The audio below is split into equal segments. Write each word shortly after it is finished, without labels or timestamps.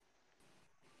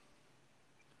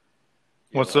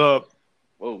What's Yo, up?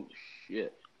 whoa,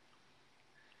 shit.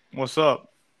 What's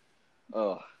up?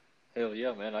 Oh, hell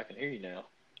yeah, man, I can hear you now.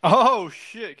 Oh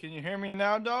shit! Can you hear me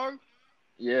now, dog?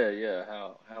 Yeah, yeah.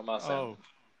 How am I Oh, sounding?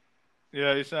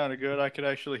 yeah, you sounded good. I could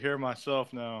actually hear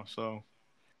myself now. So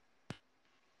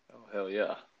Oh, hell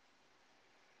yeah.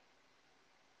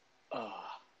 Oh,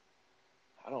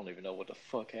 I don't even know what the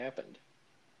fuck happened.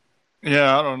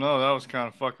 yeah, I don't know. That was kind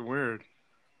of fucking weird.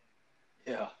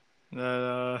 Yeah,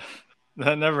 That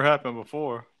that never happened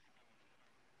before.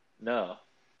 no,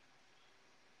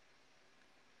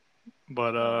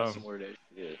 But no, that's some weird ass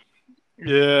shit.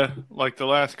 yeah, like the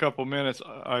last couple minutes,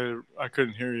 I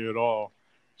couldn't hear you at all.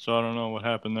 So I don't know what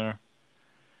happened there.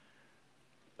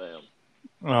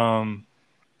 Damn. Um,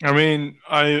 I mean,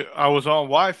 I was on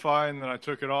Wi-Fi and then I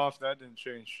took it off. That didn't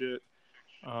change shit.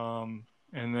 And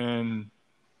then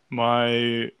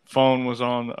my phone was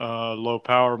on low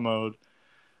power mode.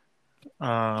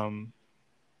 Um,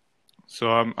 so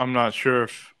I'm not sure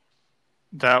if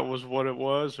that was what it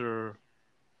was or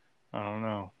I don't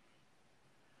know.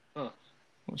 Huh.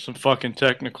 Some fucking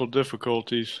technical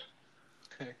difficulties.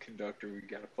 Conductor, we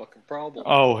got a fucking problem.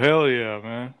 Oh hell yeah,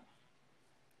 man.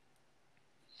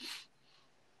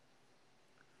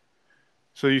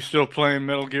 So you still playing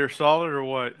Metal Gear Solid or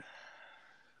what?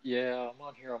 Yeah, I'm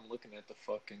on here. I'm looking at the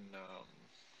fucking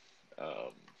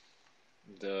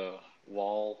the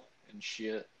wall and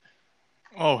shit.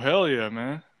 Oh hell yeah,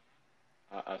 man.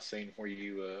 I seen where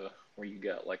you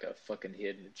got like a fucking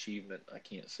hidden achievement. I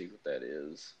can't see what that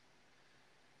is.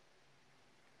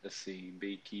 Let's see,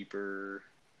 Beekeeper.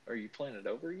 Are you playing it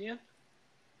over again?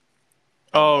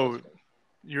 Oh no, Oh, it's me.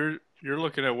 you're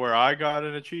looking at where I got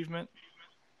an achievement?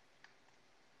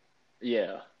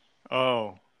 Yeah.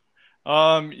 Oh.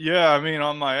 Yeah, I mean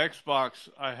on my Xbox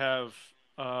I have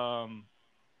um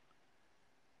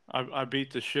I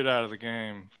beat the shit out of the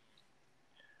game.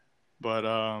 But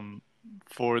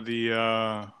for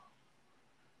the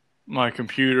my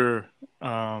computer,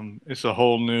 it's a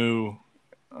whole new.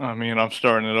 I mean, I'm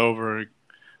starting it over,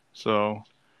 so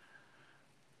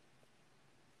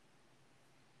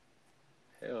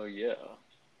Hell yeah.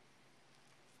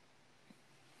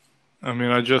 I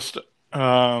mean, I just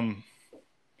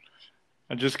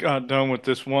got done with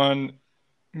this one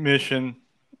mission.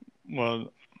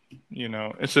 Well,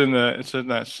 it's in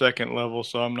that second level,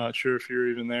 so I'm not sure if you're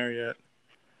even there yet.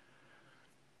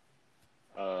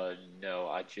 No,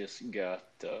 I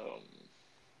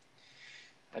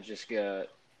just got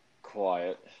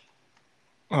quiet,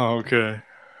 Oh, okay.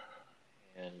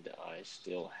 and I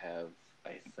still have,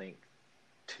 I think,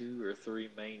 two or three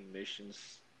main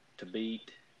missions to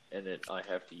beat, and then I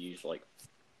have to use like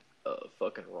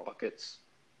fucking rockets.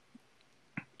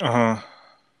 Uh huh.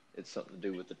 It's something to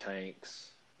do with the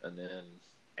tanks, and then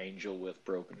Angel with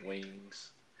broken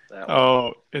wings. That one.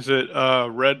 Oh, is it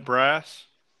red brass?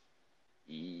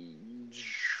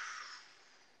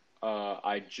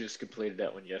 I just completed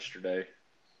that one yesterday.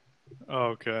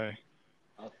 Okay.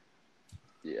 Uh,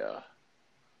 yeah,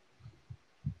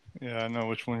 Yeah, I know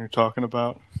which one you're talking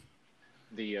about.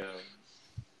 the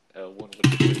one with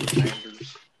the two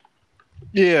commanders.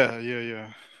 Yeah, yeah, yeah.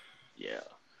 Yeah,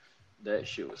 that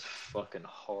shit was fucking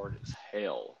hard as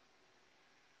hell.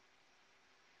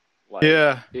 Like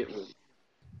Yeah. it was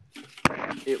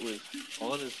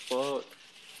fun as fuck,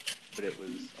 but it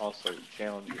was also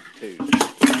challenging too.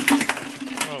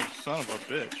 Oh, son of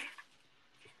a bitch.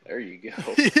 There you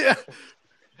go.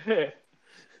 Yeah.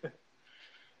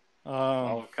 Um,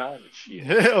 All kind of shit.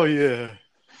 hell yeah.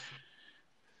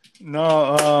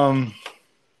 No,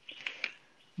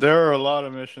 there are a lot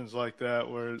of missions like that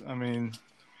where, I mean,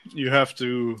 you have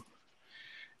to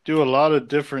do a lot of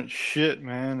different shit,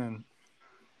 man, and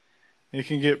it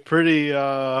can get pretty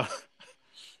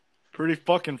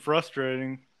fucking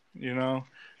frustrating, you know.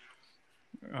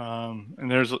 And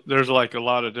there's like a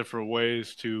lot of different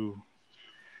ways to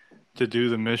do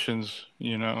the missions,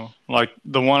 you know. Like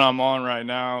the one I'm on right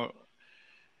now,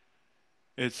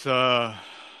 it's it's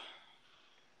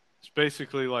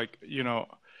basically like, you know,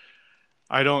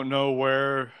 I don't know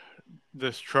where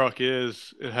this truck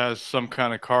is. It has some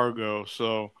kind of cargo,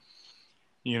 so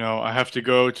you know I have to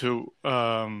go to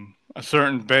a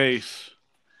certain base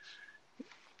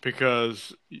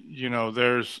because you know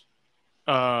there's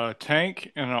a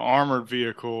tank and an armored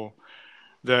vehicle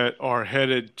that are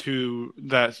headed to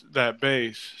that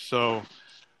base. So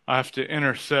I have to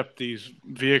intercept these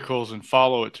vehicles and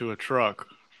follow it to a truck.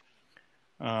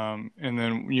 And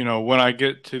then you know when I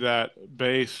get to that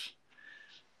base,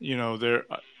 you know there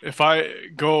if I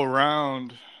go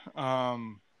around.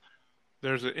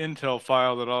 There's an intel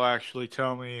file that'll actually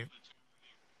tell me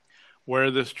where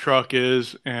this truck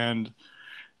is and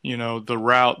the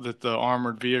route that the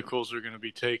armored vehicles are going to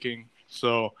be taking.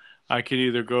 So I could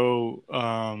either go,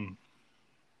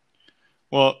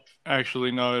 well,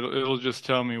 actually, no, it'll just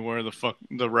tell me where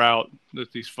the route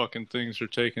that these fucking things are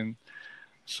taking.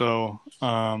 So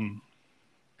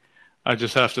I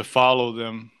just have to follow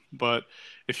them. But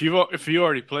if you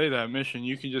already play that mission,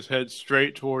 you can just head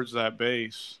straight towards that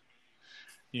base,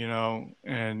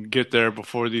 and get there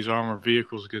before these armored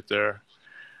vehicles get there.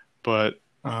 But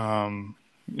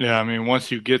yeah, I mean,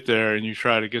 once you get there and you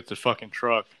try to get the fucking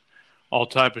truck, all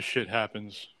type of shit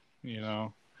happens, you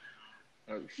know.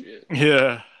 Oh shit.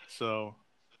 Yeah. So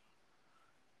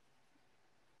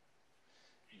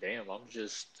Damn, I'm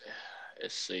just.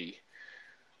 Let's see.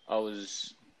 I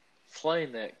was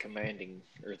playing that commanding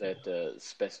or that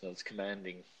Spetsnaz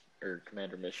commanding or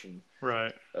commander mission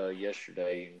right.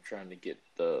 yesterday and trying to get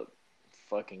the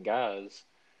fucking guys,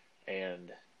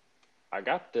 and I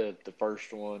got the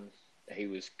first one. He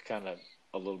was kind of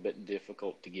a little bit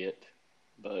difficult to get,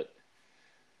 but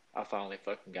I finally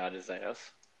fucking got his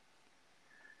ass.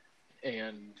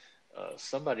 And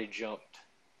somebody jumped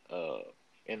uh,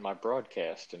 in my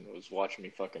broadcast and was watching me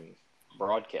fucking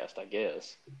broadcast, I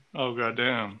guess. Oh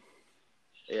goddamn.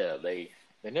 Yeah, they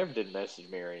never did message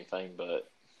me or anything, but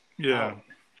I Yeah.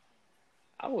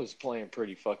 I was playing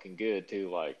pretty fucking good too.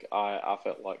 Like I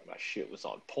felt like my shit was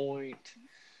on point,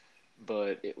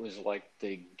 but it was like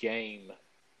the game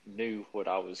knew what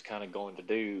I was kind of going to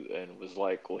do and was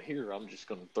like, well, here I'm just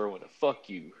going to throw in a fuck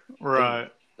you. Boom,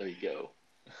 Right. there you go.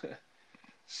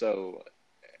 So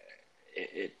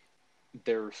it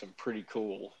there were some pretty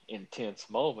cool, intense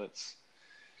moments,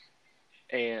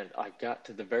 and I got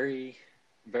to the very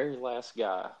very last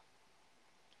guy,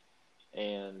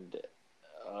 and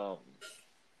um,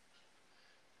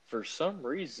 for some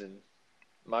reason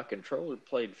my controller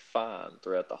played fine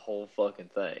throughout the whole fucking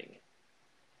thing,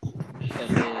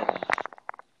 and then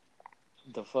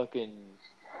the fucking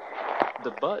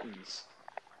the buttons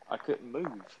I couldn't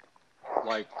move.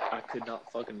 Like I could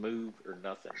not fucking move or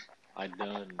nothing. I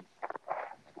done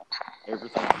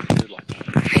everything I could. Like I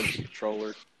unplugged the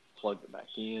controller, plugged it back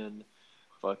in.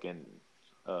 Fucking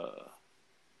uh,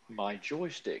 my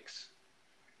joysticks.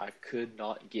 I could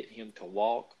not get him to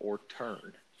walk or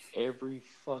turn. Every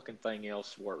fucking thing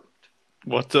else worked.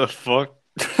 What the fuck?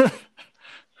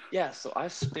 Yeah, so I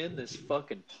spend this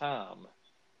fucking time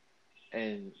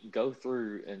and go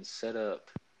through and set up.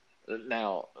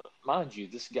 Now, mind you,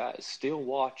 this guy is still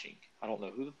watching. I don't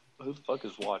know who the fuck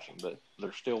is watching, but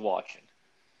they're still watching.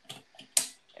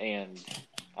 And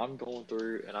I'm going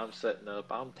through and I'm setting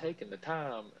up. I'm taking the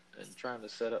time and trying to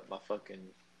set up my fucking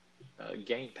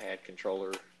gamepad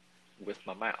controller with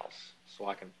my mouse so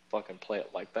I can fucking play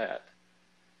it like that.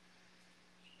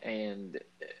 And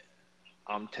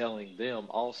I'm telling them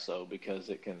also because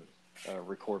it can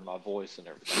record my voice and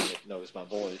everything. It knows my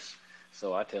voice.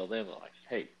 So I tell them like,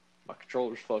 hey, my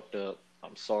controller's fucked up.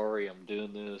 I'm sorry I'm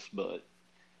doing this, but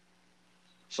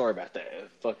sorry about that.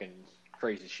 Fucking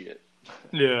crazy shit.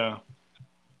 Yeah.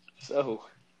 So,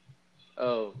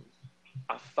 um,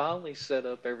 I finally set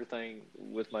up everything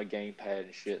with my gamepad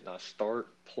and shit, and I start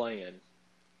playing,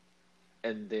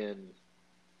 and then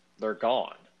they're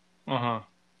gone. Uh huh.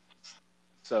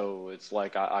 So it's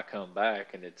like I come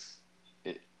back and it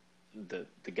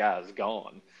the guy's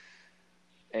gone,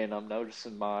 and I'm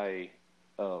noticing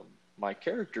um, my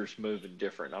character's moving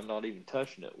different. I'm not even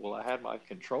touching it. Well, I had my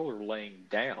controller laying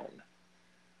down,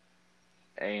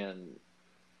 and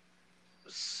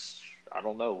I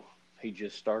don't know. He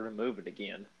just started moving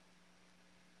again.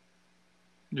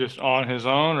 Just on his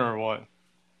own or what?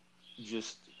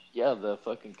 Just yeah, the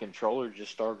fucking controller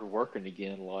just started working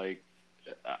again. Like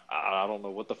I don't know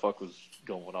what the fuck was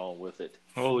going on with it.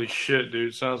 Holy shit,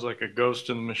 dude! Sounds like a ghost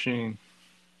in the machine.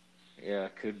 Yeah,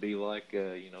 it could be like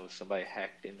somebody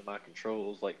hacked into my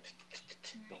controls. Like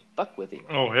don't fuck with him.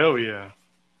 Oh hell yeah!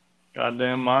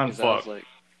 Goddamn mind Because I was fuck. like,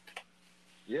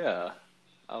 yeah,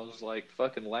 I was like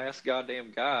fucking last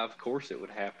goddamn guy. Of course it would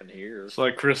happen here. It's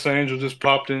like Chris Angel just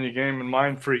popped in your game and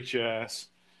mind freaked your ass.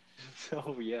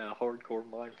 So yeah, hardcore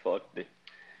mind fucked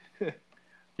it.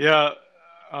 Yeah.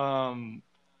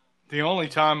 The only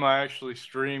time I actually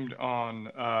streamed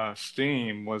on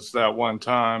Steam was that one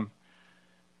time,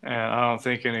 and I don't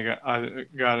think I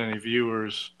got any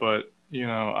viewers. But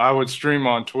I would stream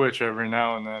on Twitch every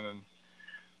now and then, and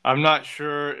I'm not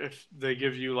sure if they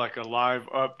give you like a live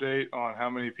update on how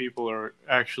many people are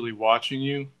actually watching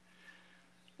you.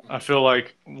 I feel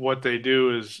like what they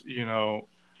do is,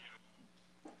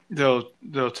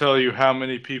 they'll tell you how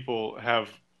many people have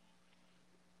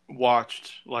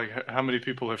watched, like how many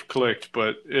people have clicked,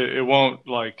 but it won't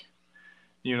like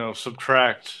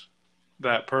subtract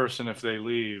that person if they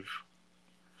leave.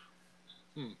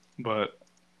 Hmm. But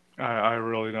I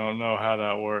really don't know how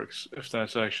that works, if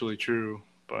that's actually true.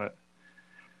 But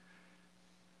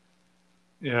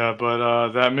yeah,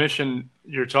 but that mission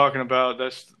you're talking about,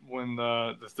 that's when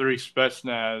the three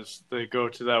Spetsnaz, they go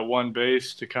to that one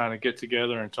base to kind of get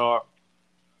together and talk.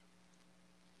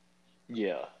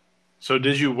 Yeah. So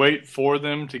did you wait for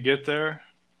them to get there?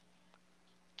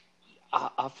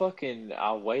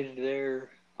 I waited there.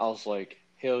 I was like,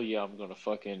 hell yeah, I'm gonna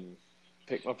fucking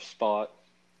pick my spot.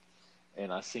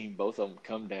 And I seen both of them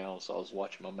come down, so I was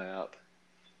watching my map,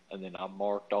 and then I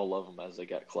marked all of them as they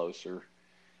got closer,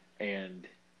 and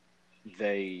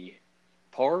they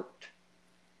parked,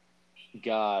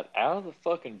 got out of the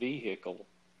fucking vehicle,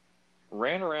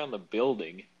 ran around the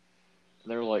building,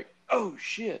 and they were like, "Oh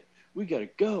shit, we gotta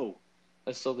go,"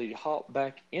 and so they hop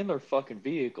back in their fucking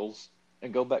vehicles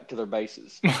and go back to their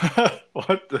bases.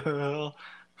 What the hell?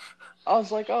 I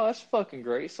was like, "Oh, that's fucking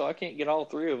great." So I can't get all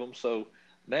three of them, so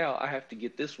now I have to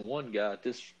get this one guy at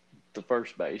the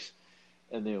first base.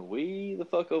 And then we, the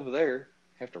fuck over there,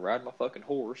 have to ride my fucking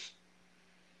horse.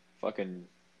 Fucking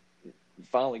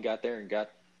finally got there and got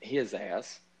his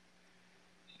ass.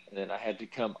 And then I had to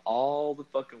come all the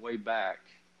fucking way back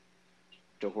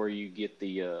to where you get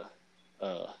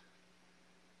uh,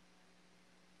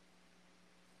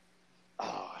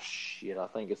 oh shit, I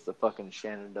think it's the fucking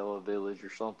Shenandoah Village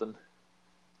or something.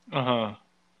 Uh huh.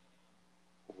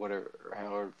 Whatever,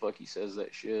 however the fuck he says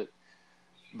that shit.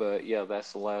 But yeah,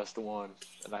 that's the last one.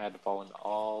 And I had to fall in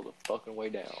all the fucking way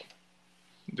down.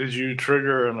 Did you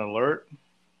trigger an alert?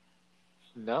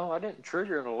 No, I didn't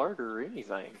trigger an alert or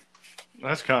anything.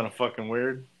 That's kind of fucking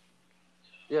weird.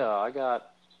 Yeah, I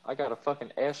got a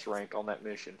fucking S rank on that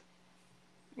mission.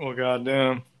 Well,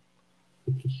 goddamn.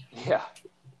 Yeah,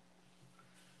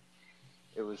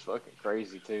 it was fucking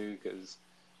crazy too because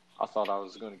I thought I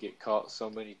was gonna get caught so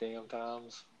many damn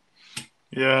times.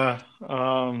 Yeah.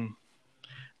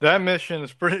 That mission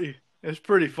is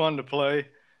pretty fun to play.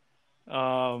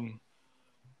 Um,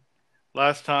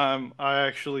 last time I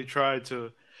actually tried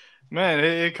to, man,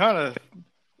 it kind of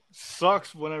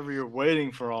sucks whenever you're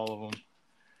waiting for all of them,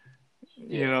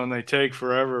 Yeah, and they take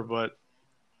forever. But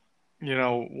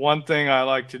one thing I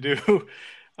like to do,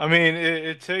 I mean,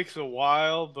 it takes a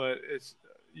while, but it's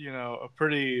a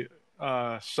pretty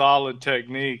solid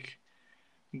technique.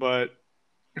 But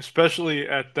especially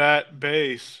at that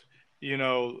base, you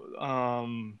know,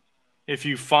 um, if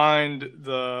you find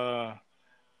the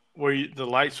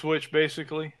light switch,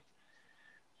 basically,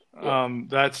 yeah,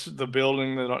 that's the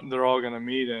building that they're all going to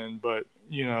meet in. But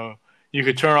you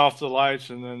could turn off the lights,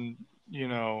 and then you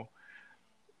know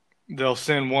they'll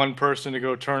send one person to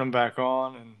go turn them back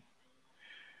on, and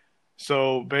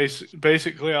so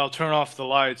basically, I'll turn off the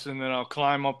lights, and then I'll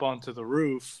climb up onto the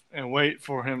roof and wait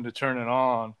for him to turn it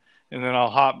on, and then I'll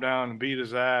hop down and beat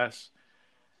his ass,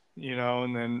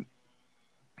 and then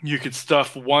you could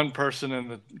stuff one person in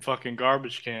the fucking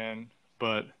garbage can,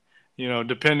 but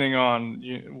depending on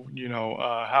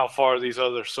how far these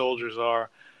other soldiers are,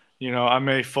 I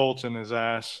may Fulton his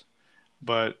ass,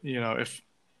 but if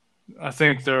I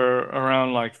think they're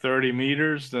around like 30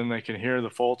 meters, then they can hear the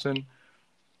Fulton.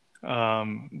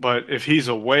 But if he's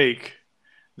awake,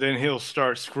 then he'll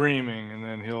start screaming, and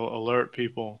then he'll alert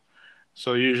people.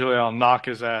 So usually I'll knock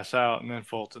his ass out and then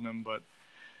Fulton him, but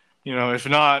if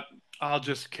not, I'll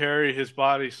just carry his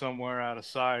body somewhere out of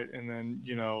sight and then,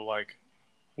 like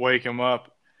wake him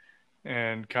up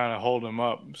and kind of hold him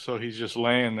up so he's just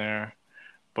laying there.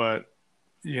 But,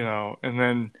 and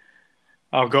then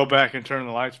I'll go back and turn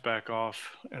the lights back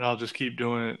off and I'll just keep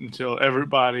doing it until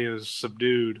everybody is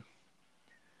subdued.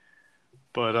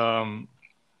 But I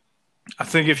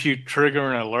think if you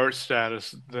trigger an alert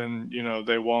status, then,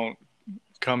 they won't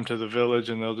come to the village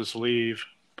and they'll just leave.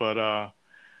 But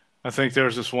I think there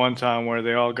was this one time where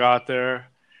they all got there,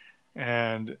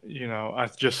 and I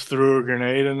just threw a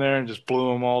grenade in there and just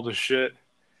blew them all to shit.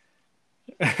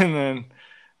 And then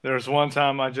there was one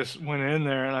time I just went in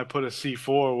there and I put a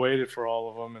C4, waited for all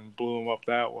of them, and blew them up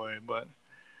that way. But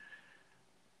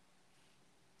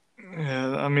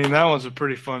yeah, I mean that was a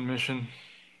pretty fun mission.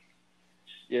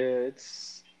 yeah.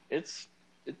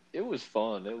 It was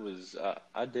fun. It was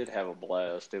I did have a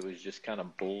blast. It was just kind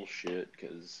of bullshit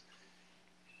because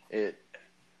it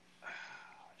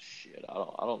shit.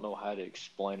 I don't know how to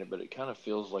explain it, but it kind of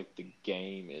feels like the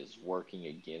game is working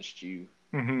against you.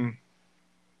 Hmm.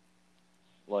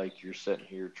 Like you're sitting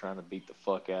here trying to beat the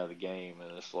fuck out of the game,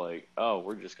 and it's like, oh,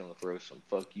 we're just gonna throw some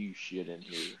fuck you shit in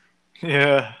here.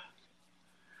 Yeah,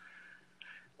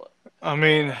 I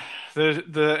mean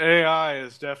the AI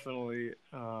is definitely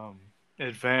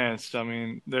advanced. I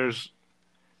mean, there's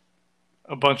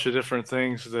a bunch of different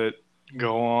things that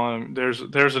go on. There's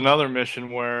another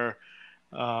mission where,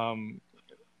 um,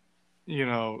 you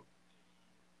know,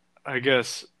 I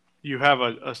guess you have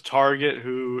a target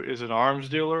who is an arms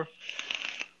dealer,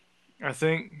 I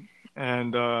think,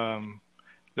 and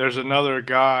there's another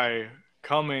guy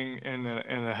coming in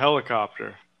a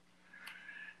helicopter.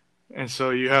 And so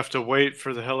you have to wait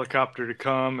for the helicopter to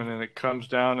come, and then it comes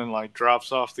down and like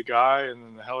drops off the guy, and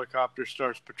then the helicopter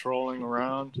starts patrolling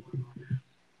around.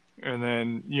 And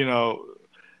then,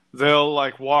 they'll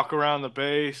like walk around the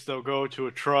base, they'll go to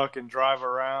a truck and drive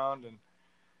around, and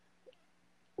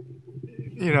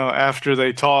after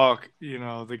they talk,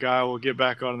 the guy will get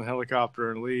back on the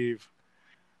helicopter and leave.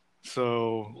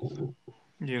 So,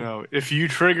 if you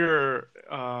trigger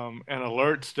an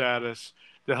alert status,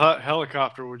 the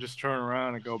helicopter will just turn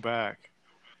around and go back.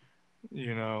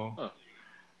 Huh.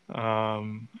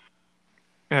 Um,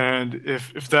 and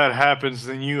if that happens,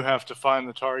 then you have to find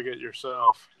the target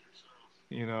yourself.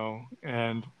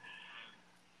 And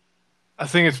I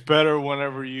think it's better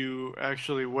whenever you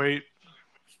actually wait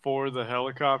for the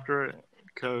helicopter,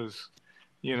 because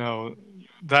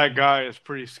that guy is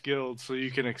pretty skilled, so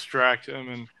you can extract him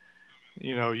and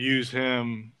use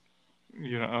him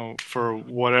for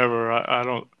whatever.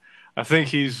 I think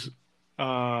he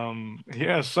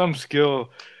has some skill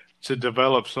to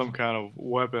develop some kind of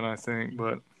weapon, I think.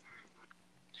 But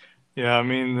yeah, I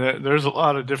mean, there's a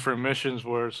lot of different missions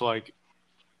where it's like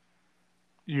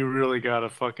you really gotta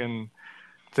fucking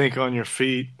think on your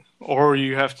feet, or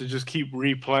you have to just keep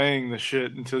replaying the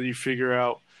shit until you figure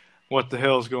out what the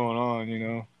hell's going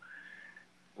on.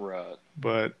 Right.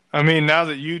 But I mean, now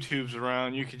that YouTube's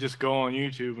around, you can just go on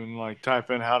YouTube and like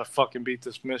type in how to fucking beat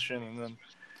this mission, and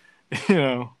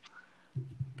then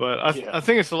But I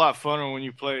think it's a lot funner when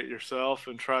you play it yourself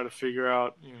and try to figure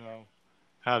out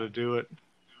how to do it.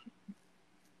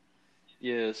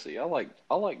 Yeah, see, I like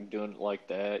doing it like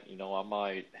that.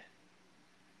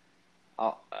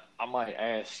 I I might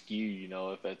ask you,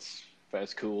 if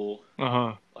that's cool, Uh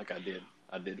huh. like I did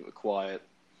with Quiet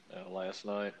last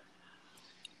night,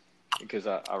 because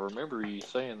I remember you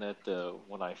saying that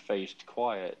when I faced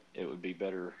Quiet, it would be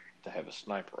better to have a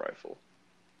sniper rifle.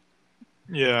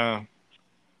 Yeah.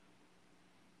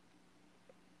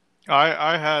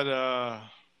 I had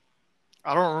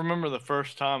I don't remember the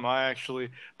first time I actually,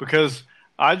 because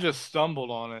I just stumbled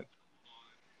on it,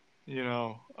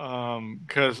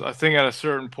 because I think at a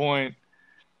certain point,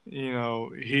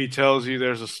 he tells you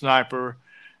there's a sniper.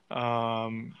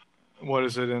 Um, what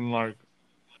is it in, like,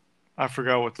 I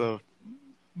forgot what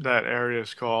that area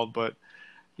is called, but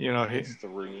he, It's the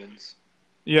ruins.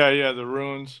 yeah, the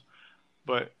ruins.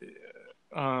 But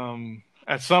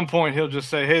at some point he'll just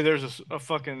say, "Hey, there's a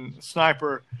fucking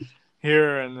sniper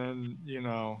here," and then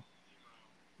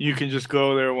you can just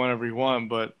go there whenever you want.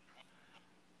 But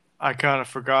I kind of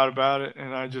forgot about it,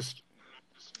 and I just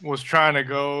was trying to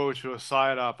go to a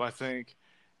side op, I think,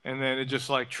 and then it just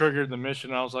like triggered the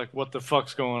mission. I was like, "What the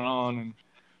fuck's going on?" And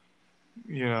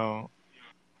you know,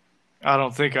 I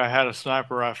don't think I had a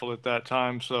sniper rifle at that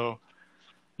time, so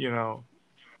you know,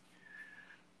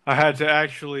 I had to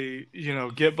actually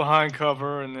get behind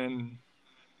cover, and then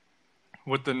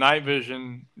with the night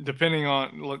vision, depending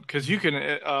on, because you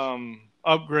can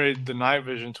upgrade the night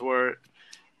vision to where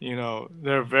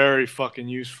they're very fucking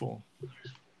useful.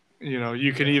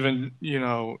 You can Yeah. even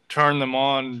turn them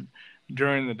on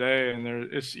during the day, and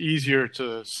it's easier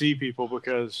to see people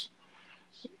because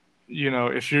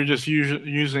if you're just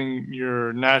using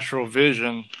your natural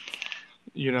vision,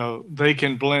 they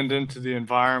can blend into the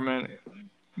environment.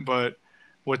 But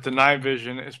with the night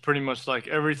vision, it's pretty much like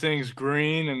everything's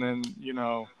green, and then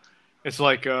it's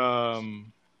like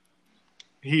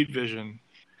heat vision.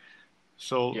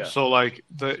 So Yeah. so like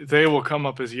they will come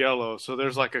up as yellow. So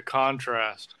there's like a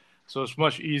contrast. So it's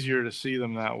much easier to see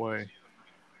them that way.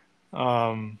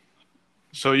 Um,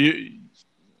 so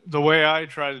the way I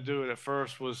tried to do it at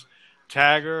first was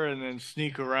tag her and then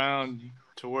sneak around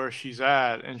to where she's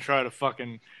at and try to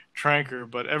fucking trank her.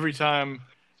 But every time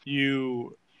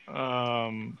you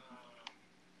um,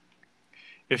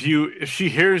 if she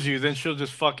hears you, then she'll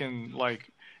just fucking, like,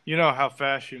 how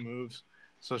fast she moves.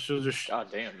 So she'll just God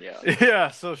damn. Yeah. yeah,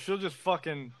 so she'll just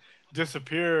fucking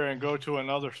disappear and go to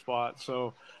another spot.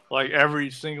 So like every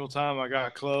single time I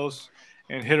got close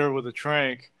and hit her with a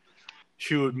trank,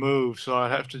 she would move. So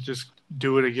I'd have to just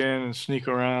do it again and sneak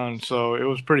around. So it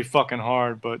was pretty fucking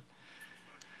hard. But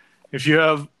if you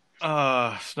have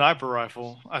a sniper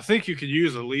rifle, I think you could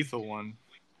use a lethal one.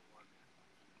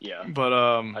 Yeah. But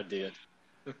I did.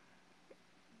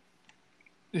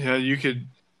 yeah, you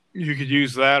could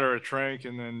use that or a trank,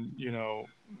 and then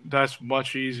that's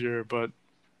much easier. But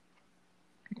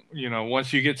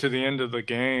once you get to the end of the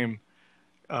game,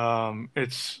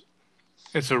 it's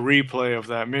a replay of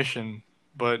that mission,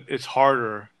 but it's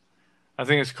harder. I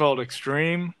think it's called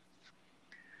Extreme.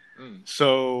 Mm.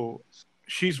 So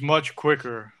she's much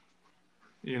quicker,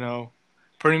 you know.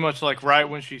 Pretty much like right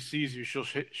when she sees you, she'll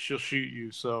shoot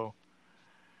you. So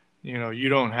you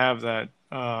don't have that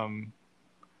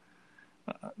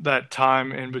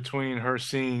time in between her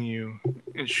seeing you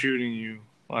and shooting you.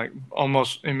 Like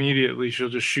almost immediately, she'll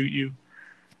just shoot you.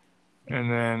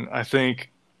 And then I think,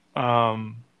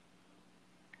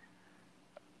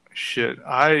 shit,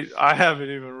 I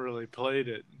haven't even really played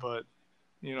it, but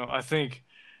I think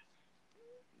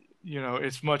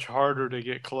it's much harder to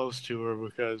get close to her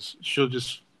because she'll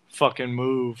just fucking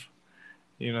move.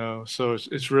 So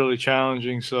it's really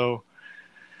challenging. So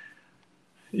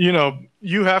you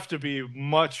have to be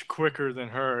much quicker than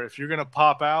her if you're gonna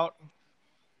pop out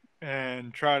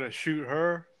and try to shoot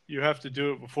her. You have to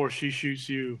do it before she shoots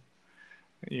you.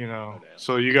 Oh, damn.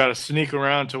 So you got to sneak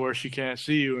around to where she can't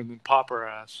see you and then pop her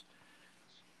ass.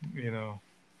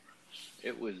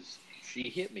 She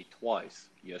hit me twice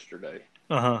yesterday.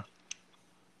 Uh-huh.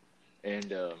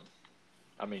 And,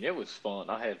 I mean, it was fun.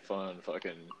 I had fun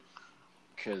fucking,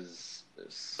 because,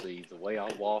 see, the way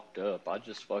I walked up, I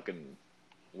just fucking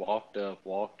walked up,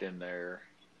 walked in there,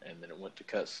 and then it went to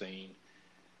cutscene,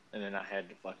 and then I had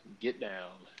to fucking get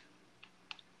down,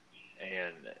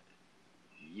 and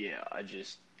yeah, I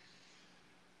just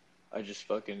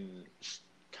fucking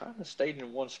kind of stayed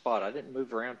in one spot. I didn't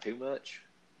move around too much,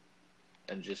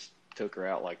 and just took her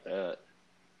out like that.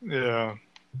 Yeah.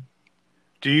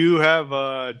 Do you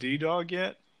have D-Dog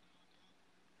yet?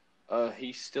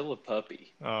 He's still a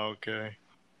puppy. Oh, okay.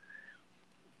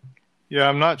 Yeah,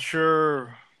 I'm not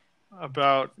sure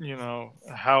about,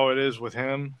 how it is with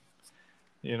him.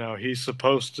 He's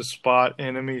supposed to spot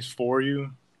enemies for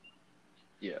you.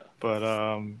 Yeah. But,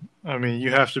 I mean,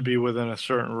 you have to be within a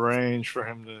certain range for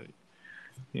him to,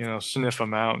 sniff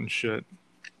them out and shit.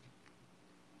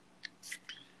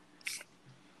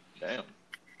 Damn.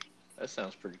 That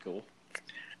sounds pretty cool.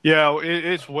 Yeah,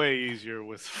 it's way easier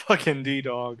with fucking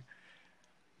D-Dog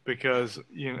because,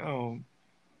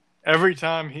 every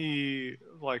time he,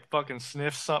 like, fucking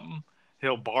sniffs something,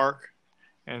 he'll bark,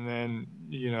 and then,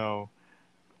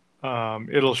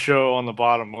 it'll show on the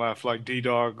bottom left, like,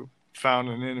 D-Dog found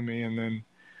an enemy, and then,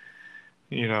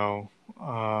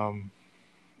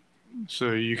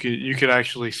 so you could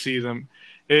actually see them.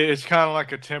 It's kind of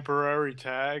like a temporary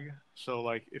tag. So,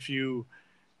 like, if you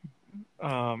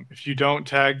don't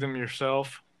tag them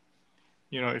yourself,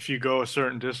 if you go a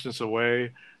certain distance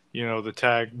away, the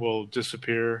tag will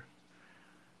disappear.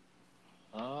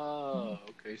 Oh,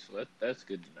 okay. So that's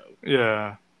good to know.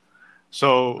 Yeah.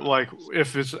 So, like,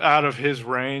 if it's out of his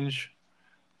range,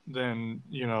 then,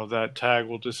 that tag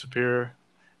will disappear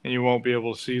and you won't be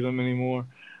able to see them anymore.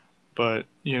 But,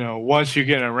 once you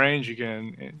get in range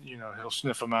again, he'll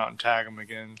sniff them out and tag them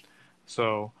again.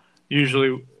 So,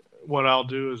 usually what I'll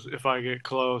do is if I get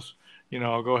close,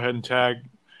 I'll go ahead and tag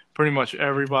pretty much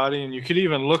everybody. And you could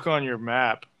even look on your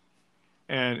map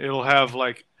and it'll have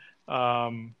like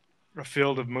a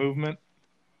field of movement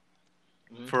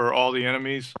for all the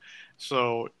enemies.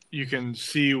 So you can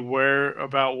see where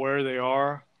they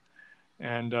are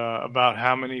and about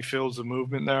how many fields of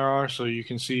movement there are. So you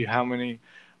can see how many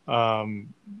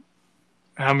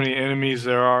enemies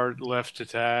there are left to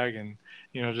tag and,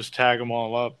 just tag them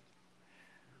all up.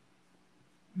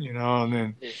 And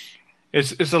then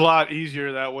it's a lot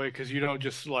easier that way because you don't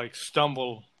just like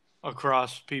stumble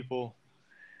across people,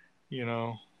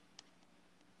 Yeah.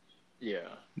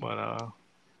 But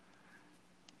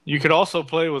you could also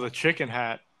play with a chicken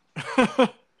hat.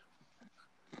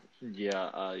 Yeah,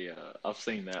 I've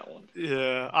seen that one.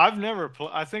 Yeah, I've never.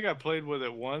 I think I played with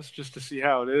it once just to see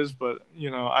how it is, but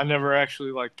I never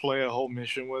actually like play a whole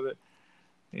mission with it.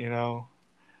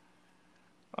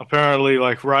 Apparently,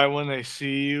 like right when they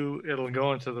see you, it'll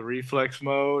go into the reflex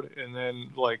mode, and then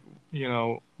like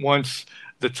once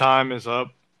the time is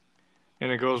up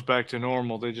and it goes back to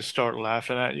normal, they just start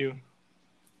laughing at you.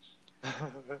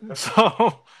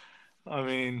 So, I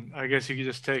mean, I guess you could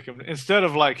just take them instead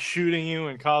of like shooting you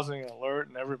and causing an alert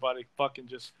and everybody fucking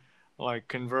just like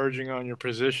converging on your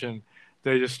position.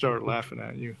 They just start laughing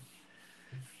at you.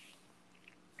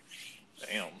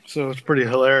 Damn. So it's pretty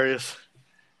hilarious.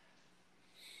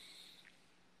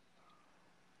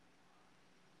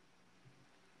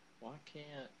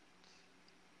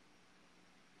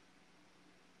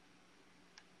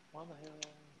 Why the hell?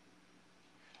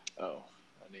 Oh,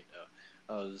 I need to.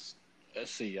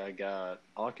 Let's see. I got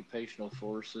occupational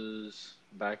forces,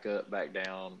 back up, back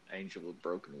down, angel with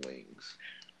broken wings.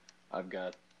 I've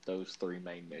got those three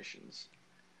main missions.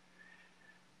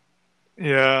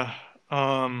 Yeah.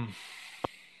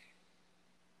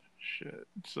 Shit.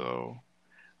 So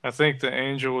I think the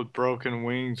angel with broken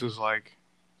wings is like,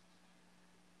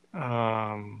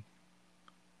 um,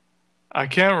 I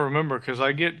can't remember because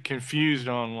I get confused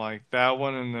on like that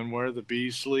one and then where the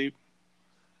bees sleep.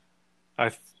 I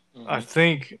th- I Mm-hmm.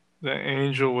 think the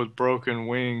angel with broken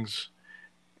wings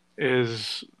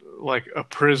is like a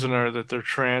prisoner that they're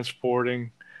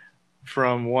transporting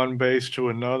from one base to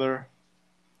another,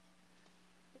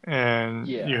 and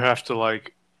Yeah. you have to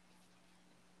like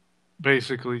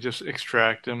basically just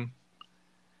extract him,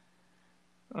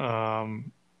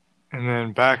 um, and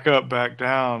then back up, back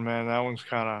down. Man, that one's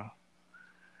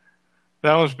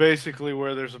basically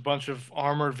where there's a bunch of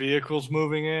armored vehicles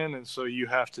moving in, and so you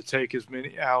have to take as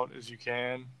many out as you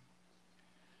can.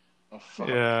 Oh fuck.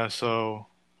 Yeah, so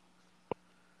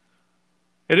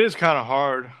it is kind of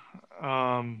hard,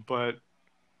 but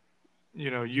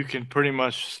you can pretty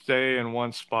much stay in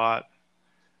one spot,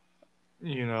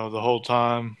 the whole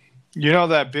time.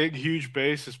 That big, huge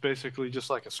base is basically just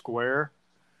like a square.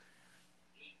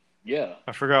 Yeah.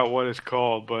 I forgot what it's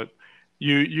called, but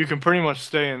you can pretty much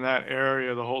stay in that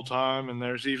area the whole time. And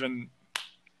there's even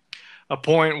a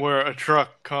point where a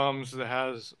truck comes that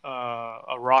has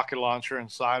a rocket launcher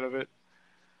inside of it,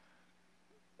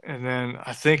 and then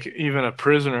I think even a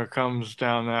prisoner comes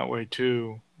down that way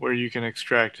too, where you can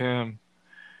extract him.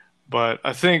 But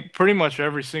I think pretty much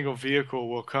every single vehicle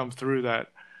will come through that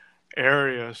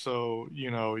area, so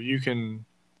you can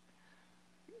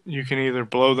either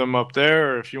blow them up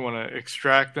there, or if you want to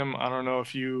extract them. I don't know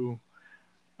if you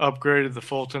upgraded the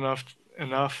Fulton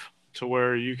enough to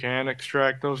where you can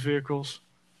extract those vehicles.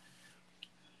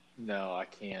 No, I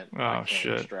can't. I Oh can't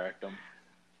shit! extract them.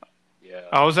 Yeah.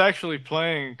 I was actually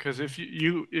playing because if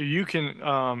you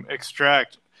can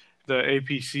extract the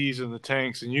APCs and the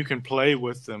tanks, and you can play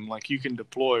with them, like you can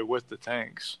deploy with the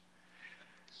tanks,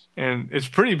 and it's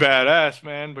pretty badass,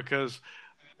 man. Because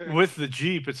with the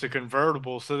Jeep, it's a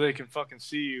convertible, so they can fucking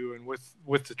see you, and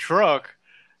with the truck,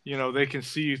 they can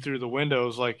see you through the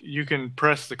windows. Like you can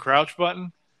press the crouch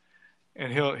button,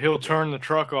 and he'll Yeah. turn the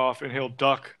truck off, and he'll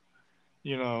duck,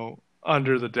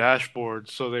 under the dashboard,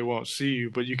 so they won't see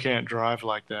you. But you can't drive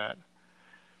like that.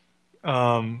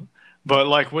 Um, but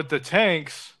like with the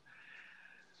tanks,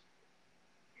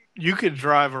 you could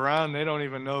drive around. They don't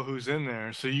even know who's in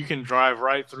there, so you can drive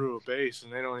right through a base,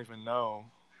 and they don't even know.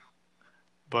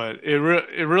 But it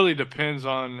really depends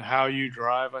on how you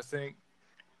drive, I think,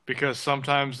 because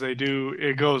sometimes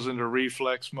it goes into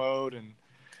reflex mode, and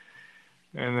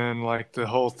then like the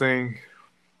whole thing,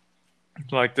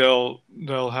 like they'll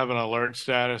have an alert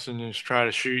status and just try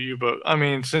to shoot you. But I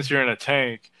mean, since you're in a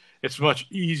tank, it's much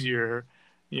easier.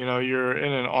 You're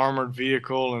in an armored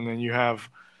vehicle, and then you have,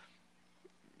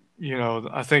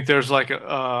 I think there's like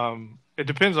it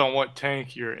depends on what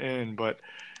tank you're in, but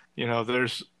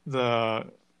there's the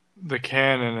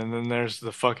cannon, and then there's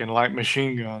the fucking light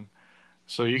machine gun,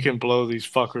 so you can blow these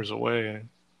fuckers away.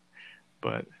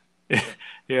 But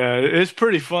yeah, it's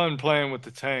pretty fun playing with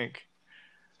the tank.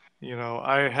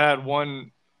 I had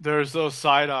one. There's those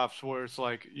side ops where it's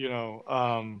like,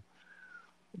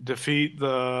 defeat the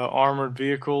armored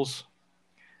vehicles,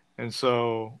 and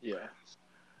so Yeah.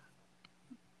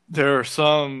 there are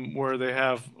some where they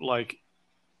have like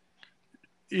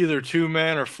either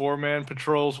 2-man or 4-man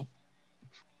patrols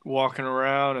walking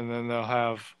around, and then they'll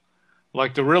have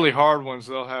like the really hard ones.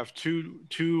 They'll have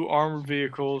two armored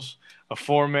vehicles, a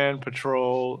 4-man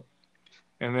patrol,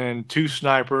 and then two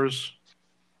snipers.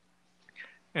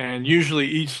 And usually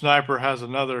each sniper has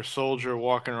another soldier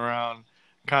walking around,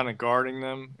 kind of guarding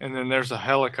them. And then there's a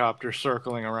helicopter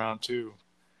circling around too.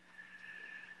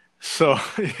 So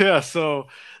yeah, so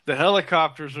the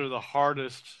helicopters are the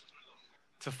hardest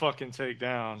to fucking take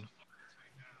down.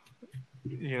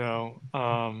 You know,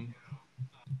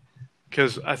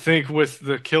 because I think with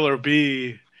the Killer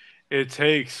Bee, it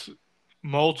takes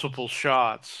multiple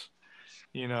shots.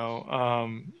 You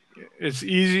know, it's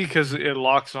easy because it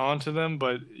locks onto them,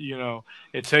 but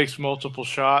it takes multiple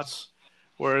shots.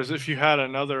 Whereas if you had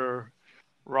another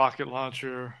rocket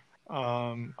launcher,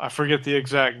 I forget the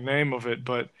exact name of it,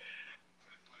 but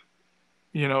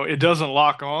it doesn't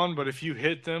lock on. But if you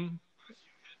hit them,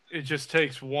 it just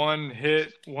takes one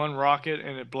hit, one rocket,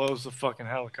 and it blows the fucking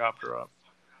helicopter up.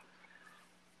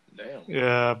 Damn.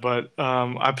 Yeah, but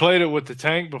I played it with the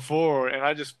tank before, and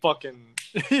I just fucking,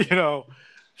 you know,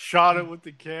 shot it with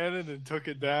the cannon and took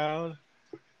it down,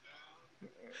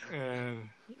 and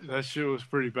that shit was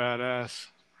pretty badass.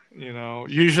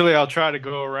 Usually I'll try to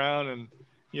go around and,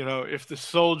 if the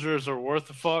soldiers are worth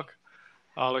the fuck,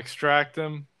 I'll extract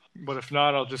them. But if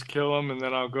not, I'll just kill them, and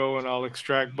then I'll go and I'll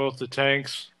extract both the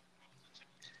tanks.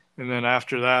 And then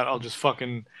after that, I'll just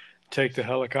fucking take the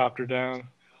helicopter down.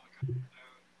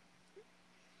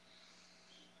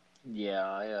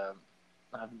 Yeah,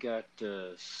 I've got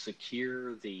to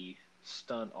secure the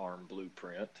stun arm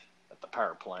blueprint at the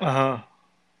power plant. Uh-huh.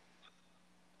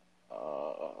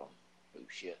 Oh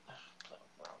shit.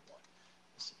 Wrong one.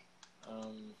 Let's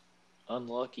see.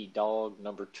 Unlucky dog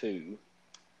number 2,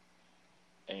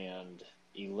 and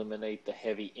eliminate the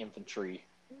heavy infantry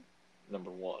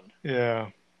number 1. Yeah.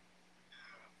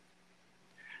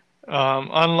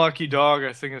 Unlucky dog,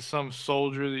 I think, is some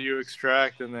soldier that you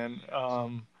extract, and then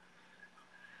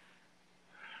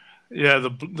yeah,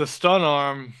 the stun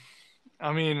arm.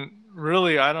 I mean,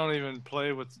 really, I don't even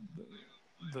play with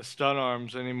the stun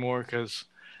arms anymore because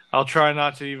I'll try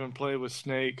not to even play with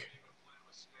Snake.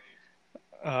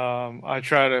 I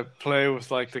try to play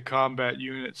with like the combat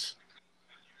units,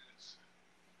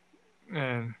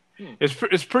 and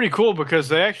it's pretty cool because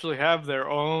they actually have their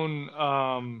own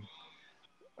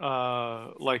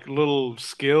like little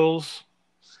skills.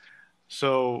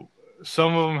 So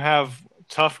some of them have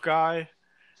tough guy,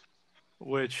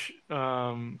 which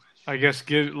I guess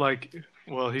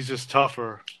he's just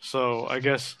tougher. So I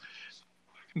guess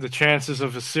the chances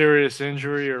of a serious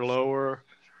injury are lower,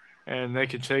 and they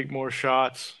can take more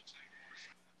shots.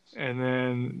 And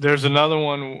then there's another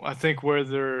one I think where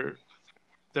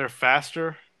they're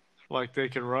faster, like they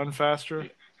can run faster.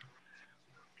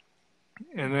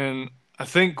 And then I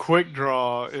think quick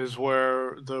draw is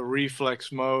where the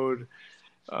reflex mode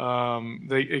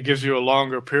it gives you a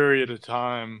longer period of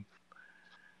time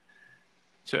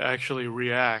to actually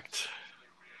react.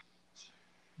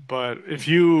 But if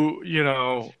you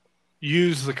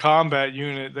use the combat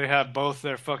unit, they have both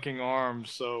their fucking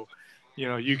arms, so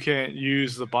you can't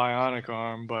use the bionic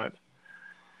arm, but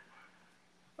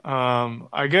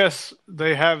I guess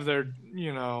they have their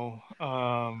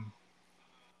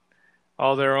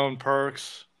all their own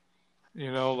perks.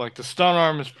 Like the stun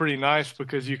arm is pretty nice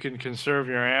because you can conserve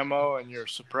your ammo and your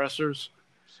suppressors,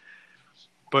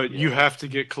 but you have to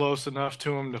get close enough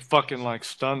to them to fucking like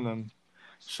stun them.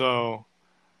 So,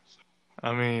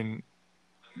 I mean,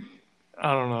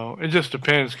 I don't know. It just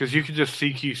depends because you can just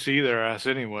CQC their ass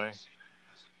anyway.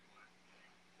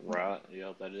 Right.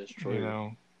 Yeah, that is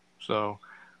true. So.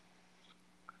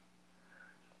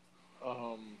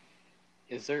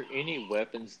 Is there any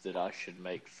weapons that I should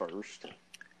make first?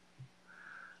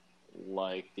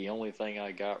 Like, the only thing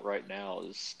I got right now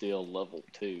is still level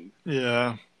 2.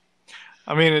 Yeah.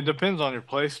 I mean, it depends on your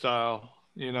play style.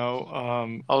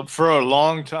 For a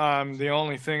long time, the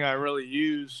only thing I really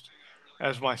used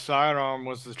as my sidearm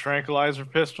was the tranquilizer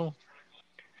pistol.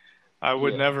 I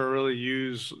would never really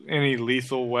use any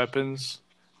lethal weapons.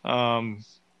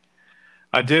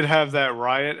 I did have that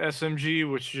Riot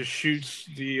SMG, which just shoots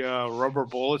the rubber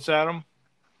bullets at them.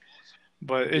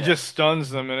 But it just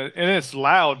stuns them, and it's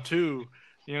loud, too.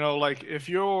 Like, if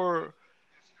you're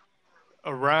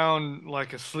around,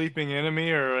 like, a sleeping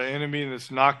enemy or an enemy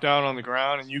that's knocked out on the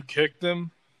ground and you kick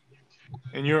them,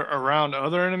 and you're around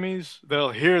other enemies,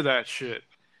 they'll hear that shit.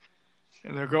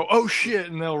 And they'll go, oh, shit,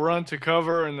 and they'll run to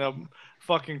cover, and they'll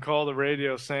fucking call the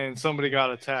radio saying somebody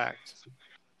got attacked.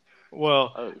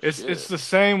 Well, it's the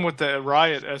same with the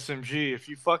Riot SMG. If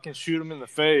you fucking shoot them in the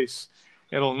face,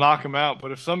 it'll knock them out.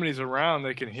 But if somebody's around,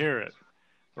 they can hear it,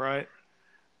 right?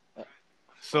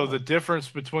 So the difference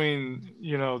between,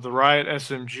 the Riot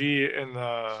SMG and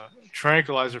the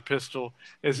tranquilizer pistol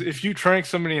is if you trank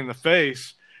somebody in the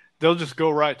face, they'll just go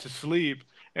right to sleep.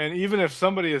 And even if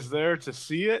somebody is there to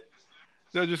see it,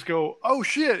 they'll just go, oh,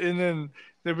 shit. And then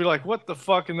they'll be like, what the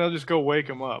fuck? And they'll just go wake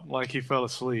him up like he fell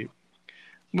asleep.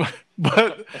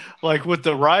 But like with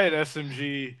the Riot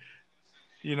SMG,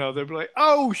 they'll be like,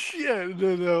 oh shit, and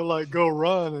then they'll like go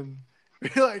run and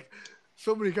be like,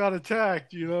 somebody got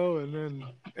attacked, and then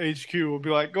HQ will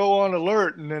be like, go on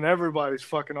alert, and then everybody's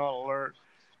fucking on alert.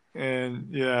 And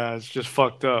yeah, it's just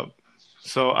fucked up.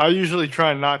 So I usually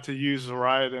try not to use the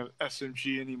Riot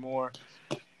SMG anymore.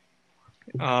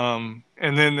 And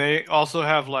then they also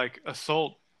have like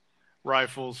assault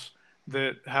rifles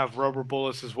that have rubber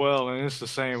bullets as well, and it's the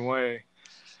same way.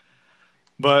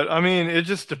 But I mean, it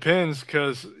just depends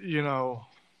because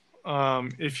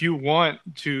if you want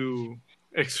to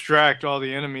extract all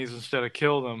the enemies instead of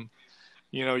kill them,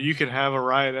 you can have a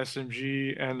Riot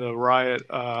SMG and a Riot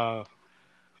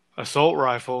assault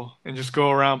rifle and just go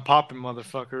around popping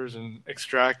motherfuckers and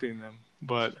extracting them.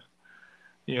 But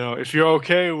if you're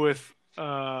okay with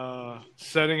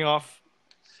setting off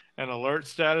an alert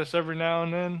status every now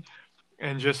and then,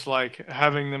 and just like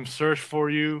having them search for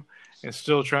you and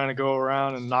still trying to go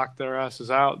around and knock their asses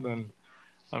out, then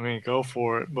I mean, go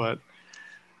for it. But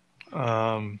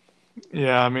um,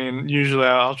 yeah, I mean, usually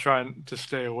I'll try to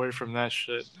stay away from that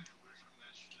shit.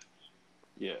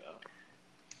 Yeah.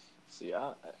 See,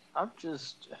 I'm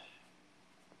just,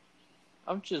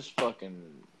 I'm just fucking,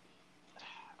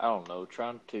 I don't know,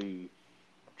 trying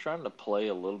to play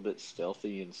a little bit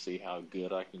stealthy and see how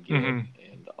good I can get, Hmm.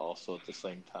 and also at the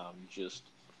same time just,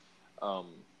 um,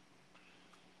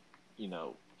 you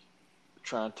know,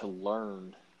 trying to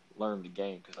learn the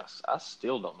game because I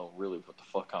still don't know really what the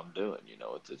fuck I'm doing.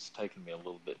 It's taken me a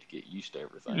little bit to get used to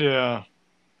everything Yeah.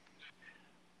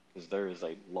 because there is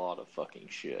a lot of fucking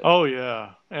shit. Oh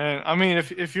yeah. And I mean,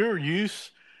 if you're used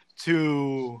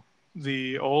to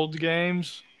the old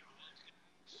games,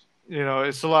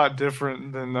 it's a lot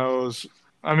different than those.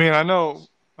 I mean, I know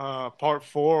part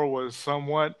four was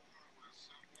somewhat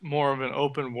more of an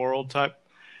open world type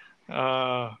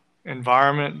uh,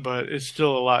 environment, but it's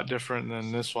still a lot different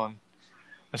than this one.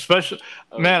 Especially,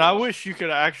 Oh man, I yeah. wish you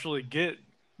could actually get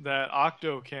that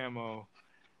octo camo.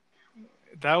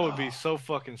 That would be Oh, so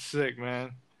fucking sick,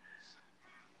 man.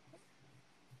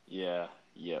 yeah,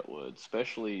 yeah, it would.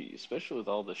 Especially with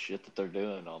all the shit that they're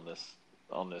doing on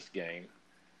this game.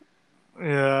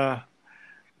 Yeah,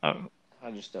 I,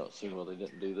 I just don't see why they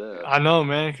didn't do that. I know,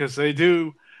 man, because they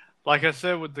do. Like I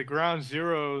said, with the ground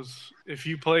zeros, if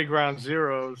you play ground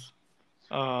zeros,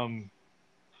 um,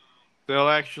 they'll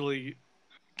actually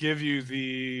give you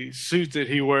the suit that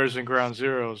he wears in ground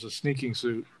zeros, the sneaking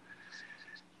suit.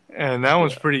 And that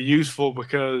one's Yeah. pretty useful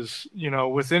because,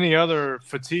 with any other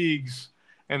fatigues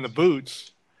and the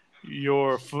boots,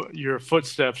 your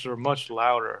footsteps are much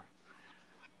louder.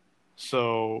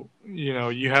 So,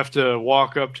 you have to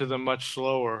walk up to them much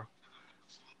slower.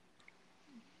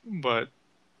 But,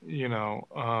 you know,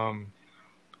 um,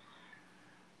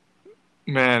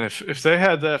 man, if they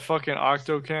had that fucking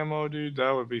octo camo, dude,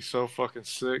 that would be so fucking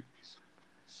sick.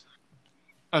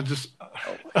 I just, Oh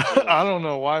hell I don't yeah.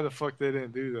 know why the fuck they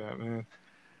didn't do that, man.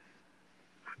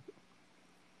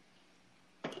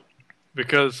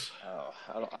 Because, Oh,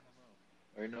 I don't know.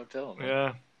 There ain't no telling, man.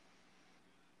 yeah,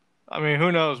 I mean,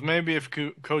 who knows? Maybe if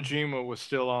Kojima was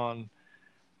still on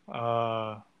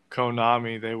uh,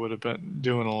 Konami, they would have been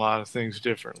doing a lot of things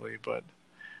differently. But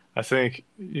I think,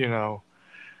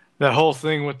 that whole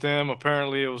thing with them,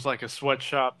 apparently it was like a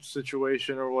sweatshop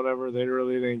situation or whatever. They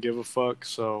really didn't give a fuck.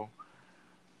 So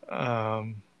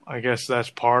I guess that's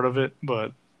part of it.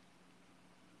 But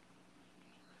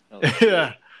Oh yeah,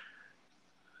 shit.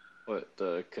 What?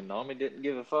 Konami didn't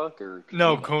give a fuck or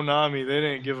no, Kojima? Konami, they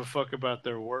didn't give a fuck about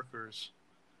their workers.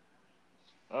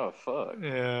 Oh fuck.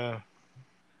 Yeah,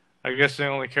 I guess they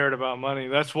only cared about money.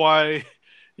 That's why,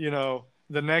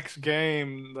 the next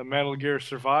game, the Metal Gear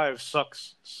Survive,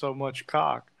 sucks so much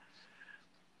cock.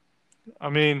 I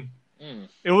mean, Mm.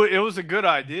 it was a good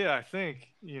idea, I think,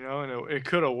 and it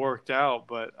could have worked out,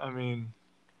 but I mean,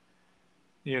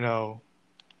 you know,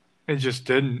 it just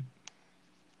didn't.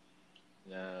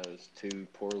 No, it was too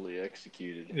poorly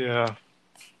executed. Yeah.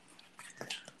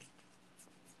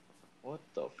 What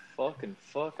the fucking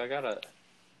fuck? I got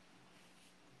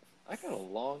a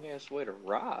long ass way to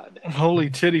ride.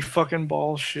 Holy titty fucking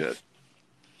ball shit.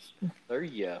 There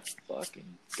you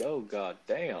fucking go. God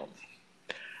damn.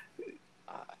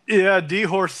 Yeah, D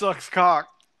horse sucks cock.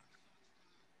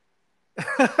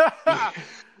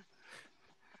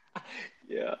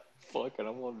 Yeah. Fucking,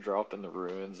 I'm gonna drop in the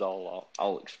ruins.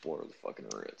 I'll explore the fucking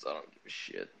ruins. I don't give a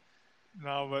shit.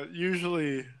 No, but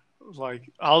usually, like,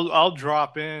 I'll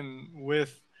drop in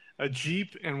with a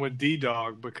Jeep and with D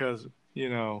Dog because, you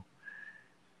know,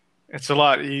 it's a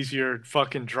lot easier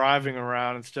fucking driving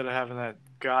around instead of having that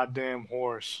goddamn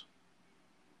horse.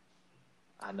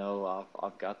 I know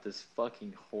I've got this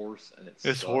fucking horse and it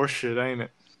It's horse sucks. shit, ain't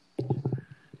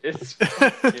It's it?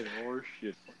 fucking horse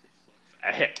shit.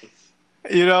 Ass.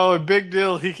 A big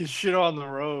deal. He can shit on the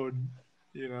road.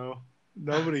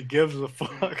 Nobody gives a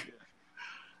fuck.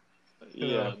 Yeah,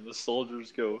 Yeah. and the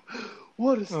soldiers go,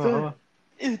 "What is Uh that?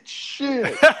 It's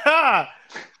shit." huh.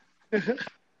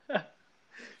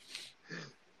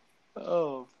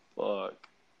 Oh fuck.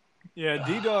 Yeah,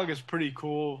 D Dog is pretty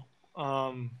cool.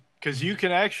 Because you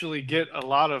can actually get a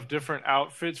lot of different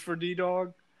outfits for D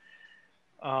Dog.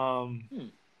 Um, Hmm.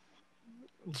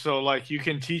 so like you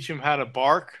can teach him how to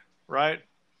bark, right?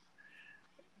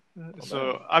 Oh damn.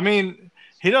 So I mean,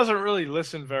 he doesn't really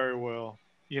listen very well.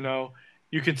 You know,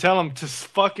 you can tell him to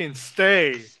fucking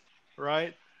stay,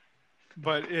 right?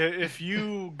 But if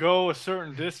you go a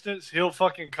certain distance, he'll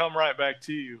fucking come right back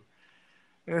to you.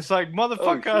 And it's like, Oh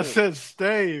motherfucker, I shit. said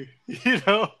stay, you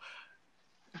know?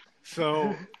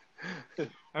 So,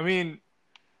 I mean,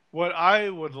 what I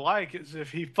would like is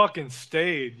if he fucking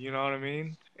stayed, you know what I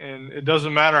mean? And it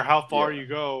doesn't matter how far Yeah. you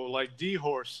go. Like D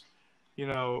Horse,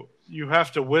 you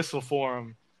have to whistle for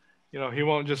him. He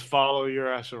won't just follow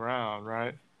your ass around,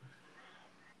 right?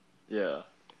 Yeah.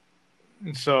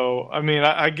 And so, I mean,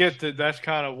 I get that that's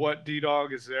kind of what D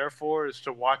Dog is there for, is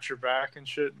to watch your back and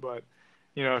shit. But,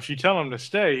 if you tell him to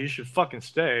stay, he should fucking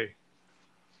stay.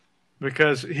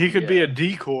 Because he could be Yeah. a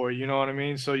decoy, you know what I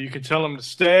mean? So you can tell him to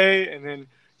stay, and then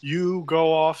you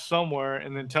go off somewhere,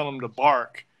 and then tell him to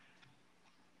bark.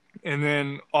 And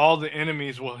then all the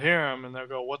enemies will hear him, and they'll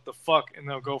go, "What the fuck?" And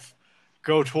they'll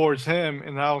go towards him,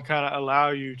 and that'll kind of allow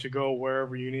you to go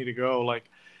wherever you need to go. Like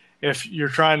if you're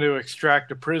trying to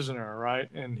extract a prisoner,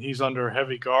 right, and he's under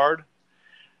heavy guard,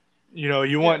 you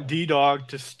Yeah. want D Dog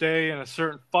to stay in a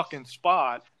certain fucking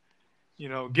spot.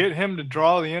 Get him to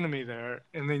draw the enemy there,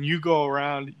 and then you go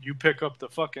around, you pick up the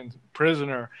fucking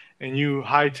prisoner, and you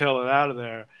hightail it out of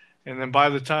there. And then by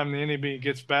the time the enemy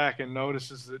gets back and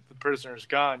notices that the prisoner's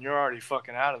gone, you're already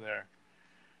fucking out of there.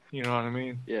 You know what I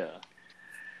mean? Yeah.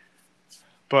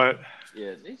 But Yeah.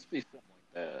 It needs to be something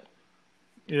like that.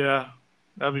 yeah,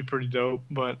 that'd be pretty dope.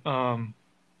 But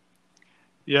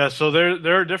yeah. So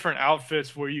there are different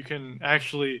outfits where you can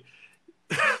actually.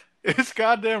 It's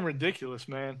goddamn ridiculous,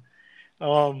 man.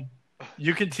 Um,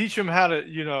 you can teach them how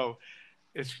to,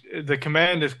 it's the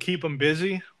command is keep them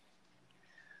busy.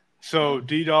 So Uh-huh.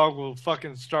 D Dog will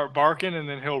fucking start barking, and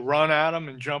then he'll run at them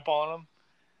and jump on them,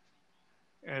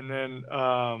 and then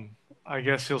I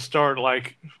guess he'll start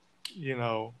like, you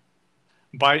know,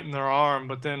 biting their arm,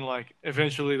 but then like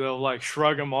eventually they'll like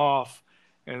shrug him off,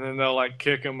 and then they'll like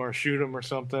kick him or shoot him or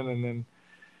something, and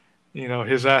then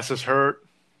his ass is hurt.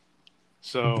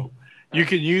 So you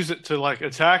can use it to like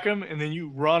attack him, and then you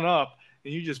run up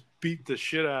and you just beat the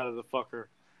shit out of the fucker.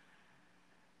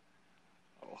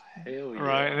 Oh, hell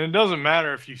Right, yeah. and it doesn't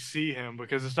matter if you see him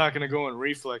because it's not going to go in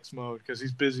reflex mode because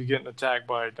he's busy getting attacked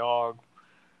by a dog.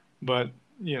 But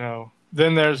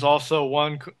then there's also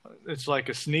one. It's like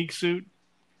a sneak suit,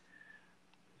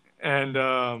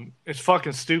 and it's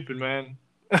fucking stupid, man.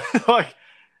 Like,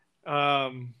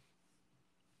 um,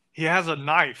 he has a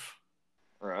knife,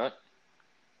 Right.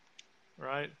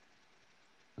 right?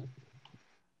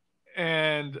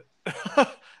 And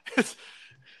it's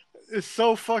it's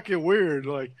so fucking weird.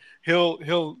 Like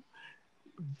he'll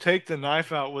take the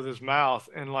knife out with his mouth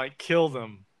and like kill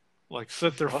them, like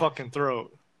slit their What? fucking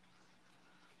throat.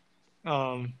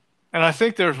 Um, and I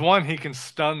think there's one he can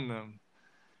stun them,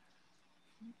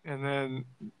 and then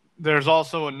there's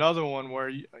also another one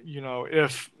where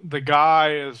if the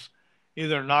guy is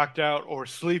either knocked out or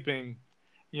sleeping,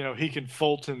 he can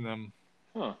Fulton them.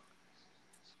 Huh.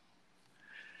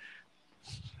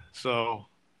 So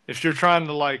if you're trying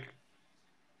to like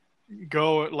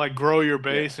go like grow your Yeah.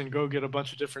 base and go get a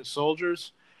bunch of different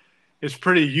soldiers, it's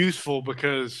pretty useful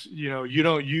because you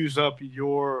don't use up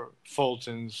your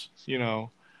Fultons.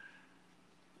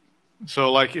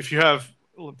 So like if you have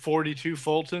 42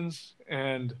 Fultons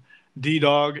and D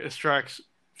Dog extracts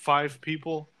 5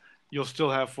 people, you'll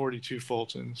still have 42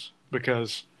 Fultons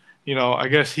because I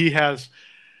guess he has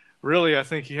really I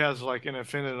think he has like an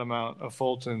infinite amount of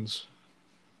Fultons.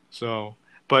 So,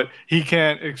 but he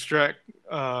can't extract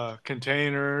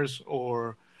containers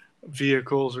or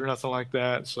vehicles or nothing like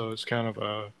that. So it's kind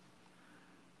of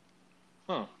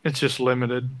Huh. it's just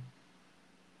limited.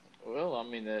 Well, I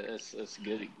mean, that's good. It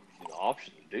gives you the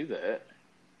option to do that.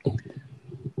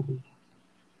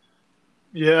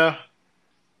 Yeah,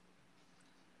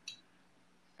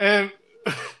 and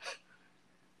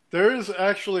there is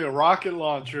actually a rocket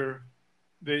launcher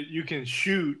that you can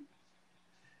shoot,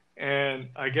 and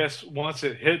I guess once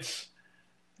it hits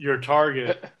your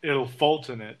target, it'll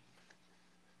Fulton it.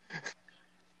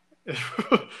 It's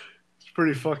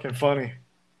pretty fucking funny.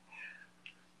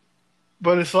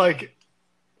 But it's like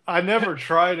I never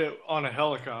tried it on a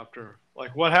helicopter.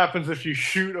 Like, what happens if you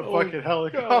shoot a Oh fucking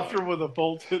helicopter God. with a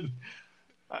Fulton?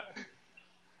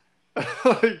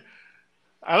 Like,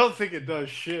 I don't think it does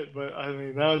shit, but I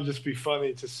mean that would just be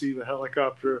funny to see the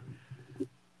helicopter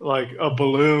like a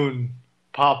balloon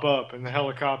pop up, and the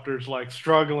helicopter's like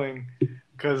struggling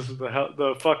because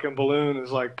the fucking balloon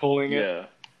is like pulling it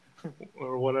Yeah.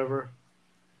 or whatever.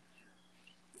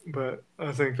 But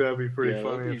I think that'd be pretty Yeah.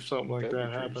 funny if something like That'd be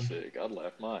that pretty happened. sick. I'd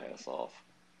laugh my ass off.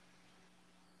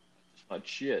 It's not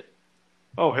shit.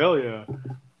 Oh hell yeah!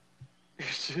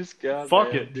 It's just Fuck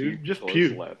goddamn it, dude. puking Just towards the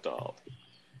puke. laptop.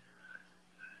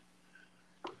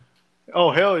 Oh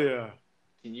hell yeah!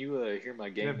 Can you hear my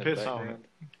And game then in the piss on it. background?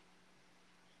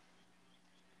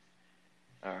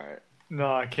 All right.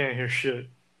 No, I can't hear shit.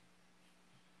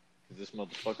 This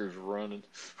motherfucker's running.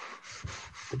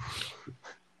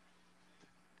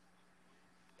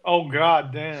 Oh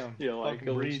god damn! Yeah, like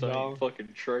Fucking breed, dog. fucking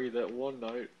Trey that one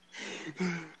night.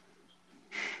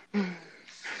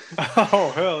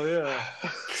 Oh hell yeah!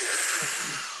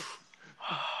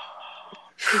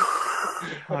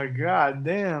 My god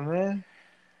damn, man.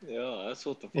 Yeah, that's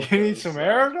what the You fuck need some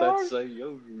air, dog? I'd say,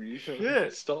 yo, you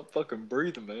Shit. stop fucking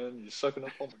breathing, man. You're sucking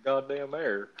up all the goddamn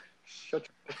air. Shut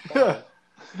your mouth.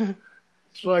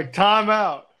 It's like time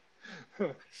out.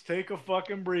 Let's take a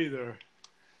fucking breather.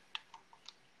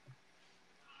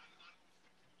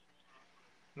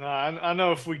 Nah, I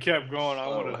know if we kept going, I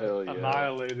would have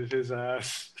annihilated his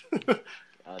ass.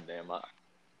 Goddamn,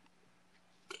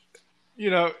 you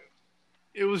know,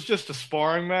 it was just a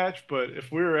sparring match, but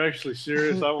if we were actually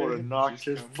serious, I would have knocked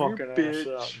his fucking ass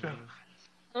out, man.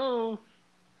 Oh.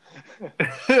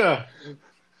 Yeah.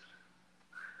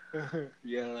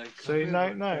 Yeah, like say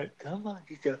night night. Come on,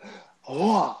 you go.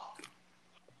 Oh.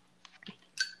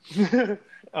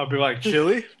 I'll be like,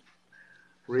 Chili,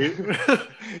 read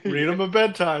him a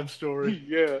bedtime story.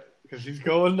 Yeah, because he's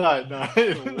going night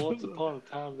night. Once upon a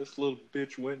time, this little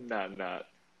bitch went night night.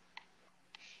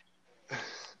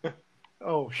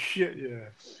 Oh shit! Yeah.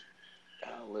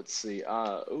 Let's see.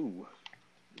 Ooh,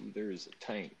 there is a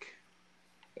tank.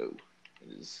 Oh,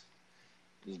 it is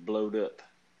blowed up.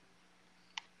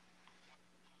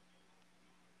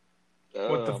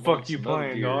 What the fuck you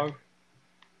playing, dog?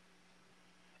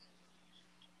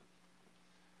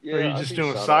 Yeah, are you just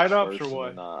doing side ups or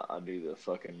what? I do the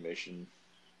fucking mission.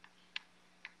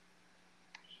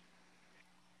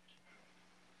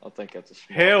 I think that's a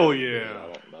smart hell idea. Yeah.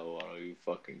 I don't know. Who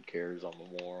fucking cares? I'm a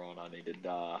moron. I need to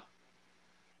die.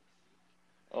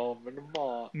 Oh, Mr.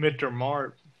 Mart. Mr.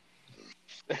 Mart.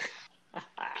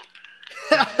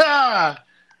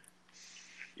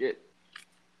 Shit.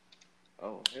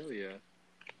 Oh, hell yeah.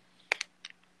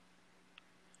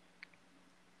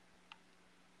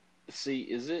 See,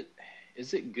 is it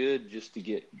good just to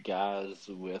get guys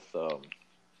with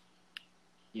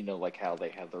like how they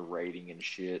have their rating and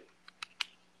shit?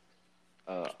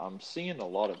 I'm seeing a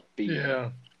lot of B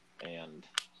and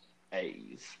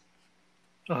A's.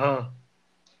 Uh-huh.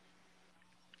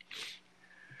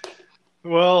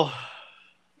 Well,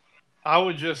 I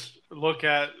would just look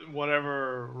at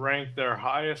whatever rank they're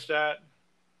highest at,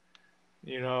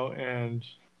 and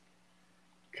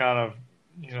kind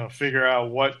of, figure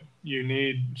out what you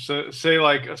need. So, say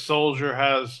like a soldier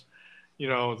has,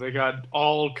 they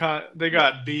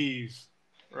got B's,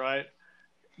 right?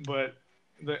 But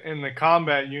in the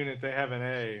combat unit they have an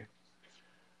A.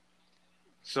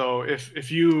 So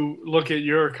if you look at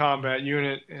your combat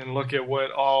unit and look at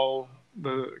what all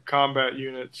the combat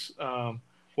units,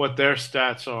 what their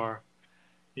stats are,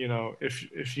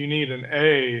 if you need an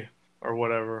A or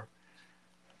whatever,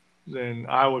 then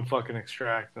I would fucking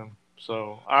extract them.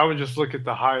 So I would just look at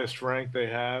the highest rank they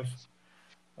have.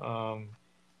 And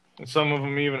some of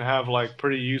them even have like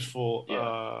pretty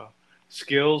useful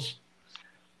skills.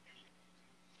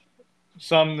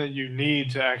 Some that you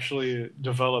need to actually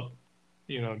develop,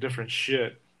 different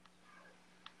shit.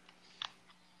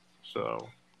 So,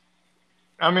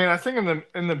 I mean, I think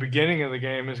in the beginning of the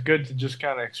game, it's good to just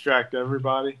kind of extract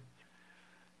everybody.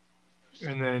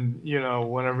 And then,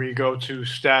 whenever you go to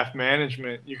staff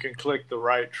management, you can click the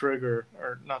right trigger,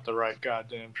 or not the right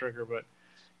goddamn trigger, but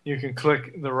you can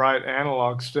click the right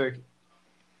analog stick,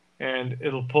 and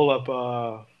it'll pull up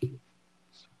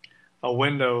a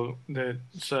window that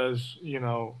says,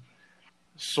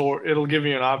 sort. It'll give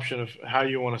you an option of how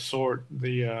you want to sort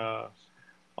the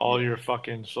all your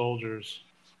fucking soldiers.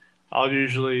 I'll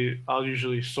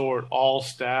usually sort all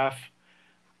staff.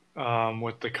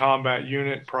 With the combat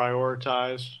unit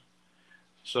prioritized.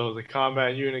 So the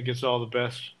combat unit gets all the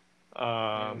best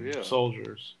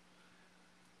soldiers.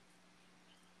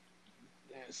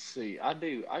 Let's see.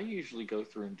 I usually go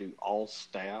through and do all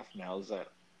staff. Now, is that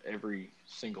every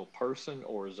single person,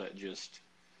 or is that just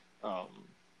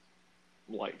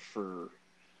like for,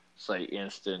 say,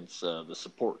 instance, the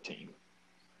support team?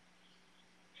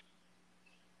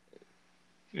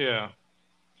 Yeah.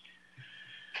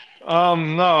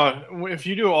 No, if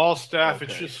you do all staff, it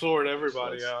should sort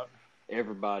everybody out.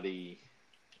 Everybody,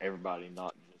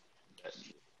 not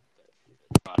just.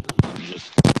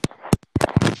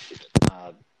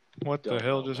 What the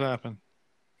hell just happened?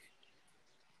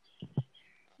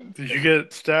 Did you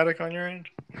get static on your end?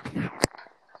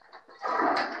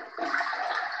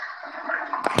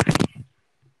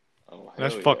 Oh,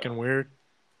 that's fucking weird.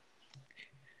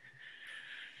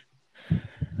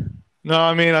 No,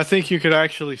 I mean, I think you could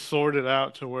actually sort it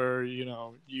out to where, you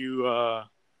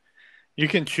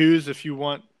can choose if you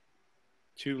want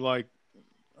to like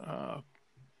uh,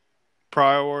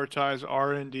 prioritize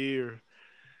R&D or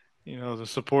the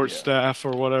support Yeah. staff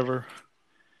or whatever.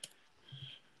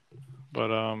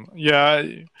 But yeah,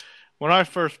 when I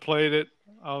first played it,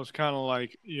 I was kind of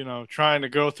like trying to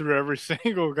go through every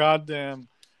single goddamn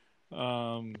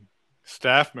um,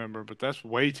 staff member, but that's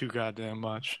way too goddamn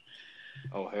much.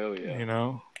 Oh hell yeah. You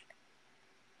know.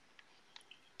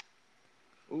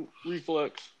 Ooh,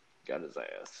 reflex. Got his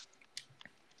ass.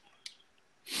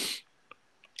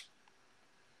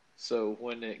 So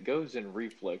when it goes in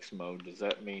reflex mode, does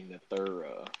that mean that they're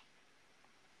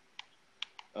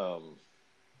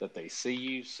that they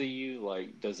see you?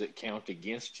 Like, does it count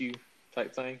against you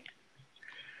type thing?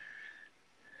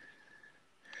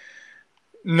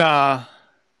 Nah.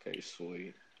 Okay,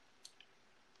 sweet.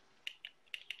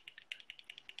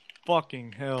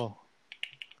 Fucking hell.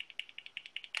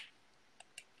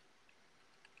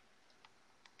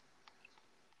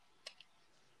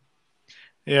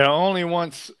 Yeah, only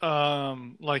once,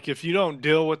 like if you don't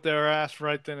deal with their ass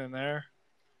right then and there,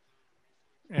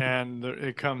 and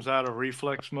it comes out of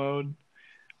reflex mode,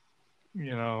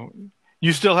 you know,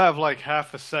 you still have like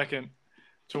half a second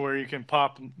to where you can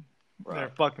pop their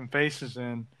Right. fucking faces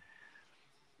in.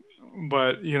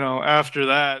 But, after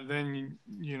that, then,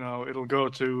 it'll go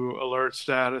to alert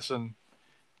status and,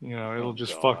 it'll Oh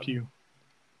just fuck God. you.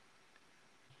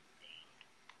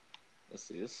 Let's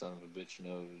see. This son of a bitch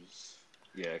knows.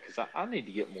 Yeah, because I need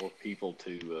to get more people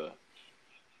to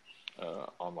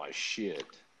on my shit.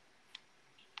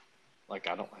 Like,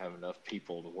 I don't have enough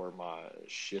people to where my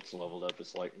shit's leveled up.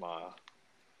 It's like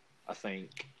I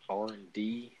think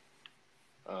R&D,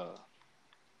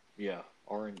 yeah,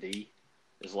 R&D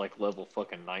is like level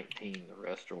fucking 19. The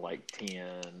rest are like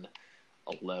 10,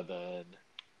 11.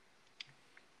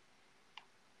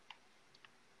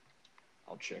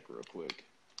 I'll check real quick.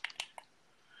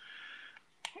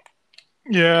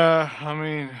 Yeah, I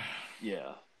mean,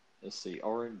 Yeah, let's see.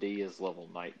 R&D is level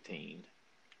 19.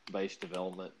 Base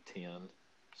development 10.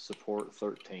 Support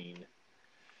 13.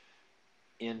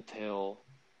 Intel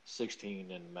 16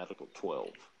 and medical 12.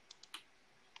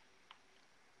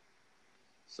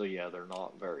 So yeah, they're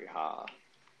not very high.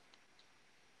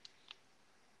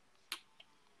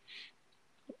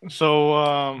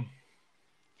 so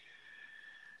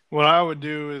what I would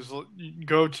do is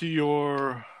go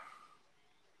to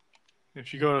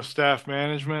if you go to staff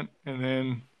management and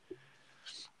then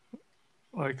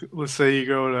like let's say you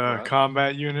go to Right?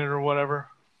 combat unit or whatever,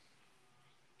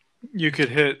 you could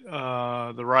hit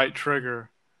the right trigger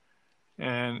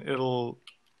and it'll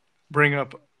bring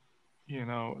up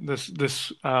this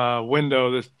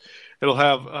window. It'll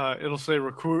have it'll say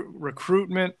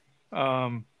recruitment,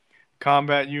 um,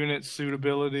 combat unit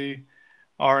suitability,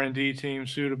 R&D team Uh-huh.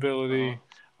 suitability,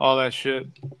 all that shit.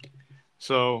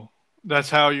 So that's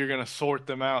how you're gonna sort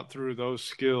them out through those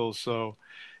skills. So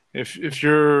if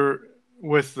you're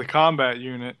with the combat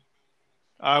unit,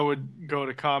 I would go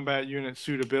to combat unit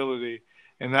suitability,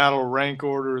 and that'll rank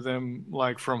order them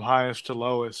like from highest to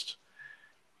lowest.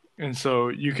 And so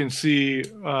you can see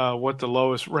what the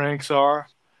lowest ranks are.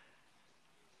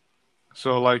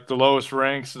 So like the lowest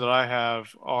ranks that I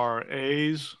have are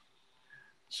A's.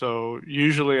 So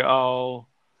usually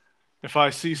if I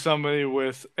see somebody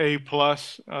with A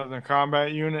plus on the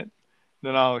combat unit,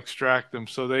 then I'll extract them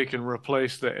so they can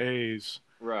replace the A's.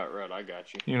 Right, I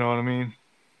got you. You know what I mean?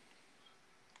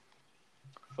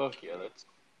 Fuck yeah,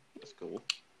 that's cool.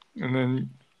 And then,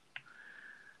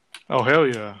 oh hell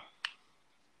yeah,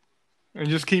 and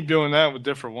just keep doing that with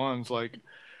different ones, like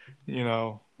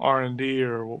R&D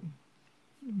or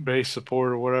base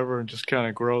support or whatever, and just kind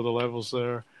of grow the levels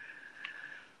there.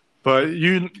 But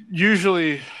you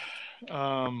usually,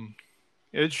 um,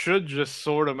 it should just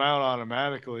sort them out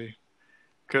automatically,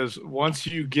 because once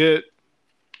you get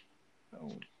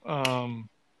um,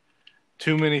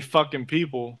 too many fucking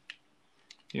people,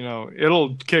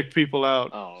 it'll kick people out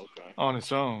Oh, okay. on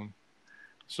its own.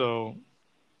 So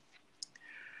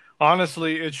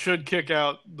honestly, it should kick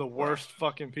out the Right. worst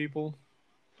fucking people,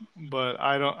 but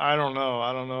I don't know.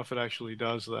 I don't know if it actually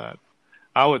does that.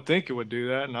 I would think it would do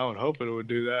that, and I would hope it would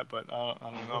do that, but I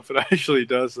don't know if it actually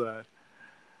does that.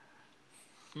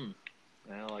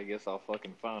 Well, I guess I'll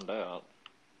fucking find out.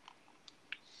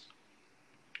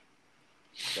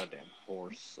 Goddamn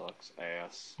horse sucks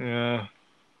ass. Yeah.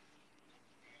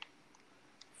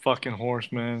 Fucking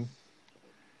horse, man.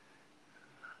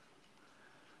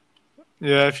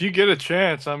 Yeah, if you get a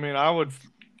chance, I mean,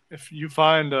 if you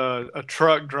find a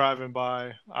truck driving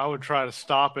by, I would try to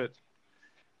stop it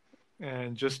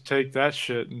and just take that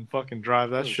shit and fucking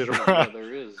drive that Oh shit shit, yeah, around.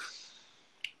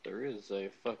 there is a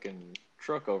fucking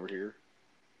truck over here.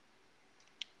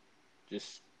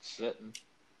 just sitting.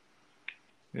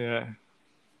 Yeah.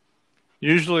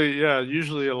 Usually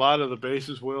a lot of the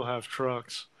bases will have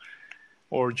trucks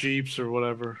or Jeeps or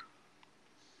whatever.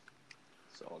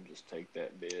 So I'll just take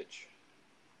that bitch.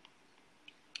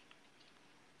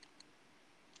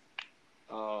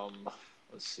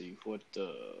 Let's see what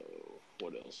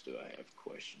else do I have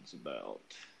questions about?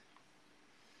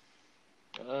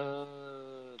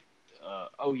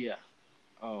 Oh yeah.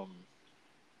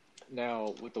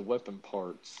 Now with the weapon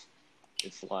parts,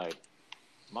 it's like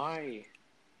my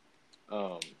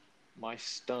my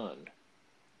stun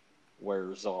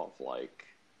wears off like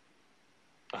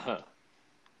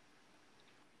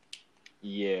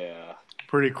yeah.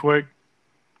 Pretty quick.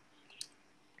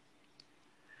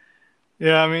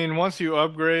 Yeah, I mean, once you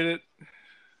upgrade it,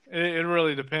 it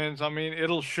really depends. I mean,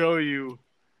 it'll show you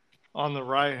on the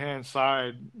right hand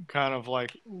side kind of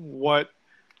like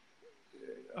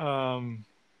um,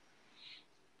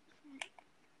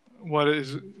 what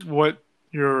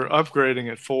you're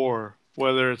upgrading it for.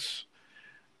 Whether it's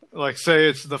like, say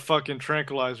it's the fucking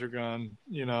tranquilizer gun,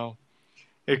 you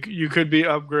could be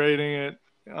upgrading it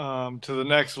to the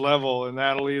next level, and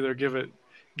that'll either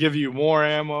give you more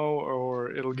ammo, or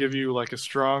it'll give you like a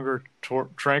stronger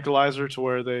tranquilizer to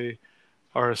where they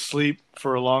are asleep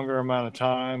for a longer amount of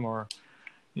time, or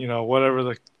whatever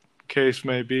the case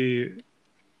may be.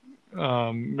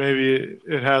 Maybe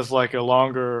it has like a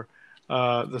longer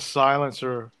the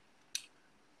silencer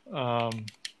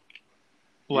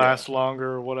lasts longer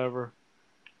or whatever.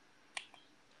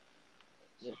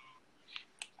 Yeah.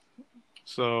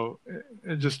 So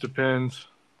it just depends.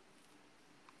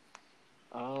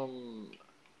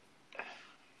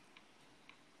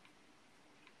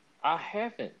 I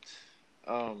haven't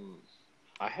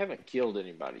I haven't killed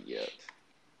anybody yet.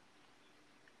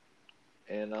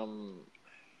 And I'm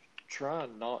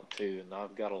trying not to, and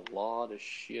I've got a lot of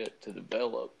shit to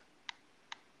develop.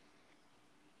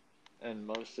 And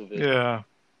most of it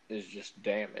is just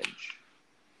damage.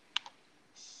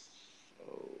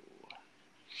 So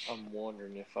I'm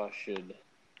wondering if I should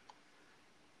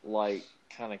like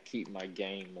kind of keep my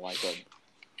game like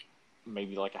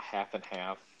maybe like a half and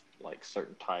half, like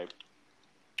certain type,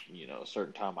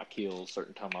 certain time I kill,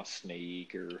 certain time I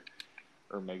sneak, or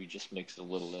maybe just mix it a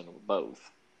little in with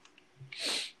both.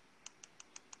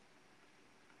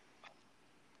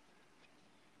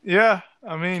 Yeah,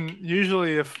 I mean,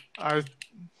 usually if I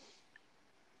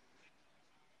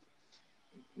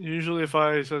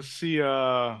see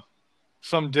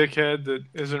some dickhead that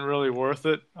isn't really worth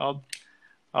it, I'll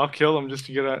kill him just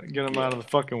to get him out of the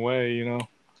fucking way,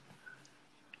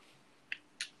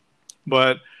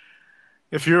 But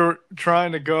if you're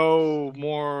trying to go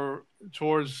more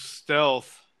towards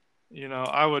stealth,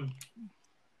 I wouldn't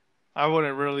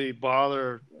really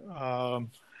bother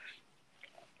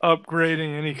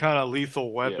upgrading any kind of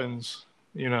lethal weapons,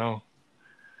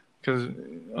 because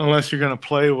unless you're gonna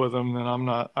play with them, then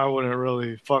I wouldn't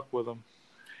really fuck with them.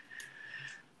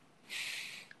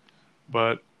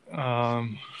 But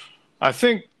I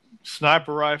think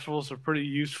sniper rifles are pretty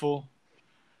useful,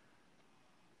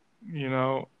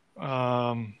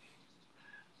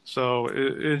 so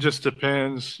it just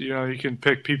depends. You can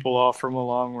pick people off from a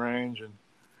long range, and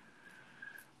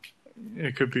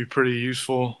it could be pretty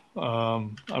useful.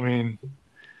 I mean,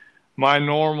 my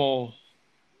normal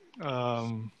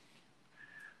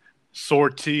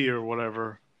sortie or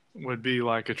whatever would be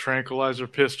like a tranquilizer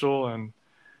pistol and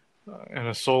an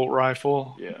assault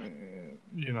rifle.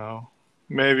 Yeah.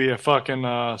 Maybe a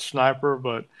fucking sniper,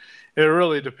 but it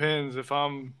really depends. If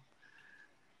I'm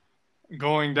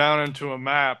going down into a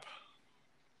map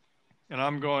and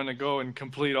I'm going to go and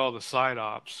complete all the side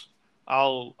ops,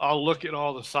 I'll look at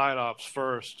all the side ops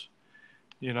first.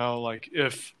 Like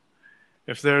if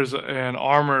there's an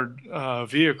armored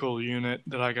vehicle unit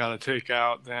that I got to take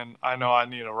out, then I know I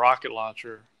need a rocket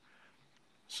launcher.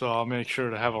 So I'll make sure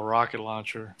to have a rocket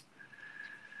launcher.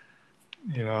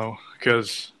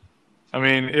 Because I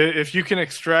mean, if you can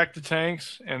extract the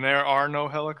tanks and there are no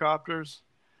helicopters,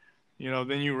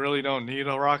 then you really don't need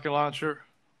a rocket launcher.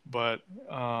 But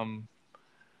I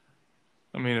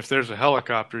mean, if there's a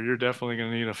helicopter, you're definitely going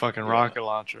to need a fucking rocket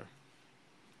launcher.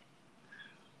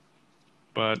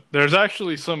 But there's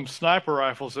actually some sniper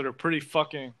rifles that are pretty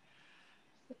fucking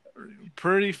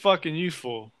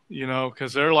useful,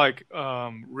 because they're like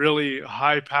really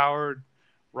high-powered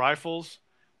rifles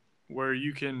where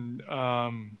you can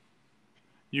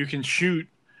shoot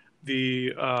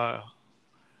the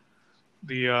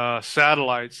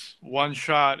satellites one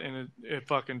shot and it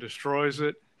fucking destroys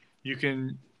it. You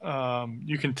can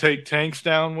take tanks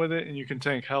down with it, and you can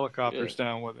take helicopters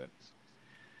down with it.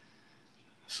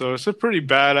 So it's a pretty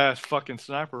badass fucking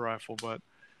sniper rifle, but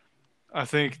I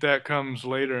think that comes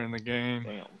later in the game.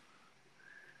 Damn.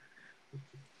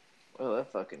 Well,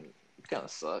 that fucking kind of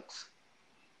sucks.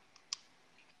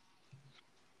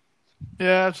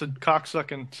 Yeah, it's a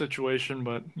cocksucking situation,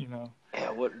 but Yeah,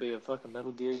 it wouldn't be a fucking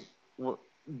Metal Gear.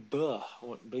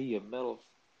 Wouldn't be a Metal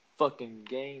fucking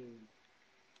game.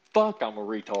 Fuck, I'm a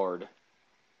retard.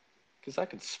 Because I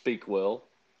can speak well.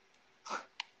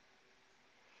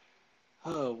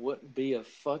 Wouldn't be a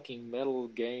fucking Metal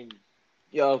game.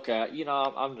 Yeah, okay.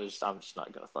 I'm just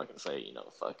not gonna fucking say,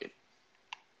 fuck it.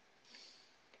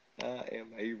 I am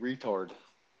a retard.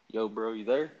 Yo, bro, you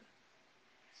there?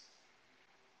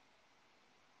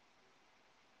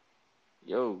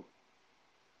 Yo.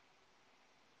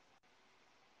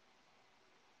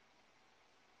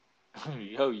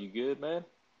 Yo, you good, man?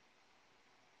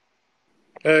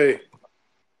 hey,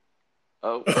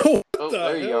 Oh, what oh, the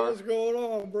there you hell are. is going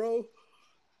on, bro?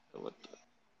 What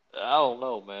I don't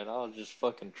know, man. I was just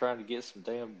fucking trying to get some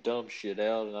damn dumb shit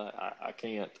out, and I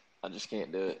can't. I just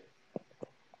can't do it.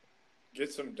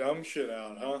 Get some dumb shit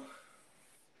out, huh?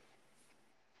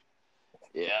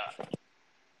 Yeah.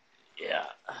 Yeah.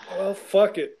 Well,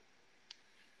 fuck it.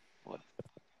 What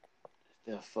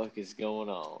the fuck is going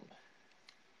on?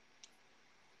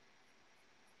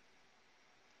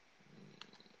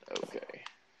 Okay.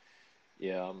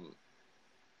 Yeah,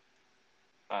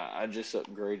 I just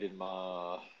upgraded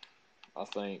I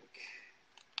think,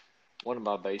 one of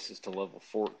my bases to level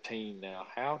 14 now.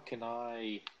 How can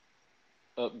I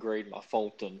upgrade my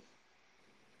Fulton?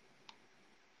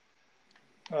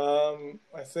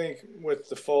 I think with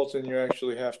the Fulton, you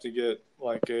actually have to get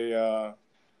like a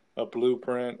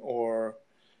blueprint or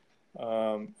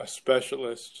a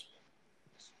specialist.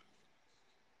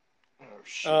 Oh,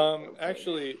 shit. Okay.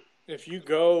 Actually, if you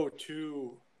go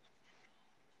to,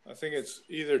 I think it's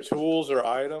either tools or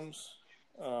items,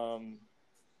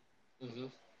 Mm-hmm.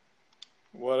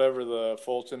 whatever the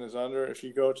Fulton is under. If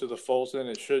you go to the Fulton,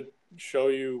 it should show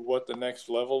you what the next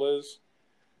level is.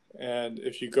 And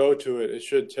if you go to it, it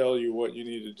should tell you what you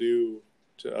need to do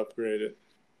to upgrade it.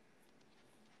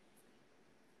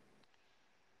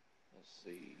 Let's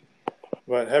see.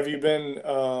 But have you been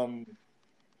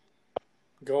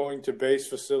going to base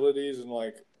facilities and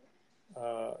like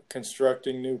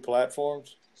constructing new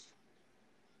platforms?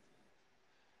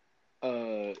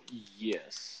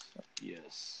 Yes.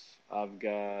 Yes. I've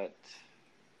got,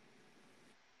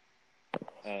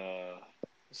 let's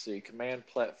see, command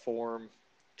platform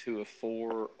 2 of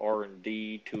 4,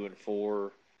 R&D 2 and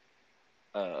 4,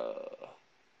 uh,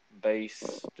 base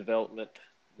development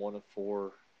 1 of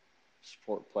 4,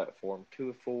 support platform 2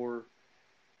 of 4,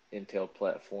 intel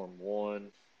platform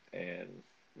 1, and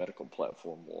medical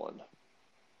platform 1.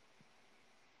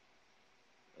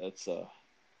 That's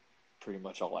pretty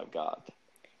much all I've got.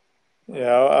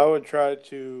 Yeah, I would try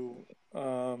to.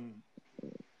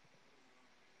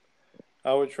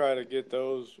 I would try to get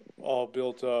those all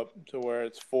built up to where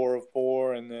it's 4 of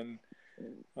 4, and then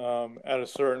at a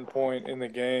certain point in the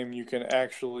game, you can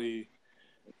actually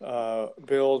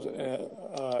build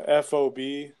FOB,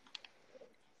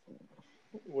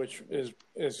 which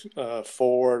is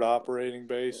forward operating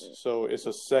base. So it's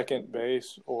a second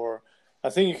base, or I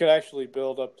think you can actually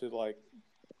build up to like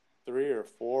 3 or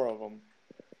 4 of them.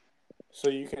 So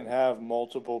you can have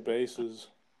multiple bases.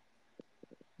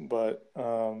 But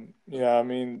yeah, I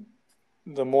mean,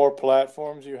 the more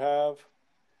platforms you have,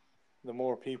 the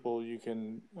more people you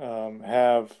can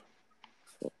have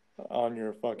on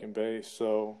your fucking base.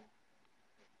 So,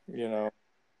 Oh,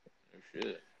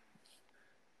 shit.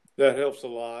 that helps a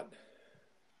lot.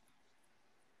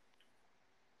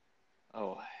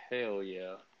 Oh, hell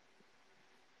yeah.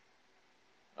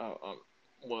 Oh,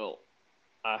 well,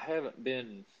 I haven't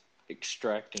been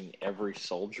extracting every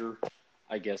soldier.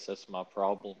 I guess that's my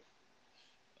problem.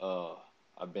 Uh,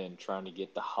 I've been trying to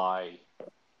get the high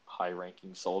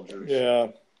ranking soldiers. Yeah.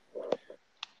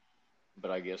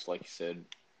 But I guess, like you said,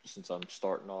 since I'm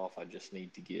starting off, I just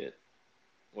need to get,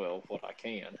 well, what I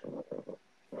can.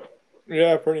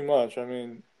 Yeah, pretty much. I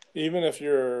mean, even if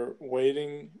your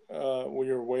waiting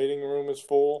room is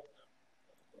full,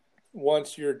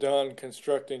 once you're done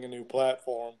constructing a new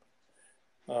platform,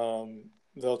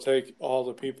 they'll take all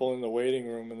the people in the waiting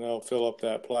room and they'll fill up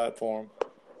that platform.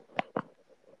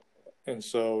 And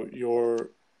so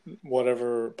your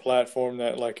whatever platform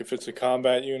that, like if it's a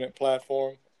combat unit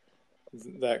platform,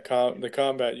 the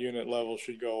combat unit level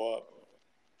should go up.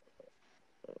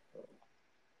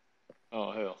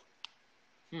 Oh, hell.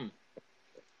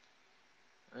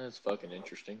 That's fucking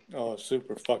interesting. Oh,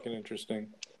 super fucking interesting.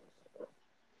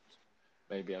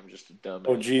 Maybe I'm just a dumbass.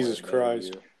 Oh, Jesus playing Metal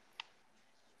Christ. Gear.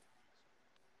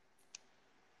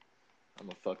 I'm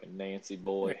a fucking Nancy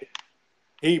boy.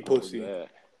 He Oh, pussy. that.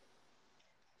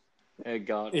 Hey,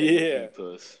 goddamn Yeah.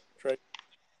 puss. Right.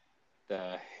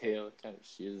 The hell kind of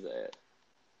shit is that?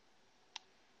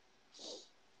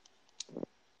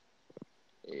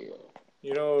 Yeah.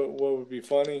 You know what would be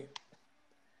funny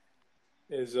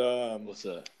is What's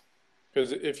up?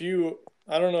 because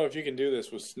I don't know if you can do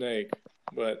this with Snake,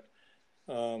 but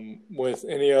with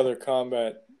any other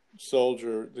combat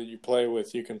soldier that you play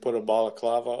with, you can put a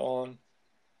balaclava on.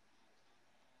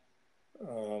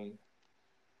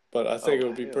 But I think it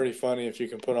would be pretty funny if you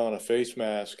can put on a face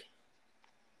mask.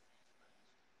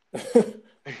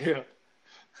 Yeah.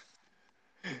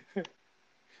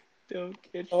 Don't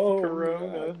catch the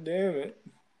corona. God damn it.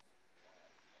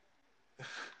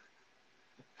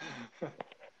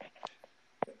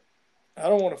 I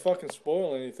don't want to fucking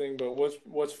spoil anything, but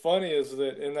what's funny is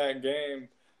that in that game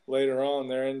later on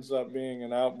there ends up being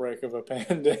an outbreak of a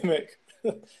pandemic.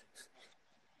 Pretty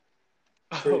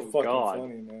fucking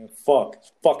funny, man. It's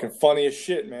fucking funny as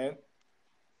shit, man.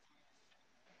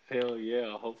 Hell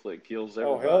yeah! Hopefully it kills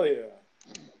everybody. Oh hell yeah!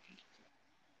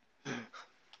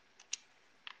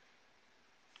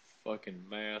 Fucking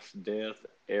mass death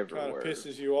everywhere. Kind of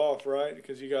pisses you off, right?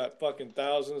 Because you got fucking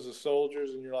thousands of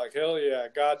soldiers, and you're like, hell yeah,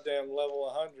 goddamn level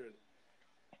 100.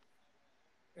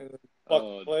 And the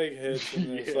fucking plague hits,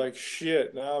 and it's like,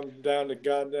 shit, now I'm down to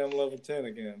goddamn level 10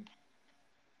 again.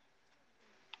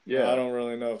 Yeah. No, I don't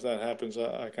really know if that happens.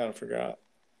 I kind of forgot.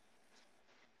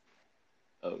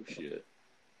 Oh, shit.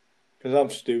 Because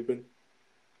I'm stupid.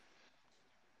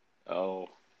 Oh,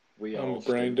 I'm a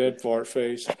brain dead fart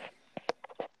face.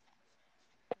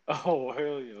 Oh,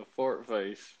 hell yeah, fart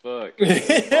face. Fuck.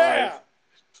 Yeah!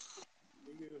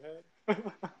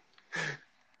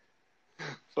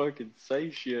 Fucking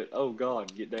say shit. Oh,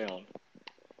 God, get down.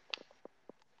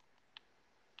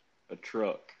 A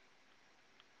truck.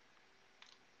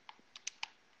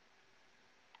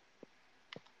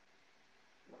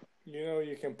 You know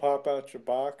you can pop out your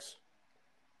box?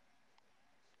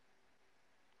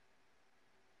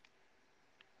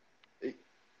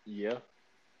 Yeah.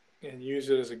 And use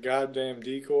it as a goddamn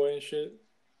decoy and shit?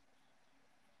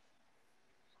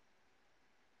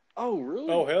 Oh, really?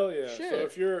 Oh, hell yeah. Shit. So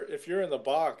if you're in the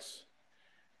box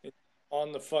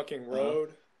on the fucking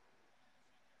road,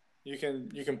 you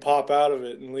can pop out of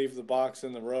it and leave the box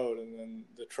in the road, and then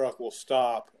the truck will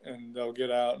stop and they'll get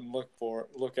out and look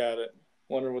at it,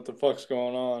 wonder what the fuck's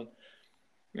going on.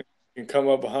 You can come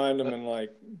up behind them and like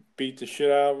beat the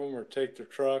shit out of them or take their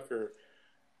truck or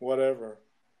whatever.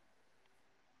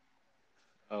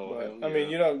 Oh, but, yeah. I mean,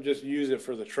 you don't just use it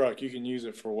for the truck. You can use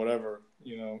it for whatever,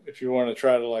 you know, if you want to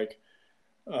try to like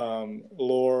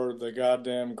lure the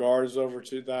goddamn guards over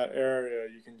to that area,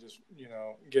 you can just, you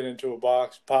know, get into a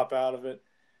box, pop out of it,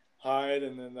 hide,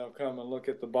 and then they'll come and look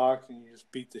at the box and you just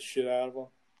beat the shit out of them.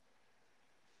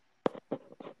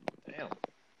 Damn. Fuck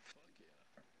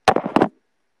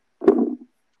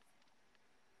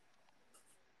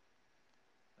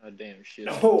yeah. Damn shit.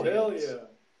 Oh, hell yeah.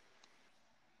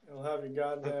 It'll have your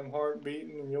goddamn heart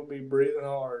beating and you'll be breathing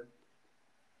hard.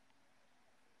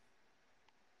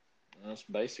 That's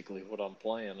basically what I'm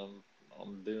playing.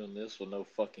 I'm doing this with no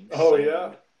fucking sound. Oh,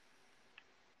 yeah?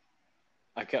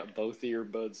 I got both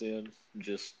earbuds in,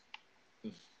 just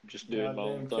doing my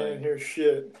own thing. Can't hear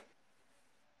shit.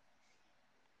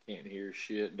 Can't hear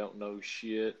shit, don't know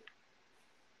shit.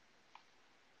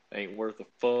 Ain't worth a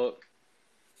fuck.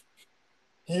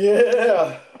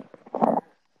 Yeah.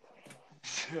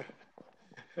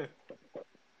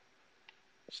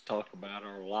 Let's talk about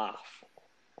our life.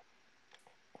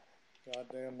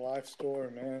 Goddamn life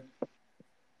story, man.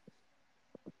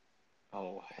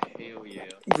 Oh, hell yeah.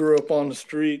 Grew up on the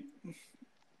street,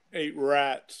 ate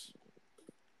rats.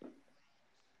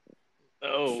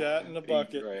 Oh, shat in the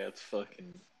bucket. Rats,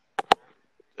 fucking.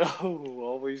 Oh,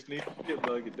 always need a shit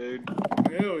bucket, dude.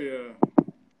 Hell yeah.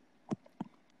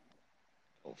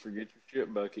 Don't forget your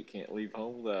shit bucket. Can't leave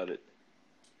home without it.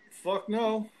 Fuck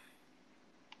no.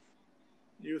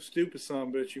 You a stupid son of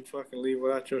a bitch. You fucking leave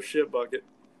without your shit bucket.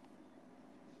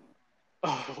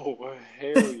 Oh,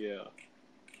 hell yeah.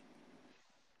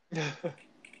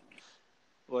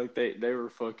 Like they were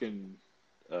fucking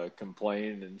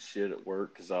complaining and shit at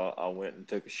work because I went and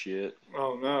took a shit.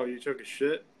 Oh no, you took a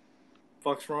shit?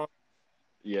 Fuck's wrong?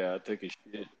 Yeah, I took a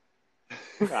shit.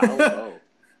 I don't know.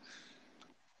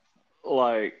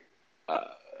 Like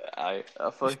I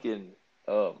fucking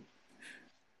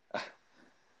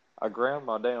I ground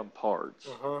my damn parts.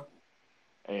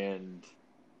 And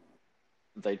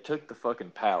they took the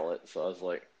fucking pallet, so I was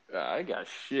like, I got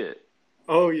shit.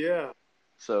 Oh, yeah.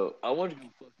 So I wanted to go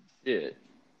fucking shit.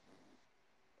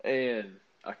 And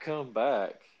I come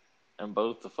back, and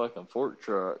both the fucking fork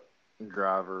truck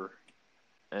driver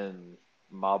and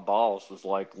my boss was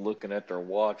like looking at their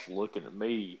watch, looking at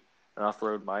me, and I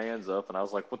throwed my hands up, and I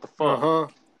was like, "What the fuck?" Uh-huh.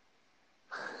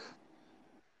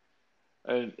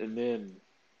 And then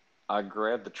I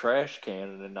grabbed the trash can,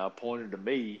 and then I pointed to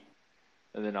me,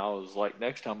 and then I was like,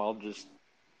 "Next time I'll just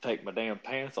take my damn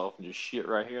pants off and just shit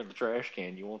right here in the trash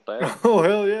can. You want that?" Oh,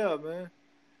 hell yeah, man.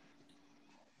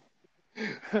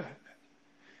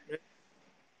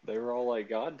 They were all like,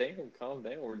 "God damn, calm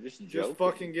down. We're just joking." Just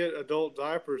fucking get adult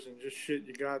diapers and just shit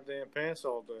your goddamn pants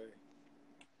all day.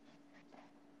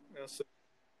 That's it.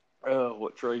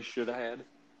 What Trey should have had.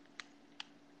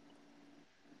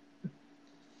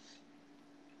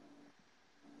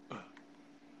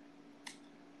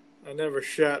 I never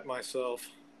shat myself.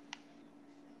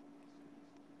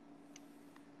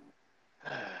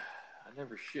 I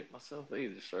never shit myself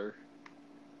either, sir.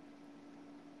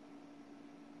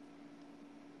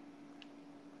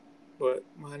 But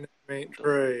my name ain't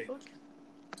Trey.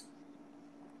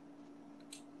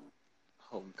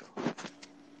 Oh, God.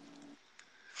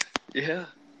 Yeah.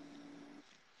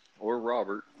 Or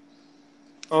Robert.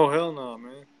 Oh, hell no,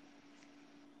 man.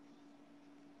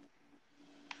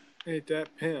 Ain't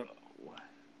that pimp.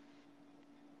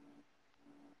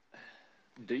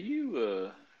 Do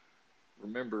you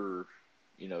remember,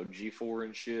 G4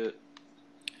 and shit?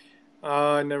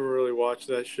 I never really watched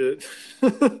that shit.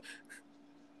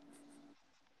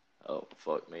 Oh,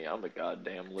 fuck me. I'm a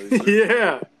goddamn loser.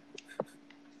 Yeah.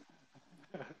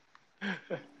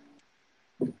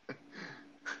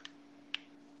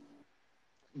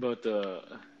 But,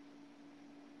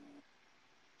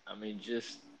 I mean,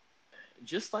 just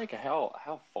think of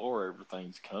how far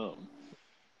everything's come.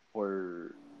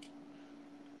 Where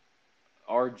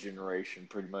our generation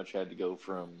pretty much had to go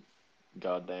from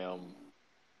goddamn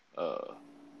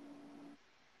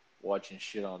watching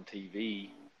shit on TV,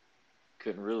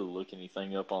 couldn't really look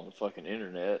anything up on the fucking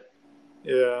internet.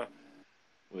 Yeah.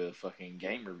 With fucking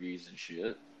game reviews and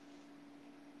shit.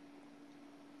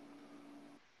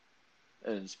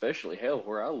 And especially, hell,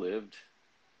 where I lived,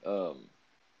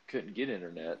 couldn't get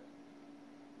internet.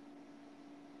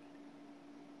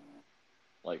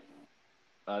 Like,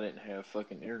 I didn't have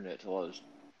fucking internet till I was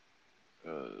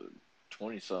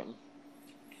 20-something.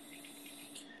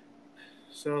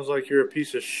 Sounds like you're a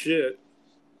piece of shit.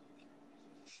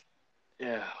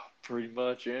 Yeah, pretty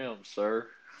much am, sir.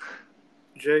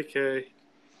 JK.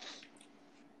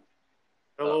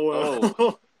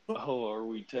 LOL. Are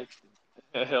we texting?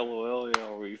 LOL, yeah,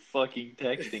 are we fucking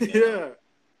texting now? Yeah.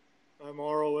 I'm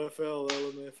ROFL,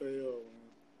 LMFAO.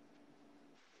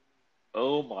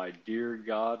 Oh my dear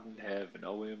God in heaven,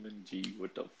 OMG,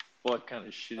 what the fuck kind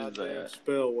of shit is that?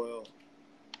 Spell well.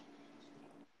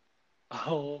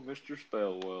 Oh, Mr.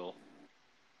 Spellwell.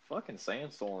 Fucking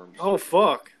sandstorms. Oh,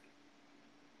 fuck.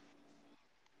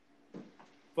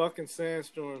 Fucking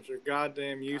sandstorms are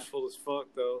goddamn useful as fuck,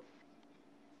 though.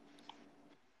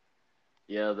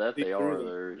 Yeah, that they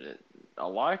are. I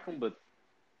like them, but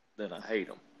then I hate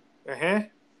them. Uh-huh.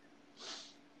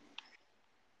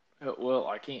 Well,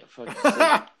 I can't fucking see.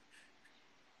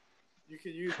 You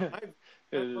can use night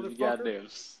goddamn.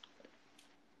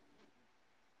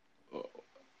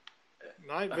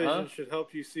 Night vision should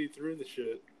help you see through the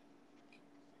shit.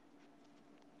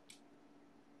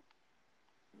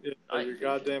 Yeah, your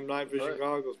goddamn night vision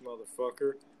goggles,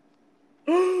 motherfucker.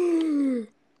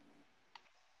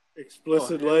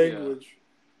 Explicit language.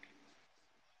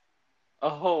 Yeah.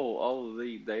 Oh,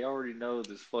 they already know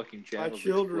this fucking channel. My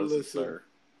children listen. Sir.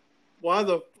 Why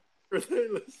the fuck are they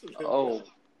listening? Oh.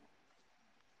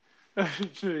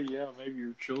 Yeah, maybe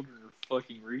your children are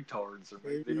fucking retards, or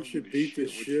maybe they don't you should beat the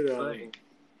shit out of them.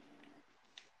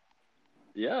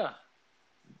 Yeah,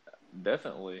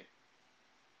 definitely.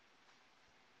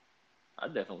 I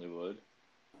definitely would.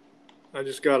 I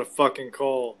just got a fucking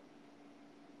call.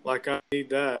 Like I need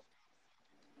that.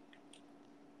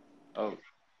 Oh.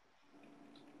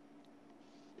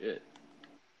 Shit.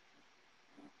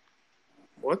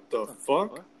 What the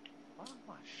fuck? What?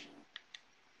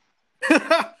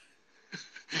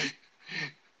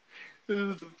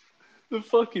 The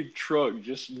fucking truck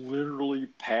just literally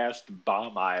passed by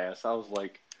my ass. I was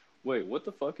like, wait, what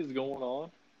the fuck is going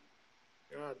on?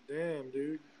 God damn,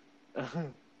 dude.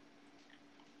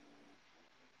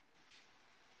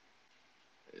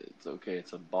 It's okay.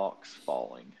 It's a box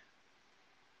falling.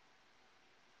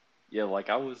 Yeah, like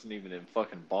I wasn't even in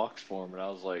fucking box form, and I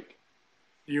was like...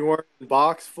 You weren't in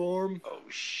box form? Oh,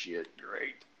 shit,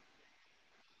 great.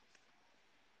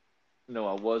 No,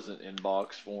 I wasn't in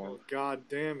box form. Oh, God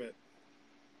damn it.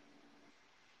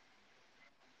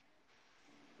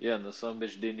 Yeah, and the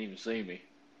sumbitch didn't even see me.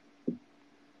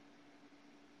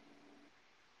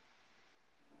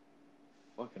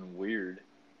 Fucking weird.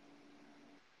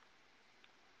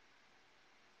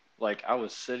 Like, I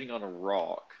was sitting on a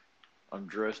rock. I'm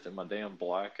dressed in my damn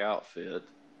black outfit.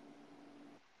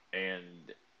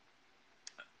 And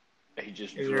he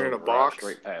just And you're in a drove right box?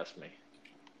 straight past me.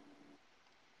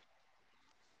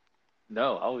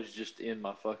 No, I was just in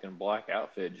my fucking black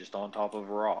outfit, just on top of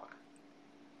a rock.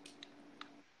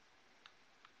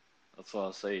 That's why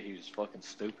I say he was fucking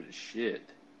stupid as shit.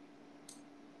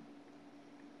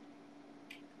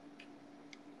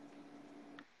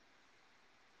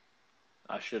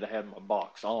 I should have had my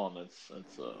box on.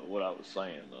 That's what I was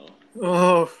saying, though.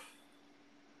 Oh,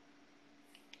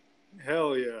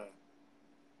 hell yeah.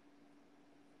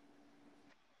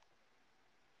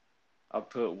 I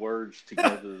put words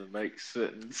together to make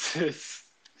sentences.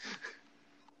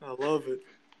 I love it.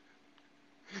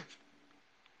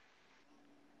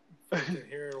 Fucking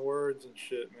hearing words and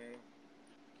shit, man.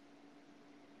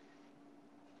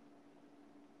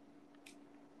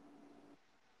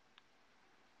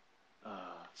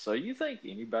 So you think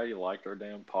anybody liked our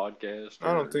damn podcast?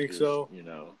 I don't think just, so. You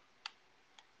know,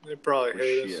 They probably we're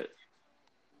hate shit. us.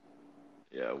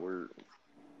 Yeah, we're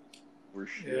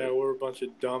shit. Yeah, we're a bunch of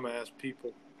dumbass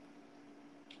people.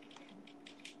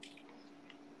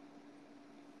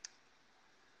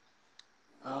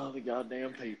 Oh, the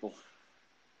goddamn people.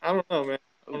 I don't know, man.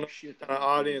 I don't Oh know shit! what kind of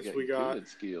audience got we got. good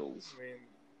skills. I mean,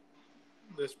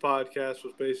 this podcast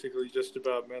was basically just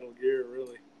about Metal Gear,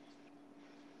 really.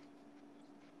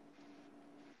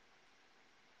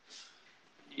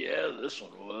 Yeah, this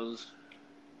one was.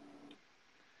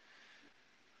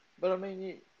 But I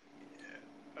mean,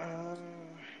 I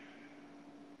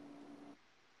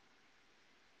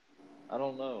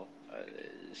don't know.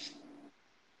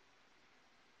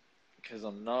 Because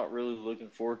I'm not really looking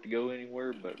for it to go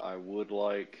anywhere, but I would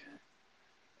like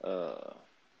to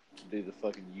do the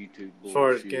fucking YouTube bullshit. As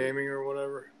far as gaming or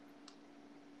whatever?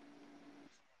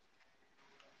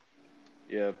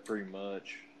 Yeah, pretty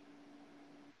much.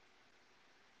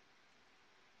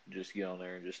 Just get on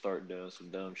there and just start doing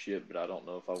some dumb shit, but I don't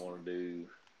know if I want to do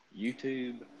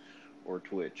YouTube or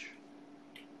Twitch.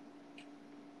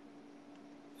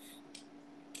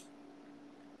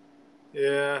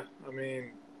 Yeah, I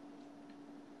mean,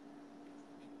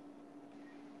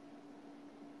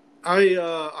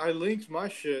 I linked my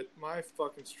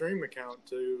fucking stream account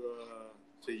to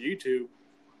YouTube,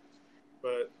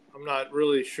 but I'm not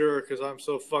really sure because I'm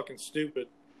so fucking stupid.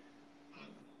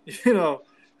 You know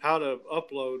how to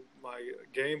upload my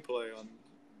gameplay on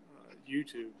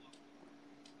YouTube.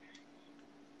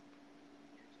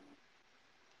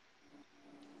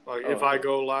 Like, if I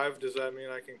go live, does that mean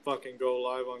I can fucking go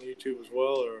live on YouTube as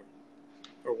well,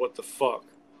 or what the fuck?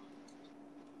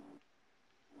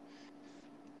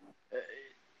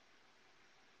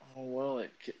 Oh well,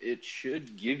 it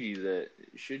should give you that.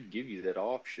 It should give you that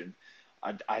option.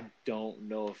 I don't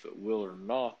know if it will or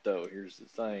not though. Here's the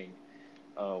thing.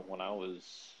 When I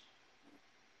was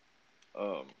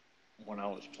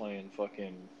playing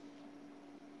fucking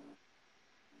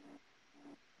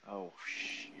oh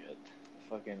shit,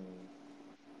 fucking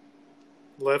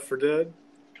Left 4 Dead,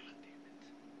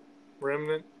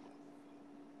 Remnant,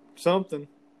 something.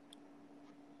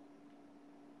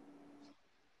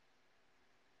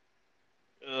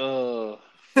 I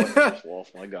just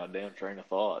lost my goddamn train of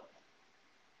thought.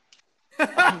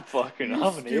 I'm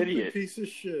an idiot. Piece of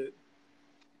shit.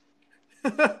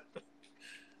 I'm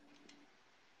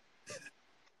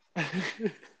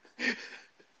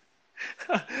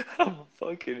a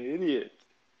fucking idiot.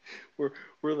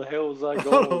 Where the hell was I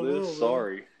going with this?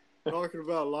 Sorry. Talking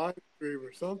about live stream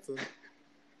or something.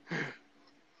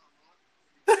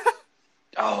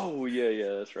 Oh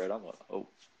yeah, that's right.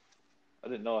 I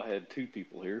didn't know I had two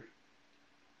people here.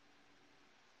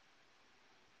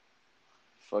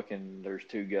 Fucking, there's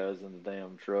two guys in the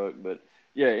damn truck, but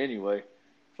yeah. Anyway,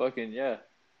 fucking yeah.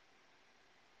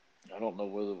 I don't know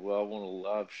whether I want to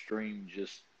live stream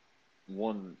just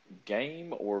one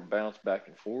game or bounce back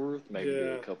and forth. Maybe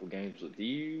do a couple games with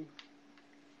you.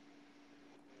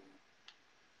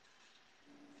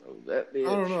 So that bitch.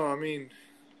 I don't know. I mean,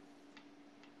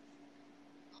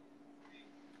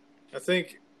 I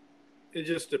think it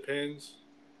just depends,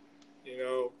 you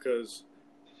know, because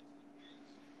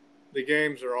the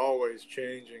games are always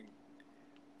changing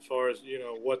as far as, you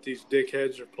know, what these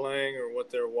dickheads are playing or what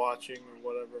they're watching or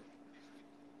whatever.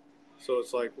 So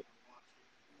it's like,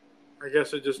 I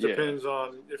guess it just depends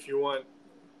on if you want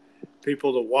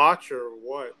people to watch or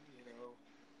what, you know.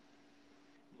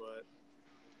 But,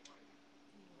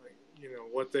 like, you know,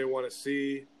 what they want to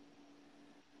see.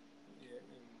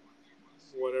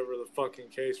 whatever the fucking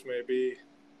case may be.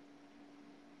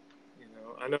 You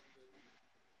know, I know.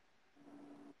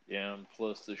 Yeah, and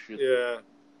plus the shit Yeah.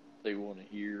 they want to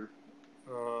hear.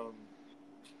 I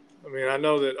mean, I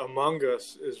know that Among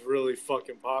Us is really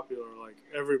fucking popular. Like,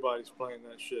 everybody's playing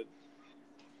that shit.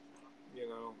 You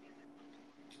know?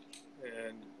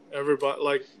 And everybody,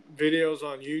 like, videos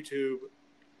on YouTube,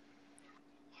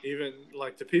 even,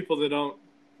 like, the people that don't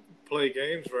play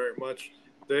games very much,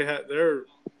 they're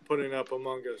putting up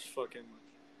Among Us fucking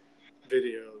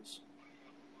videos.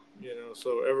 You know,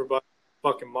 so everybody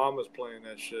fucking mama's playing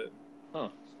that shit. Huh.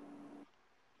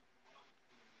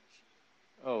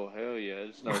 Oh, hell yeah.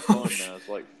 It's no fun now. It's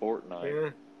like Fortnite.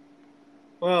 Yeah.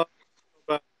 Well,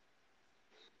 but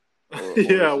Or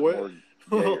yeah, is it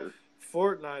more gayer?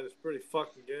 Fortnite is pretty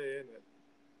fucking gay, isn't it?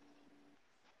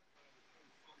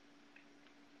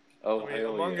 Oh, I mean,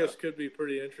 hell Among yeah. Us could be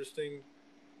pretty interesting,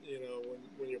 you know,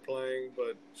 when you're playing,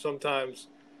 but sometimes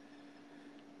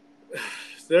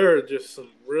there are just some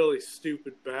really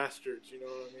stupid bastards, you know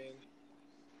what I mean?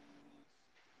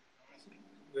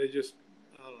 They just,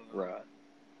 I don't know. Right.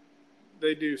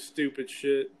 They do stupid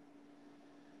shit,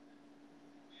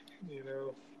 you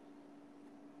know?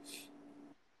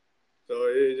 So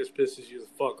it just pisses you the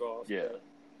fuck off. Yeah.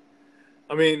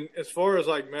 I mean, as far as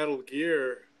like Metal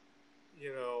Gear,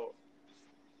 you know,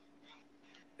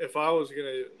 if I was going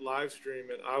to live stream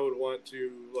it, I would want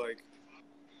to, like,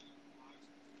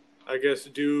 I guess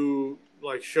do,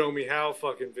 like, show me how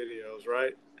fucking videos,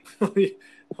 right?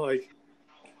 Like,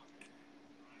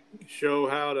 show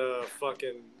how to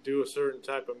fucking do a certain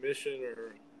type of mission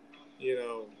or, you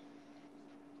know,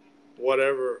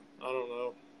 whatever. I don't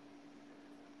know.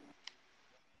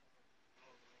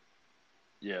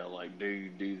 Yeah, like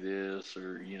do this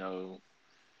or, you know.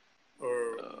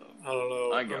 Or, I don't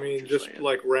know. I got what mean, you're just saying.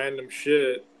 like random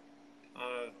shit.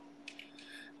 I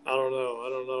don't know. I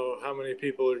don't know how many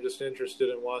people are just interested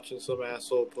in watching some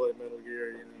asshole play Metal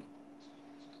Gear, you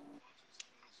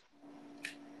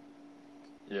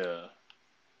know. Yeah.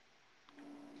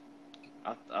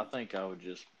 I think I would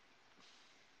just,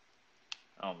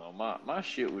 I don't know, my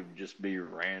shit would just be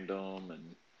random,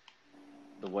 and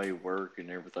the way work and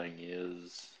everything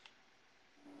is,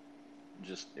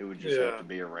 it would just have to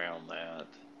be around that.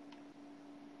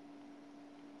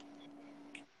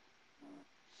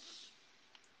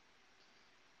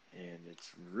 And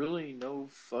it's really no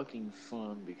fucking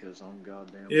fun because I'm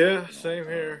goddamn. Yeah, same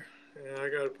here. Yeah, I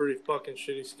got a pretty fucking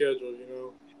shitty schedule, you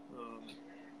know.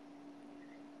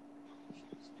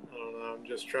 I don't know. I'm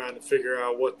just trying to figure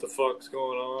out what the fuck's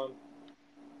going on.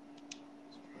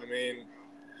 I mean,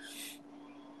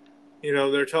 you know,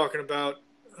 they're talking about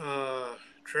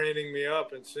training me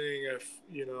up and seeing if,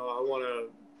 you know, I want to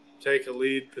take a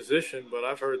lead position, but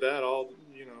I've heard that all,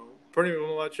 you know, pretty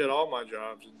much at all my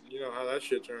jobs. And you know how that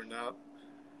shit turned out.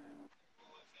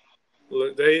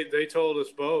 They told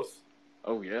us both.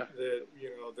 Oh yeah. That,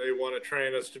 you know, they want to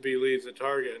train us to be leads at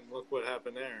Target, and look what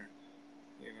happened there.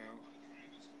 You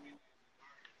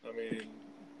know, I mean,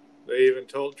 they even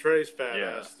told Trey's fat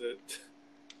ass that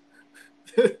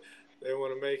they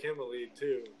want to make him a lead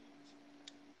too.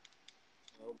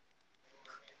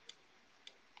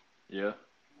 Yeah.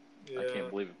 I can't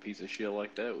believe a piece of shit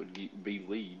like that would be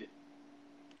lead.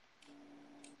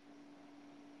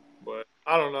 But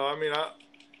I don't know. I mean,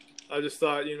 I just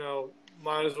thought, you know,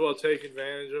 might as well take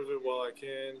advantage of it while I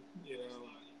can. You know,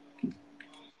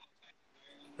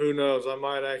 who knows? I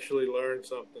might actually learn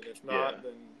something. If not,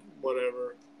 then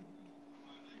whatever.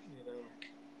 You know.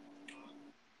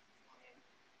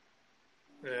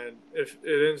 And if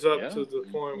it ends up to the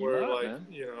point where, like, man,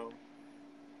 you know,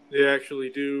 they actually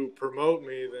do promote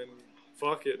me, then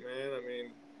fuck it, man. I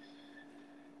mean,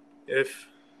 if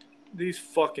these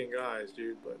fucking guys,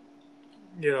 dude, but,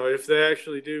 you know, if they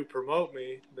actually do promote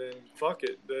me, then fuck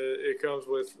it. It comes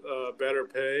with better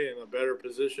pay and a better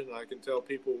position. I can tell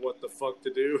people what the fuck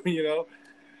to do, you know?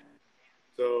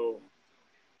 So,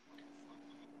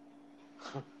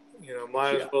 you know,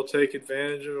 might as well take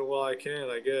advantage of it while I can,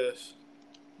 I guess.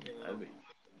 You know,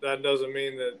 that doesn't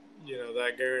mean that, you know,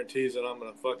 that guarantees that I'm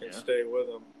going to fucking stay with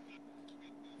them.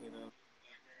 You know,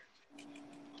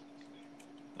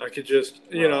 I could just,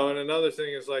 you know, and another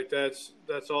thing is like, that's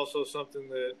also something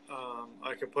that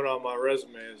I can put on my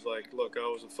resume is like, look, I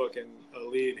was a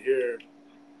lead here.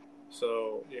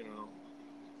 So, you know,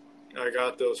 I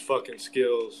got those fucking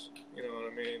skills, you know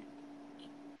what I mean?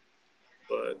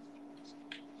 But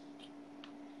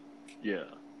yeah.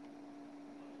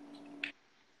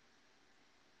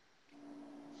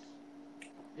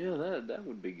 Yeah, that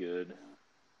would be good.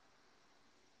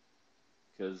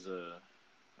 Because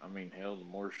I mean, hell, the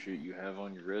more shit you have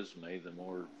on your resume, the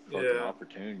more fucking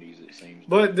opportunities it seems.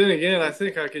 But then again, I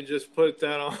think I could just put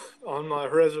that on my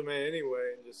resume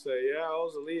anyway and just say, yeah, I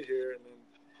was a lead here. And then,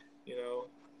 you know,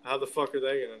 how the fuck are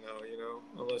they going to know, you know,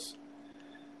 unless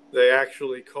they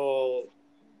actually call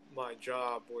my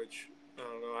job, which, I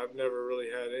don't know, I've never really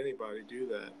had anybody do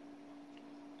that.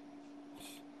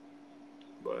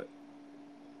 But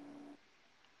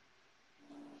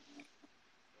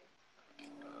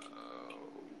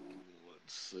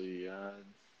let's see.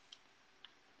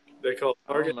 They call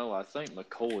I don't know. I think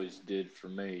McCoy's did for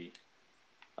me.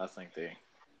 I think they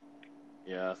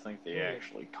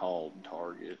actually called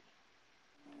Target.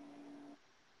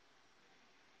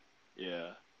 Yeah.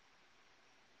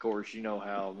 Of course, you know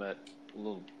how that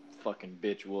little fucking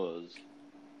bitch was.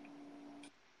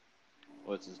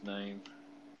 What's his name?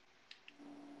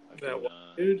 That one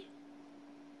dude?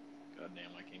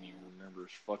 Goddamn, I can't even remember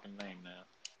his fucking name now.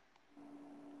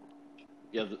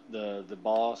 Yeah, the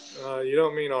boss. You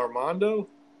don't mean Armando?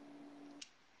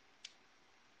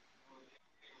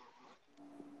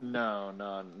 No,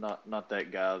 not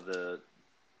that guy. The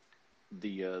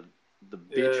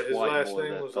bitch his white last boy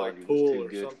name that was thought like he was Poole too or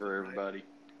good something, for right? everybody.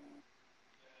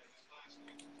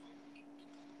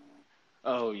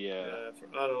 Oh yeah.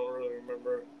 I don't really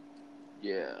remember.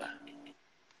 Yeah.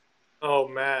 Oh,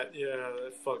 Matt. Yeah,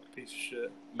 that fucked piece of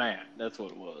shit. Matt, that's what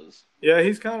it was. Yeah,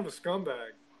 he's kind of a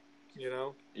scumbag, you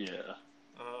know? Yeah.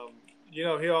 You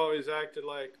know, he always acted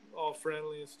like all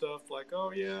friendly and stuff, like,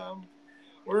 oh, yeah,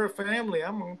 we're a family.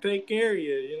 I'm going to take care of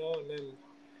you, you know? And then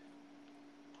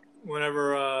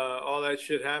whenever all that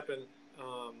shit happened,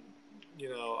 you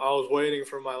know, I was waiting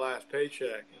for my last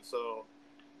paycheck. And so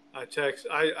I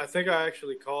think I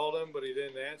actually called him, but he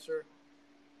didn't answer.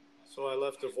 So I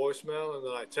left a voicemail and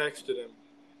then I texted him.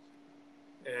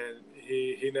 And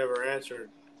he never answered,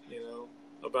 you know,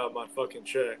 about my fucking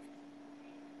check.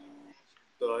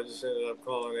 So I just ended up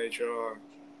calling HR.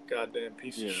 Goddamn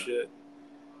piece of shit.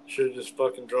 Should have just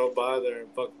fucking drove by there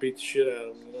and fucking beat the shit out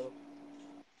of him, you know?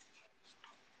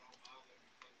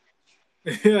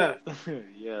 Yeah.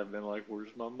 Yeah, I've been like,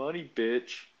 where's my money,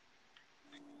 bitch?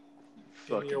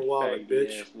 Give me your wallet,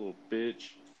 bitch. Ass little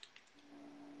bitch.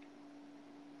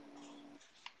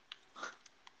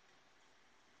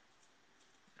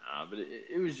 Nah, but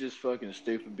it was just fucking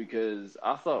stupid because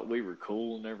I thought we were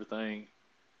cool and everything.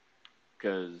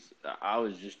 Because I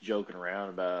was just joking around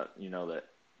about, you know,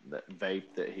 that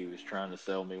vape that he was trying to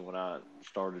sell me when I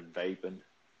started vaping.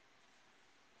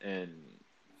 And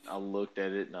I looked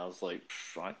at it and I was like,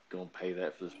 I ain't gonna pay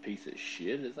that for this piece of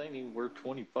shit. This ain't even worth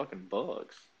 20 fucking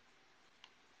bucks.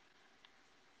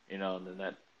 You know, and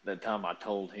then that time I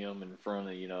told him in front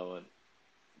of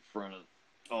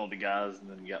all the guys, and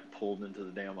then got pulled into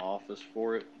the damn office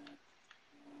for it.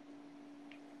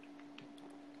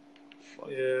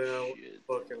 Fucking shit.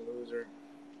 Fucking loser.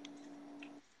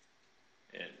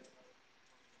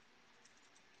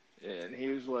 And he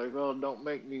was like, "Oh, don't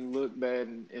make me look bad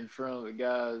in front of the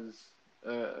guys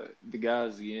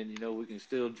again. You know, we can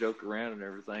still joke around and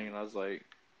everything." And I was like,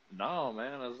 "No,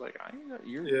 man." I was like,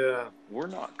 we're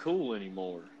not cool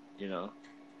anymore. You know.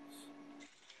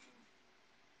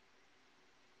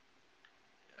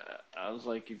 I was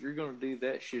like, if you're gonna do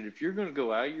that shit, if you're gonna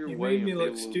go out your way and be a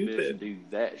little bitch and do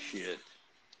that shit,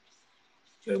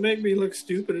 it'll make me look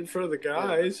stupid in front of the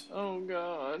guys. Yeah. Oh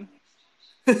God.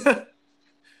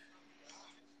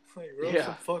 Like, rub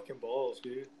some fucking balls,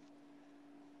 dude.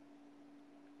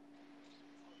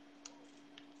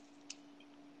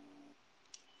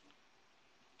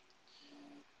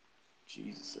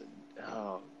 Jesus.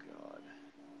 Oh God.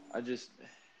 I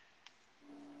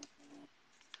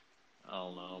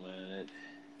don't know, man.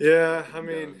 I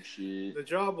mean, the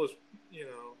job was, you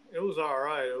know, it was all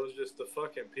right. It was just the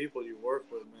fucking people you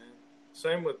work with, man.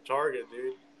 Same with Target,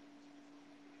 dude.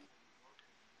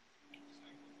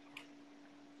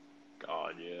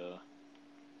 God, yeah.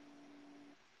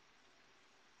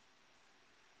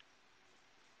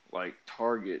 Like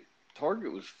Target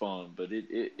was fun, but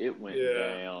it went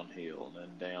downhill and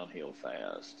then downhill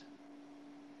fast.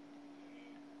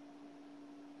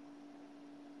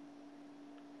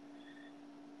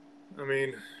 I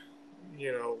mean,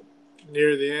 you know,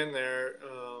 near the end there,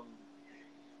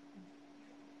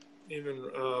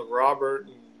 even Robert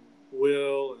and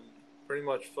Will and pretty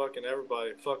much fucking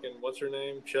everybody. Fucking, what's her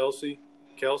name? Kelsey?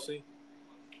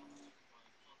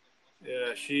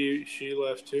 Yeah, she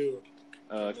left too.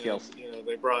 Kelsey. You know,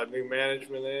 they brought new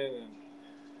management in and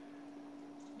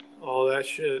all that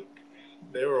shit.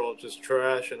 They were all just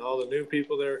trash, and all the new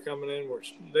people that were coming in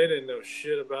they didn't know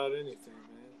shit about anything, man.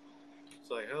 It's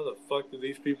like, how the fuck did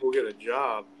these people get a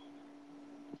job?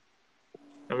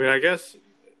 I mean, I guess,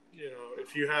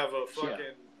 if you have a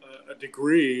fucking a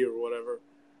degree or whatever,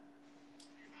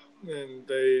 then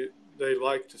they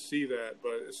like to see that.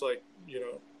 But it's like,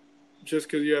 just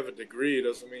because you have a degree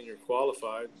doesn't mean you're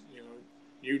qualified.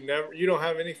 You don't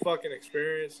have any fucking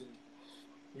experience, and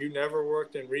you never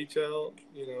worked in retail.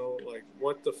 Like,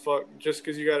 what the fuck? Just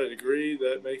because you got a degree,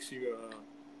 that makes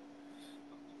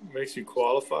you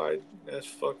qualified? That's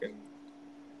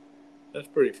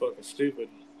pretty fucking stupid.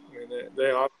 I mean,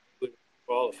 they obviously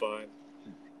qualified.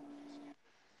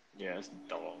 Yeah, it's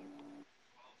dumb.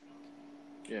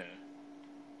 Yeah.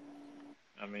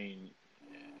 I mean,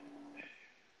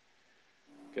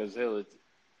 because hell, it's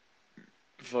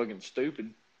fucking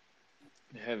stupid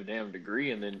to have a damn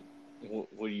degree, and then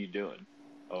what are you doing?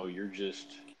 Oh, you're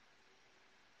just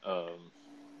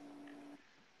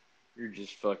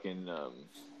fucking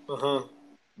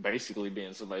basically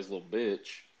being somebody's little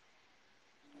bitch,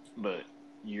 but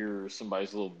you're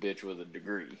somebody's little bitch with a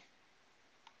degree.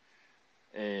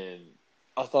 And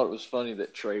I thought it was funny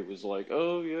that Trey was like,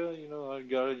 "Oh yeah, I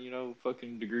got a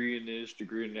fucking degree in this,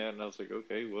 degree in that," and I was like,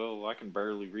 "Okay, well, I can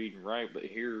barely read and write, but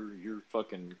here you're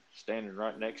fucking standing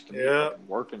right next to me, fucking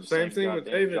working the same thing with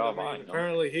David. Job I mean,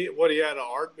 apparently he had an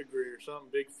art degree or something,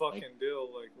 big fucking deal.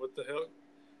 Like, what the hell?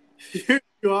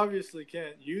 You obviously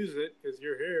can't use it because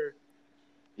you're here.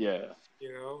 Yeah.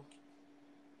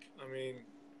 I mean,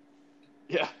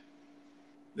 yeah.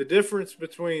 The difference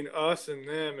between us and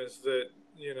them is that,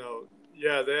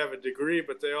 yeah, they have a degree,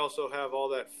 but they also have all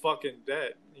that fucking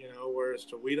debt, whereas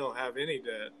we don't have any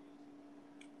debt.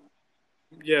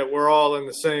 Yeah, we're all in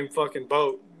the same fucking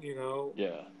boat,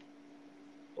 Yeah.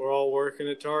 We're all working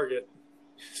at Target.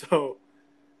 So,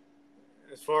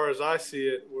 as far as I see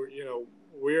it,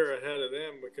 we're ahead of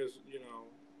them because,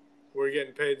 we're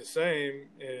getting paid the same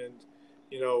and,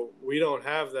 we don't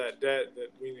have that debt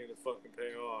that we need to fucking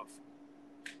pay off.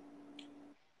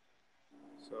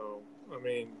 So, I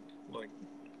mean, like,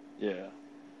 yeah,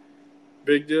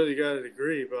 big deal. You got a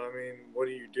degree, but I mean, what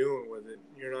are you doing with it?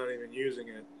 You're not even using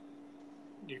it.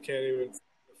 You can't even find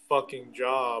a fucking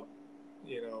job,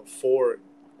 for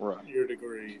your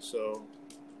degree. So,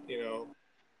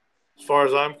 as far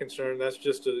as I'm concerned, that's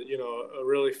just a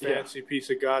really fancy piece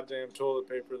of goddamn toilet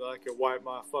paper that I could wipe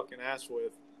my fucking ass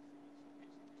with.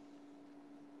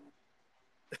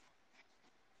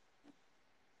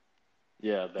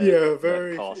 Yeah,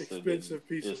 very expensive piece of toilet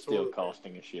paper. It's still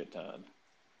costing a shit ton.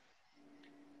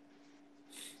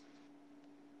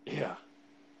 Yeah.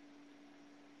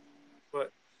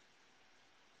 But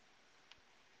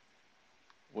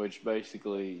which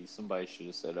basically somebody should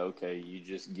have said, okay, you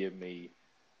just give me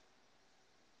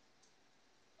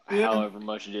however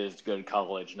much it is to go to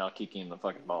college, and I'll kick you in the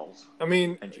fucking balls. I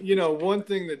mean, one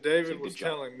thing that David was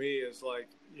telling me is like,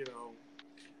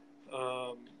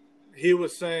 he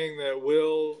was saying that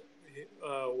Will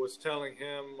was telling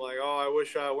him like, "Oh, I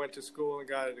wish I went to school and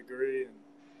got a degree,"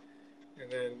 and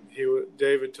then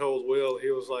David told Will,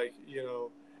 he was like,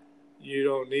 you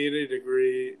don't need a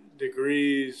degree.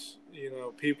 Degrees,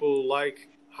 people like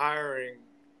hiring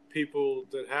people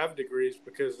that have degrees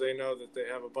because they know that they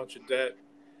have a bunch of debt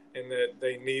and that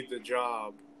they need the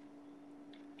job.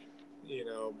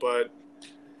 But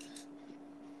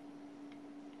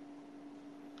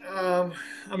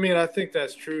I mean, I think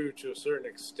that's true to a certain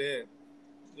extent,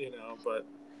 but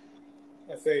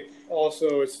I think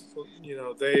also it's,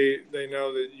 they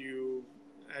know that you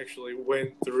actually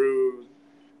went through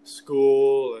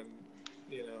school and,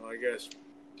 I guess,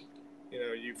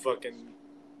 you fucking,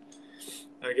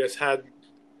 I guess, had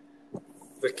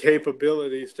the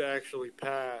capabilities to actually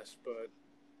pass, but,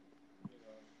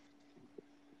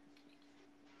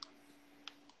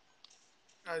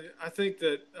 I think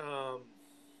that,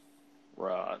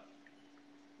 right.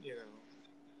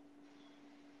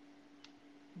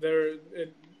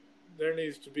 There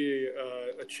needs to be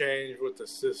a change with the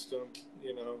system.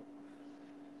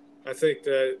 I think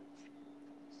that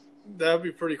would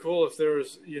be pretty cool if there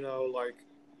was, like,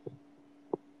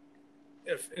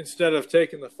 if instead of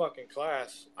taking the fucking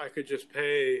class, I could just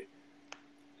pay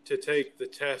to take the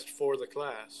test for the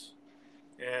class,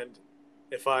 and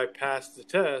if I pass the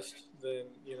test, then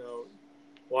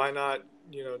why not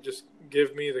just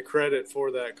give me the credit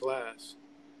for that class.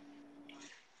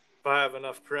 If I have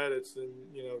enough credits, then,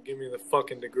 give me the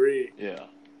fucking degree. Yeah.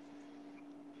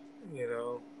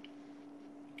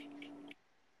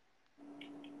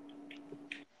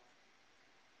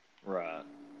 Right.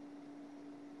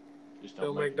 Just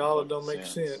don't make dollar, don't make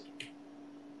cent.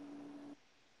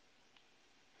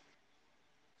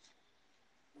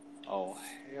 Oh,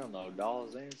 hell no.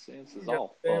 Dollars and cents is yeah,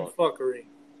 all damn fuckery.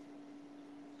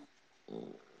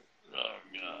 Oh,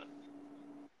 God.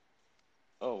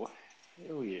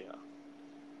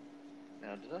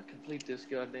 Now, did I complete this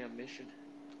goddamn mission?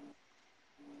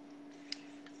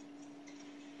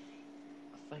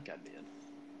 I think I did.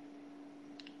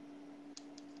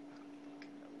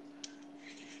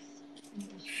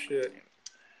 Shit.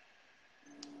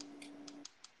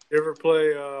 You ever play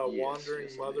Yes, Wandering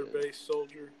yes, I Mother did. Base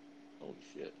Soldier? Holy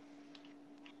shit.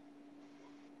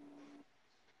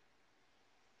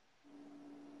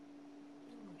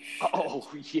 Oh,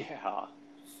 yeah.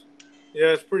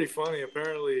 Yeah, it's pretty funny.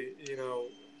 Apparently,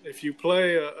 if you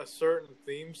play a certain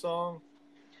theme song,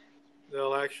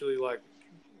 they'll actually like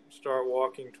start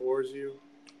walking towards you.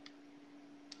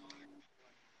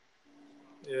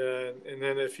 Yeah, and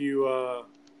then if you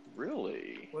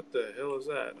Really? what the hell is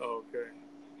that? Oh, okay.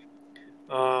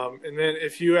 And then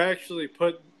if you actually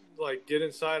get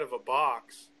inside of a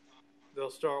box,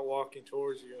 they'll start walking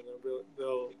towards you, and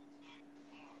they'll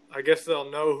I guess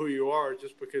they'll know who you are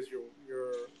just because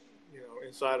you're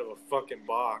inside of a fucking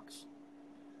box,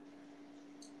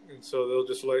 and so they'll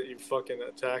just let you fucking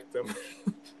attack them.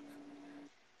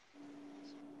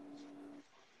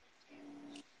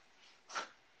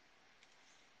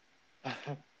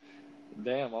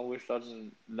 Damn, I wish I'd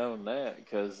known that,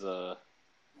 because,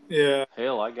 Yeah.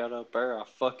 hell, I got up there, I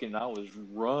was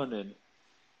running,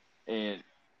 and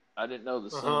I didn't know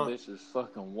the son of a bitch was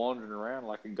fucking wandering around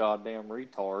like a goddamn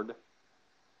retard.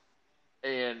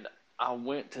 And I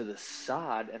went to the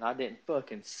side, and I didn't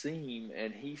fucking see him,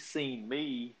 and he seen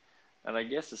me, and I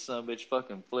guess the son of a bitch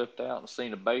fucking flipped out and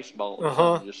seen a baseball or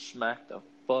something, just smacked the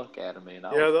fuck out of me, and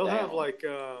I was they'll down. have like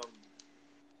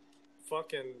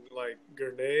fucking like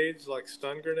grenades, like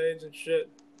stun grenades and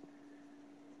shit.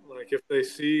 Like if they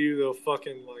see you, they'll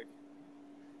fucking like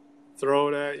throw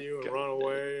it at you and run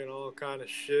away and all kind of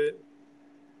shit.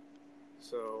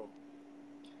 So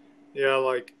yeah,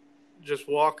 like just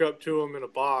walk up to them in a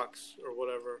box or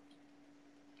whatever.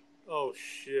 Oh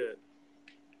shit.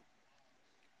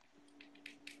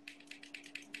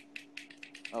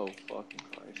 Oh fucking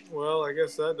Christ. Well, I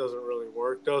guess that doesn't really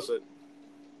work, does it?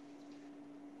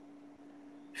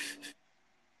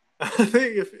 I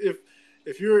think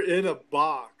if you're in a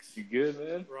box, You good,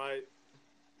 man? right?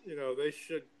 They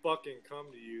should fucking come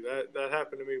to you. That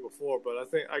happened to me before, but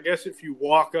I guess if you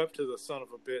walk up to the son of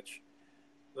a bitch,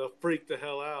 they'll freak the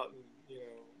hell out and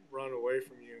run away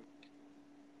from you.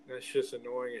 That shit's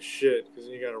annoying as shit because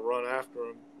then you got to run after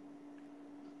them.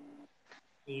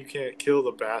 You can't kill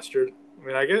the bastard. I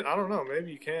mean, I don't know.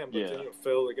 Maybe you can, but then you'll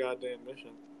fail the goddamn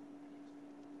mission.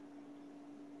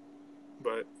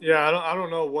 But yeah, I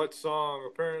don't know what song.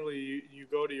 Apparently, you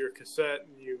go to your cassette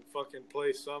and you fucking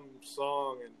play some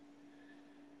song, and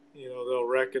they'll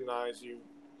recognize you.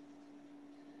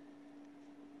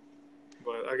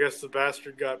 But I guess the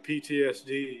bastard got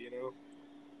PTSD,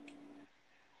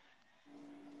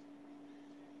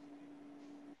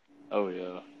 Oh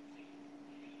yeah.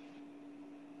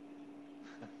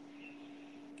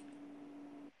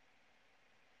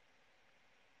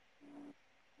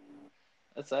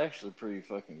 That's actually pretty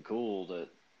fucking cool that,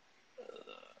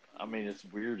 I mean, it's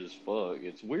weird as fuck.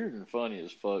 It's weird and funny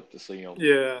as fuck to see them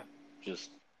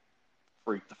just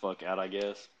freak the fuck out, I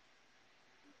guess.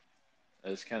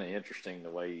 It's kind of interesting the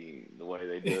way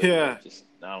they do it. Yeah. Just,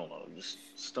 I don't know, just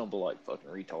stumble like fucking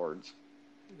retards.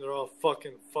 They're all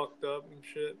fucking fucked up and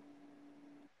shit.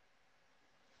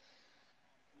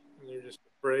 And they're just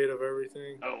afraid of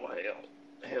everything. Oh,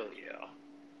 hell yeah.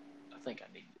 I think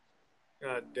I need it.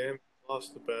 God damn,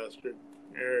 lost the bastard.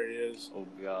 There he is. Oh,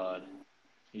 God.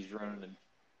 He's running.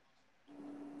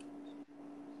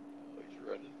 Oh, he's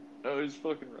running. No, he's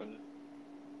fucking running.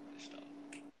 Stop.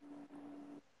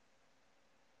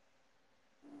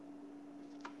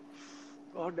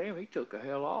 Oh, damn, he took a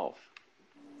hell off.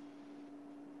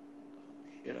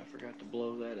 Shit, I forgot to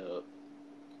blow that up.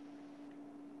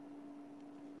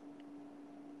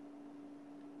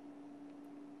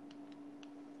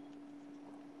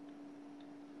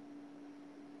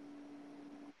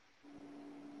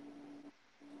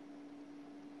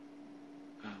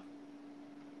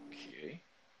 Okay.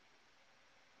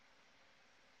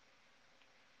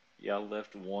 Yeah, I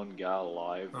left one guy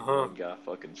alive and one guy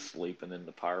fucking sleeping in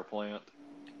the power plant.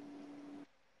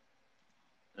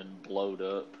 And blowed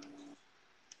up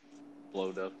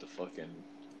the fucking,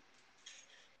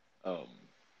 I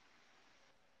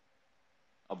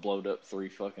blowed up 3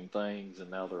 fucking things, and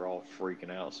now they're all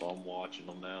freaking out, so I'm watching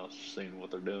them now, seeing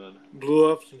what they're doing.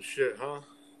 Blew up some shit, huh?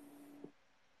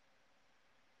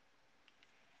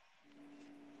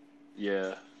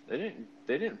 Yeah, they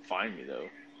didn't find me though.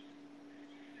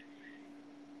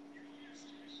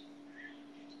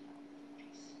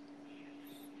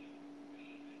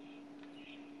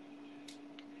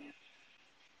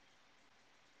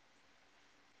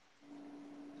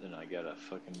 gotta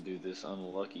fucking do this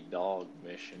unlucky dog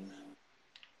mission.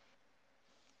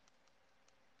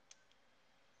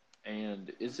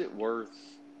 And is it worth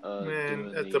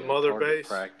doing at the the mother target base?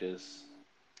 practice?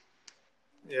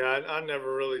 Yeah, I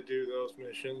never really do those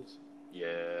missions.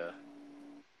 Yeah.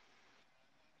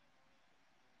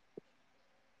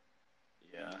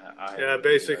 Yeah,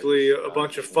 basically a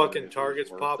bunch of fucking if it was targets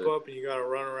worth pop it. up and you gotta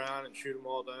run around and shoot them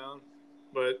all down.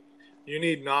 But you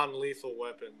need non-lethal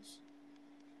weapons.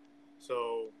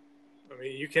 So, I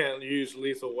mean, you can't use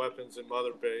lethal weapons in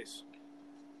Mother Base.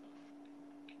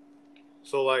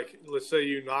 So, like, let's say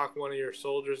you knock one of your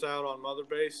soldiers out on Mother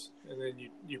Base, and then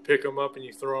you pick them up and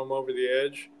you throw them over the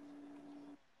edge,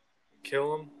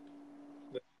 kill them.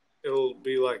 It'll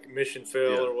be like mission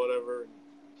fail or whatever.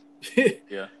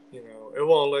 Yeah. You know, it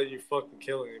won't let you fucking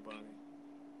kill anybody.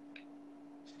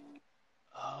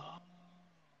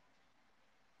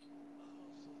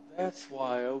 That's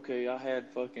why. Okay, I had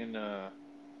fucking I had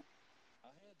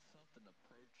something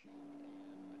approach me,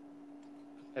 and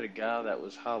I had a guy that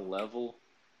was high level,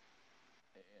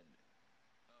 and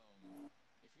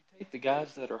if you take the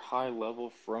guys that are high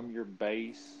level from your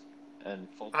base and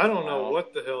focus I don't them know out,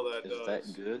 what the hell that is does.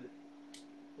 that good?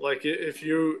 Like if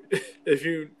you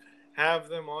have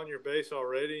them on your base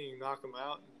already, and you knock them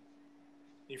out, and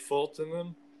you Fulton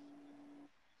them.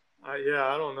 I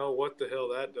don't know what the hell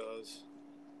that does.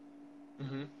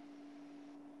 Mm-hmm.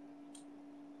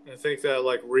 I think that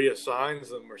like reassigns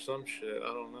them or some shit.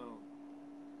 I don't know.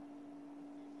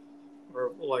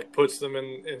 Or like puts them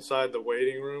inside the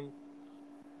waiting room.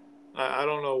 I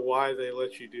don't know why they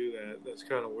let you do that. That's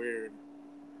kind of weird.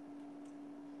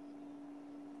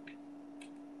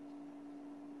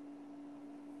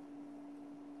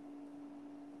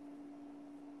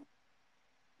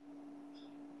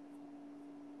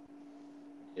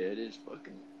 Yeah, it is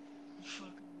fucking.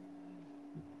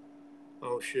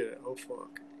 Oh shit! Oh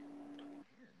fuck!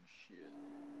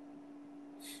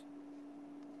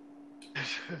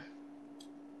 Shit.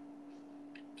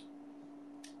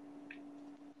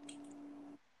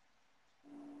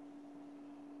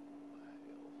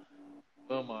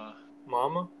 Well, my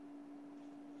Mama?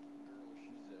 girl,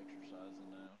 she's exercising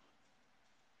now.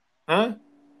 Huh?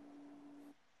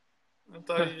 I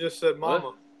thought you just said mama.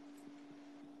 What?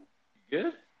 You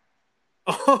good?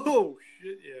 Oh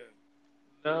shit! Yeah.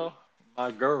 No,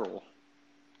 my girl.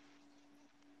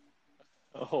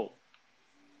 Oh.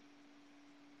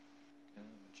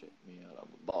 Check me out of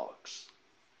a box.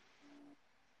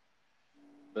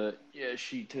 But yeah,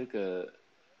 she took a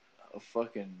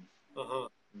fucking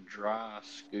dry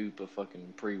scoop of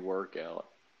fucking pre-workout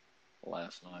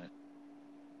last night.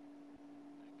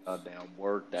 Goddamn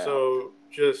worked out. So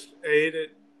just ate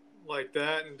it like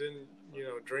that and didn't,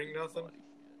 drink nothing?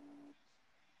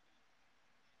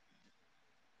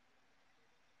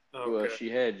 Okay. Well, she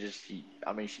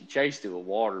chased it with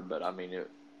water, but I mean,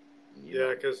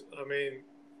 because,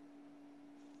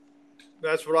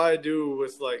 that's what I do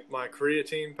with, like, my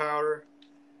creatine powder.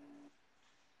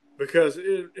 Because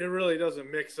it really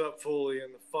doesn't mix up fully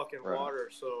in the fucking water,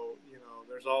 so,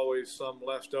 there's always some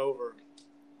left over.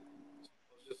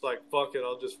 It's just like, fuck it,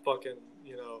 I'll just fucking,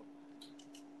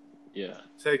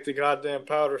 take the goddamn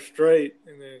powder straight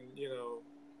and then,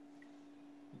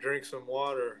 drink some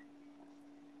water,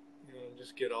 and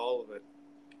just get all of it.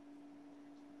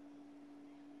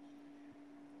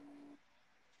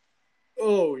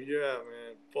 Oh, yeah,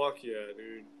 man. Fuck yeah,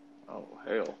 dude. Oh,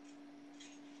 hell.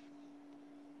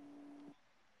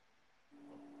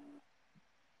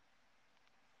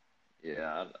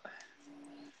 Yeah,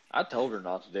 I told her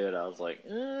not to do it. I was like,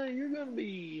 you're gonna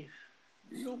be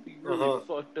really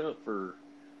fucked up for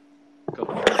a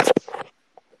couple months.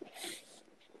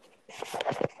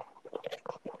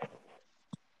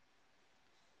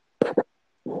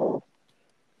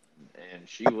 And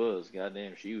she was, fucking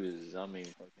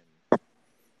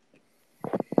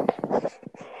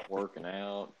working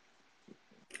out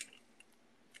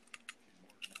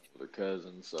with her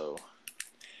cousin, so.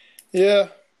 Yeah,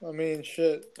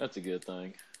 shit. That's a good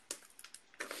thing.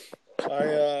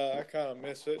 I kind of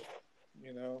miss it,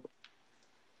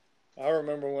 I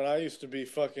remember when I used to be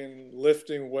fucking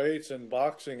lifting weights and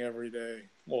boxing every day.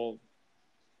 Well,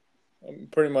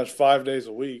 pretty much 5 days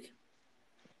a week.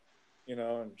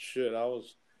 And shit, I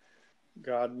was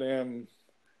goddamn,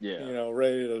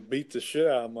 ready to beat the shit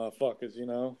out of motherfuckers,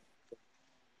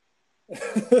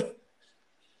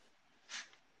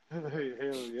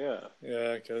 Hell yeah.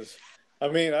 Yeah, because,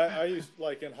 I used,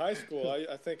 like, in high school,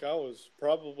 I think I was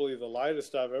probably the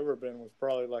lightest I've ever been was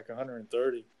probably like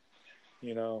 130,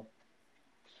 I don't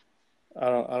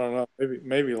know,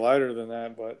 maybe lighter than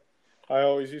that, but I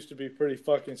always used to be pretty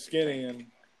fucking skinny, and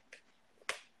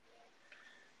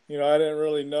I didn't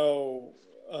really know,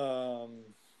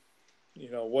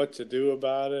 what to do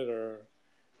about it, or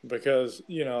because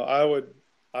I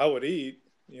would eat,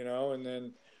 and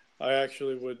then I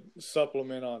actually would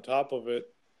supplement on top of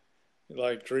it,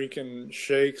 like drinking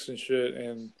shakes and shit,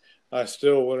 and I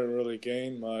still wouldn't really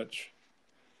gain much.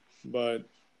 But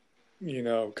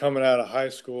coming out of high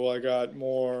school, I got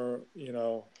more,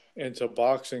 into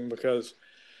boxing because,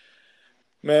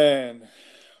 man,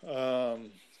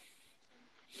 um,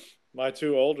 my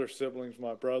two older siblings,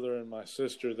 my brother and my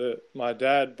sister, that my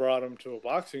dad brought them to a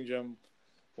boxing gym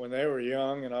when they were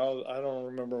young, and I don't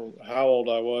remember how old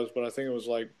I was, but I think it was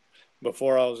like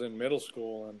before I was in middle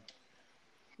school, and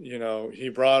he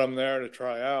brought them there to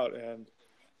try out, and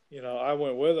I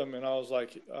went with him, and I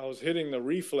was hitting the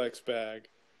reflex bag,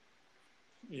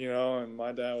 and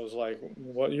my dad was like,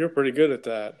 "Well, you're pretty good at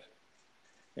that,"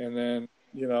 and then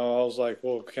I was like,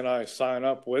 "Well, can I sign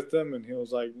up with them?" And he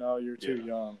was like, "No, you're too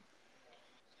young."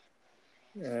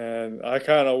 And I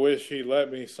kind of wish he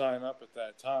let me sign up at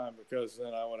that time, because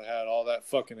then I would have had all that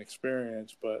fucking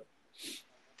experience. But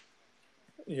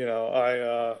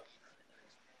I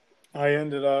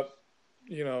ended up,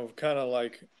 kind of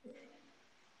like,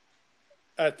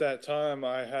 at that time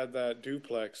I had that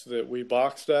duplex that we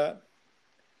boxed at,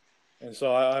 and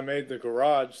so I made the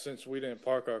garage, since we didn't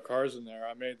park our cars in there.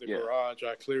 I made the garage.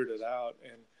 I cleared it out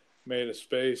and made a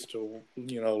space to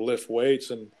lift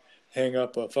weights and hang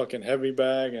up a fucking heavy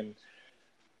bag, and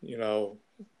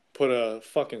put a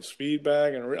fucking speed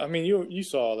bag, and I mean, you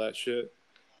saw all that shit,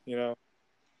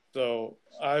 so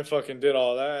I fucking did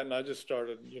all that, and I just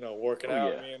started working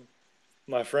out. Me and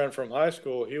my friend from high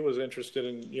school, he was interested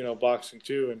in boxing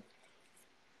too, and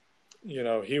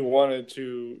he wanted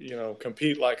to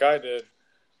compete like I did,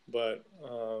 but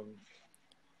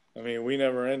I mean, we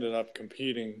never ended up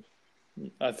competing.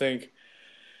 I think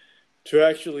to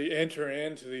actually enter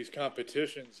into these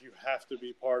competitions, you have to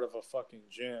be part of a fucking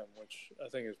gym, which I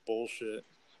think is bullshit.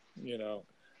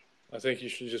 I think you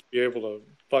should just be able to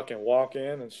fucking walk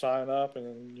in and sign up,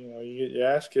 and you get your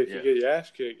ass kicked, you get your ass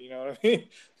kicked. You know what I mean?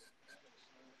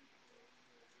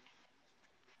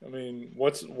 I mean,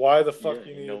 why the fuck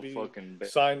you need to be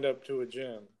signed up to a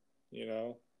gym?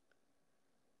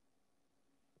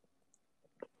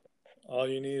 All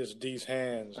you need is these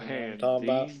hands. You know what I'm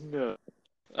talking about?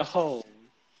 Oh,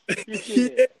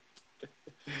 yeah.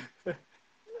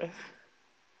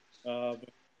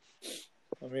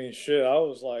 I mean, shit. I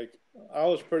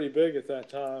was pretty big at that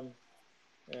time,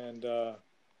 and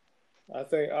I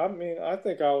think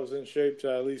I was in shape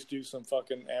to at least do some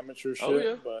fucking amateur shit. Oh,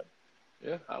 yeah. But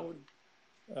yeah, I would.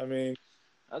 I mean,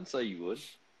 I'd say you would.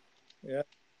 Yeah.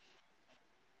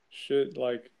 Shit,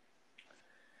 like,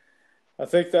 I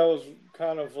think that was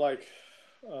kind of like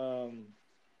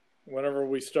whenever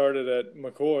we started at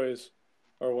McCoy's,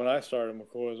 or when I started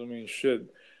McCoy's. I mean,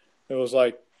 shit, it was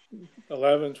like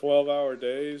 11, 12-hour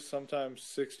days, sometimes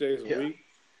 6 days a week.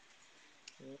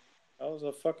 That was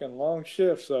a fucking long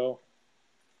shift, so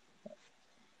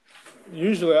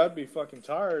usually I'd be fucking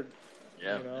tired,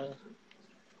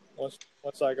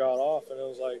 once I got off, and it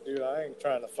was like, dude, I ain't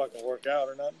trying to fucking work out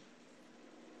or nothing.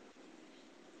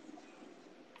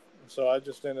 So I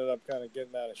just ended up kind of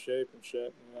getting out of shape and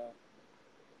shit,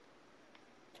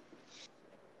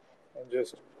 and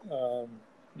just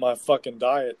my fucking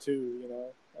diet too,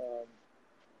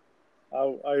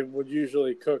 I would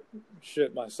usually cook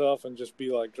shit myself and just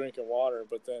be like drinking water,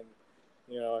 but then,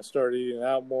 I started eating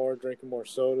out more, drinking more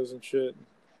sodas and shit,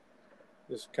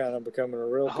 just kind of becoming a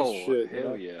real piece of shit.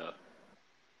 Hell yeah.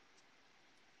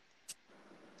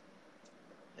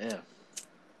 Yeah.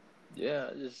 Yeah,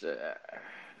 just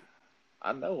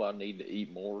I know I need to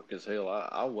eat more, because hell,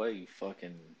 I weigh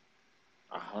fucking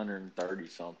 130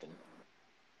 something.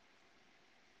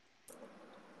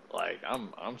 Like,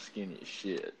 I'm skinny as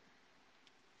shit.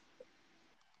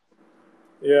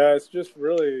 Yeah, it's just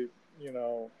really,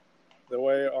 the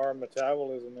way our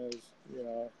metabolism is,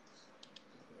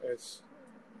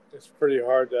 it's pretty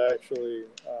hard to actually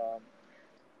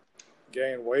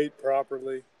gain weight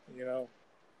properly,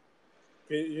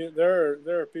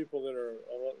 There are people that are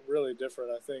really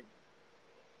different. I think,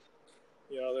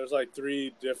 there's like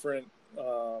 3 different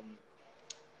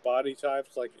body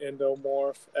types, like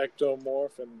endomorph,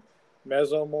 ectomorph, and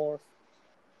mesomorph.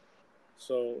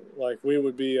 So, like, we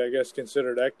would be, I guess,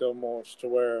 considered ectomorphs, to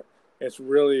where it's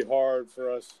really hard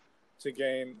for us to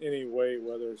gain any weight,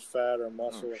 whether it's fat or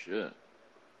muscle. Oh, shit.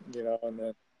 And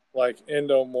then, like,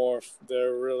 endomorph,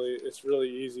 it's really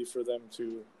easy for them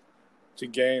to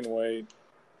gain weight,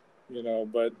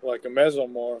 but like a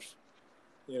mesomorph,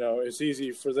 it's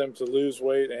easy for them to lose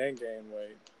weight and gain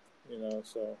weight,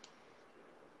 so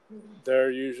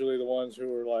they're usually the ones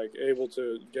who are like able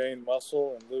to gain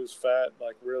muscle and lose fat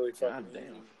like really fucking God damn.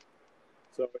 easy.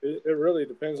 So it really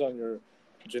depends on your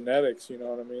genetics, you know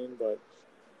what I mean? But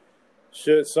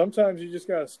shit, sometimes you just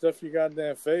gotta stuff your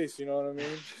goddamn face, you know what I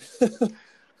mean?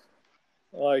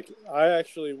 Like I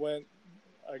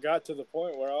got to the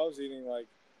point where I was eating like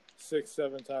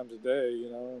 6-7 times a day,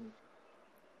 you know, and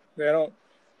they don't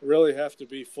really have to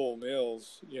be full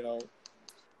meals, you know.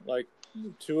 Like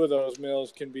 2 of those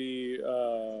meals can be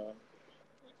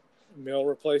meal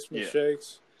replacement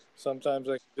shakes. Sometimes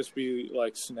they can just be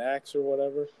like snacks or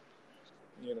whatever.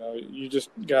 You know, you just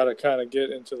got to kind of get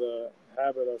into the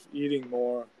habit of eating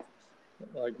more,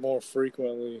 like more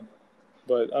frequently.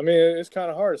 But I mean, it's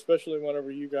kind of hard, especially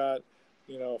whenever you got,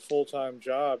 you know, a full-time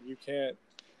job. You can't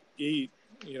eat,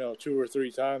 you know, 2 or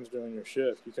 3 times during your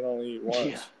shift. You can only eat once.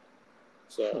 Yeah.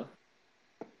 So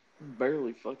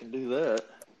Barely fucking do that.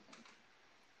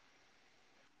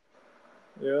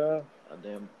 yeah. My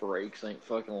damn breaks ain't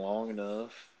fucking long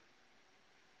enough.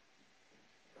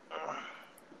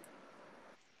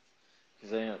 Cause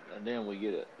then we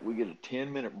get a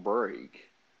 10-minute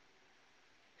break.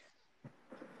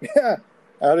 Yeah.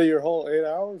 Out of your whole 8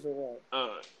 hours or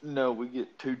what? No, we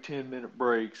get 2 10-minute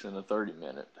breaks and a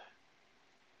 30-minute.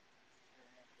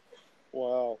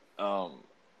 Wow.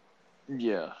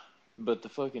 Yeah. But the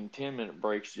fucking 10-minute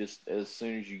breaks, just as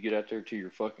soon as you get out there to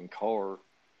your fucking car,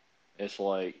 it's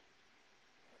like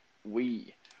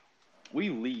we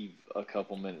leave a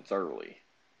couple minutes early.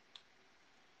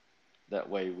 That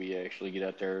way we actually get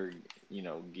out there, you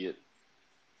know, get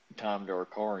time to our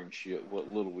car and shit.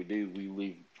 What little we do, we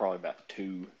leave probably about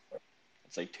 2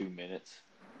 minutes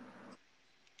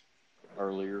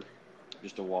earlier,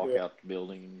 just to walk out the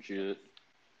building and shit.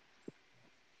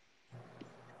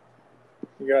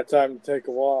 You got time to take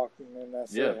a walk, and then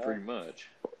that's it. Yeah, pretty much.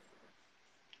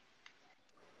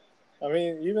 I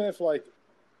mean, even if like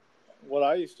what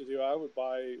I used to do, I would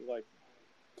buy like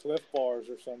Cliff Bars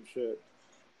or some shit,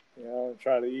 you know, and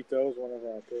try to eat those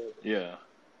whenever I could. Yeah.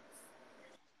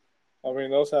 I mean,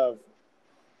 those have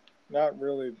not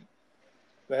really.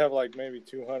 They have like maybe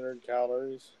 200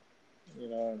 calories, you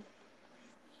know. And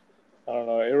I don't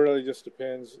know. It really just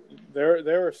depends.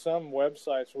 There are some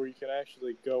websites where you can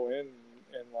actually go in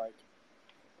and like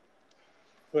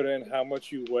put in how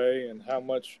much you weigh and how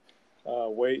much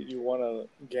weight you want to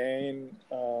gain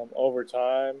over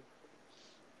time.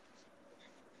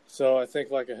 So I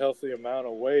think like a healthy amount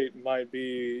of weight might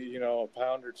be, you know, a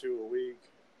pound or 2 a week.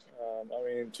 I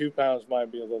mean, 2 pounds might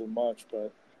be a little much,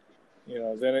 but you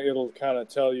know, then it'll kind of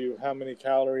tell you how many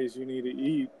calories you need to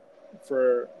eat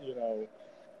for, you know,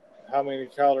 how many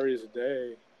calories a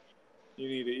day you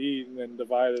need to eat, and then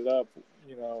divide it up,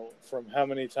 you know, from how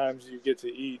many times you get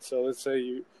to eat. So let's say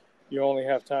you only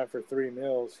have time for 3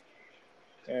 meals,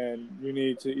 and you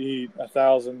need to eat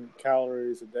 1,000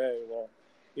 calories a day. Well,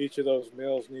 each of those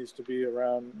meals needs to be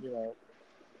around, you know,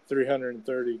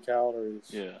 330 calories.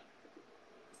 Yeah.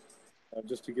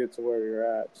 Just to get to where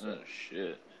you're at. So. Oh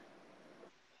shit.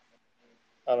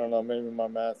 I don't know. Maybe my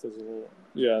math is a little.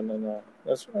 Yeah, no.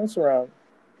 That's around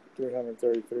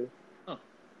 333. Huh.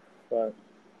 But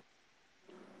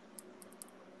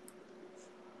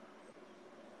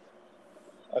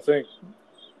I think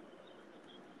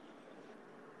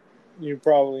you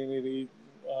probably need to eat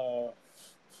a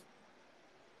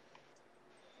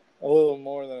little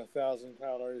more than 1,000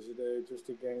 calories a day just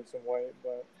to gain some weight.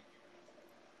 But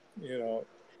you know,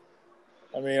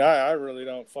 I mean, I really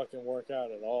don't fucking work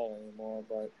out at all anymore.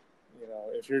 But you know,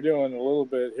 if you're doing a little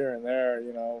bit here and there,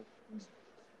 you know,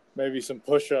 maybe some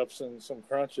push-ups and some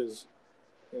crunches,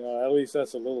 you know, at least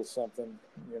that's a little something,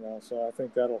 you know. So I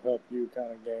think that'll help you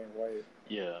kind of gain weight.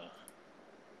 Yeah.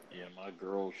 Yeah, my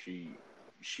girl, she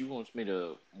wants me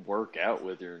to work out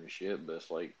with her and shit, but it's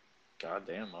like,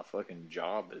 goddamn, my fucking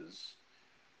job is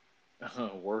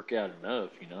workout enough,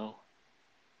 you know?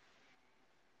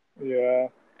 Yeah.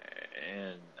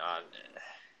 And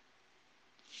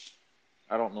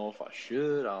I don't know if I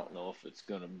should. I don't know if it's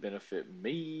going to benefit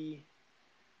me.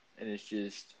 And it's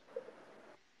just,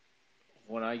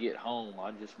 when I get home,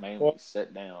 I just mainly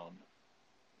sit down,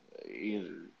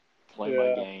 either play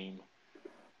my game.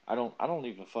 I don't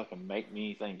even fucking make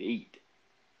me anything to eat.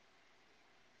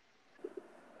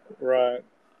 Right.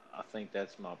 I think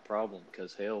that's my problem,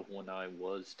 because hell, when I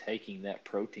was taking that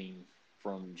protein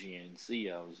from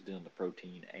GNC, I was doing the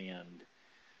protein and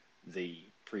the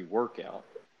pre-workout,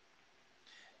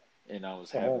 and I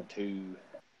was having two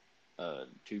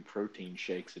protein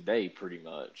shakes a day pretty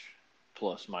much,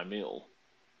 plus my meal.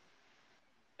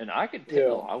 And I could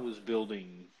tell I was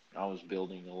building a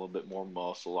little bit more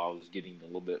muscle. I was getting a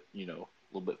little bit, you know,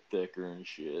 little bit thicker and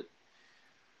shit.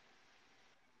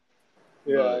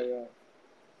 Yeah, But yeah.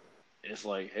 it's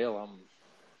like, hell,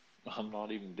 I'm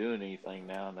not even doing anything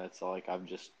now, and that's like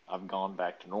I've gone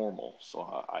back to normal. So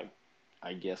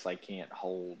I guess I can't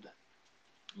hold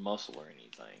muscle or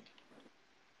anything.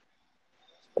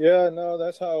 Yeah, no,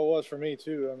 that's how it was for me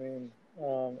too. I mean,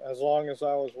 as long as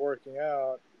I was working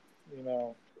out, you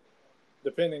know,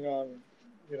 depending on,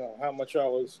 how much I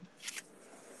was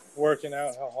working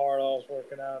out, how hard I was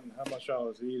working out, and how much I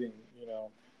was eating,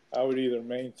 I would either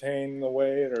maintain the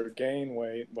weight or gain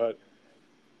weight. But,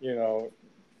 you know,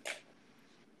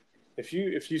 if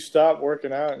you stop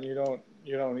working out and you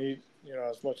don't eat,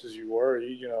 as much as you were,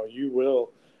 you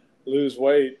will lose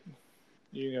weight.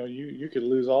 You could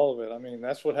lose all of it. I mean,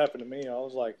 that's what happened to me.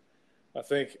 I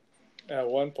think at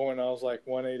one point I was like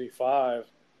 185,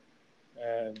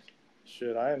 and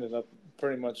shit, I ended up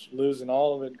pretty much losing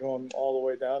all of it, going all the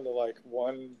way down to like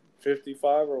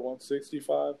 155 or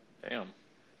 165. Damn.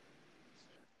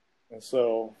 And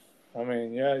so, I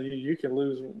mean, yeah, you can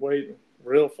lose weight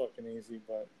real fucking easy,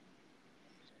 but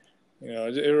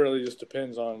it really just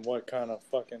depends on what kind of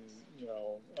fucking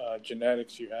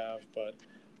genetics you have. But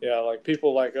yeah, like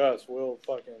people like us will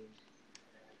fucking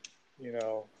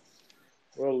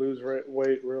we'll lose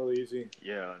weight real easy.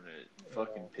 Yeah, and it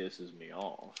fucking pisses me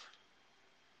off.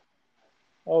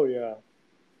 Oh yeah.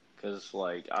 Because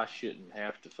like I shouldn't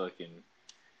have to fucking.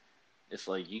 It's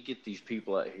like you get these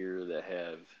people out here that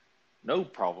have no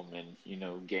problem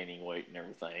in gaining weight and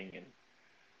everything, and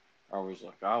are always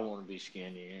like, I want to be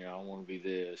skinny, I want to be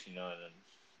this, and then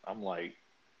I'm like,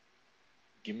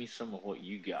 give me some of what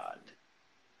you got.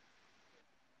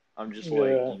 I'm just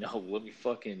like, let me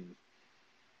fucking,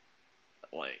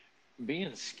 like,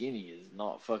 being skinny is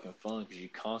not fucking fun because you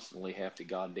constantly have to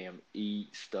goddamn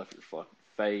eat, stuff your fucking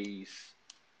face.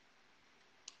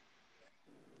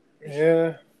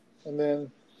 Yeah, and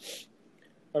then,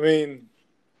 I mean,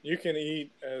 you can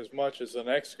eat as much as the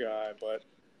next guy, but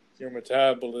your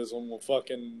metabolism will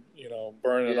fucking,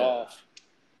 burn it off.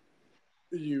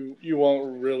 You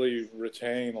won't really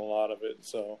retain a lot of it,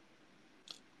 so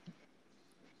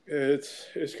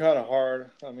it's kind of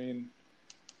hard. I mean,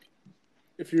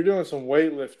 if you're doing some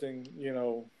weightlifting,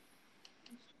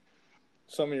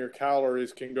 some of your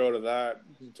calories can go to that,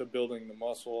 to building the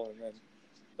muscle, and then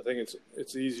I think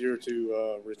it's easier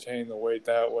to retain the weight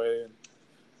that way.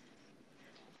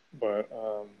 But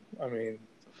I mean,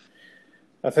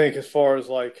 I think as far as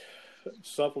like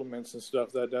supplements and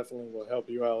stuff, that definitely will help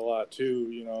you out a lot too.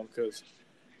 Because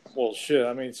well, shit.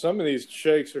 I mean, some of these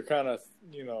shakes are kind of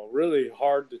really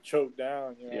hard to choke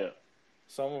down. Yeah.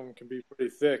 Some of them can be pretty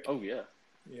thick. Oh yeah.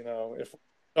 If we're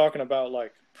talking about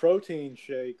like protein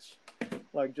shakes,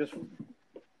 like just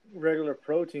regular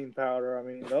protein powder, I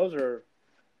mean, those are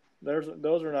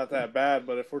not that bad.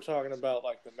 But if we're talking about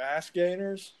like the mass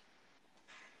gainers,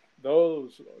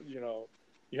 those,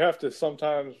 you have to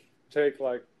sometimes take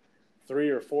like 3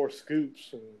 or 4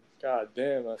 scoops, and god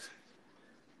damn,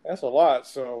 that's a lot.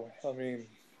 So I mean,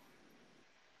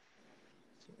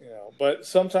 but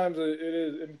sometimes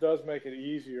it does make it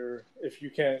easier if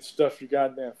you can't stuff your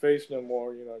goddamn face no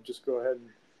more. Just go ahead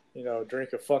and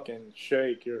drink a fucking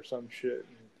shake or some shit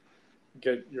and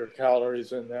get your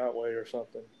calories in that way or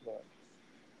something. But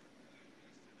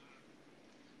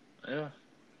yeah,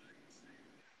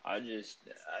 I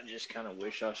just kind of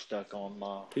wish I stuck on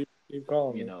my keep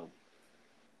calling me.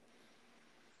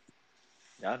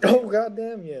 Goddamn. Oh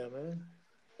goddamn, yeah, man.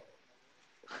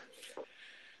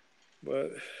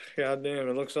 But goddamn,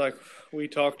 it looks like we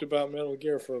talked about Metal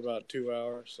Gear for about 2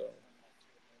 hours. So.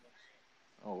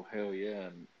 Oh hell yeah,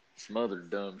 and some other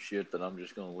dumb shit that I'm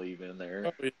just gonna leave in there.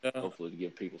 Oh, yeah. Hopefully to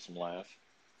give people some laugh.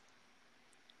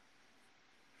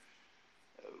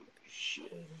 Oh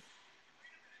shit.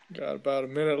 Got about a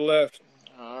minute left.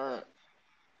 All right.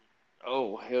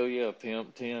 Oh hell yeah,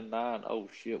 pimp. 10-9. Oh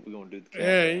shit, we're gonna do the countdown.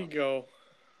 There you go.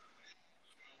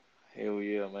 Hell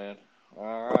yeah, man.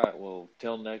 All right. Well,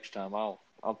 till next time, I'll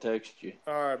text you.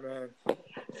 All right, man.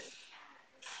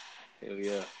 Hell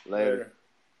yeah. Later.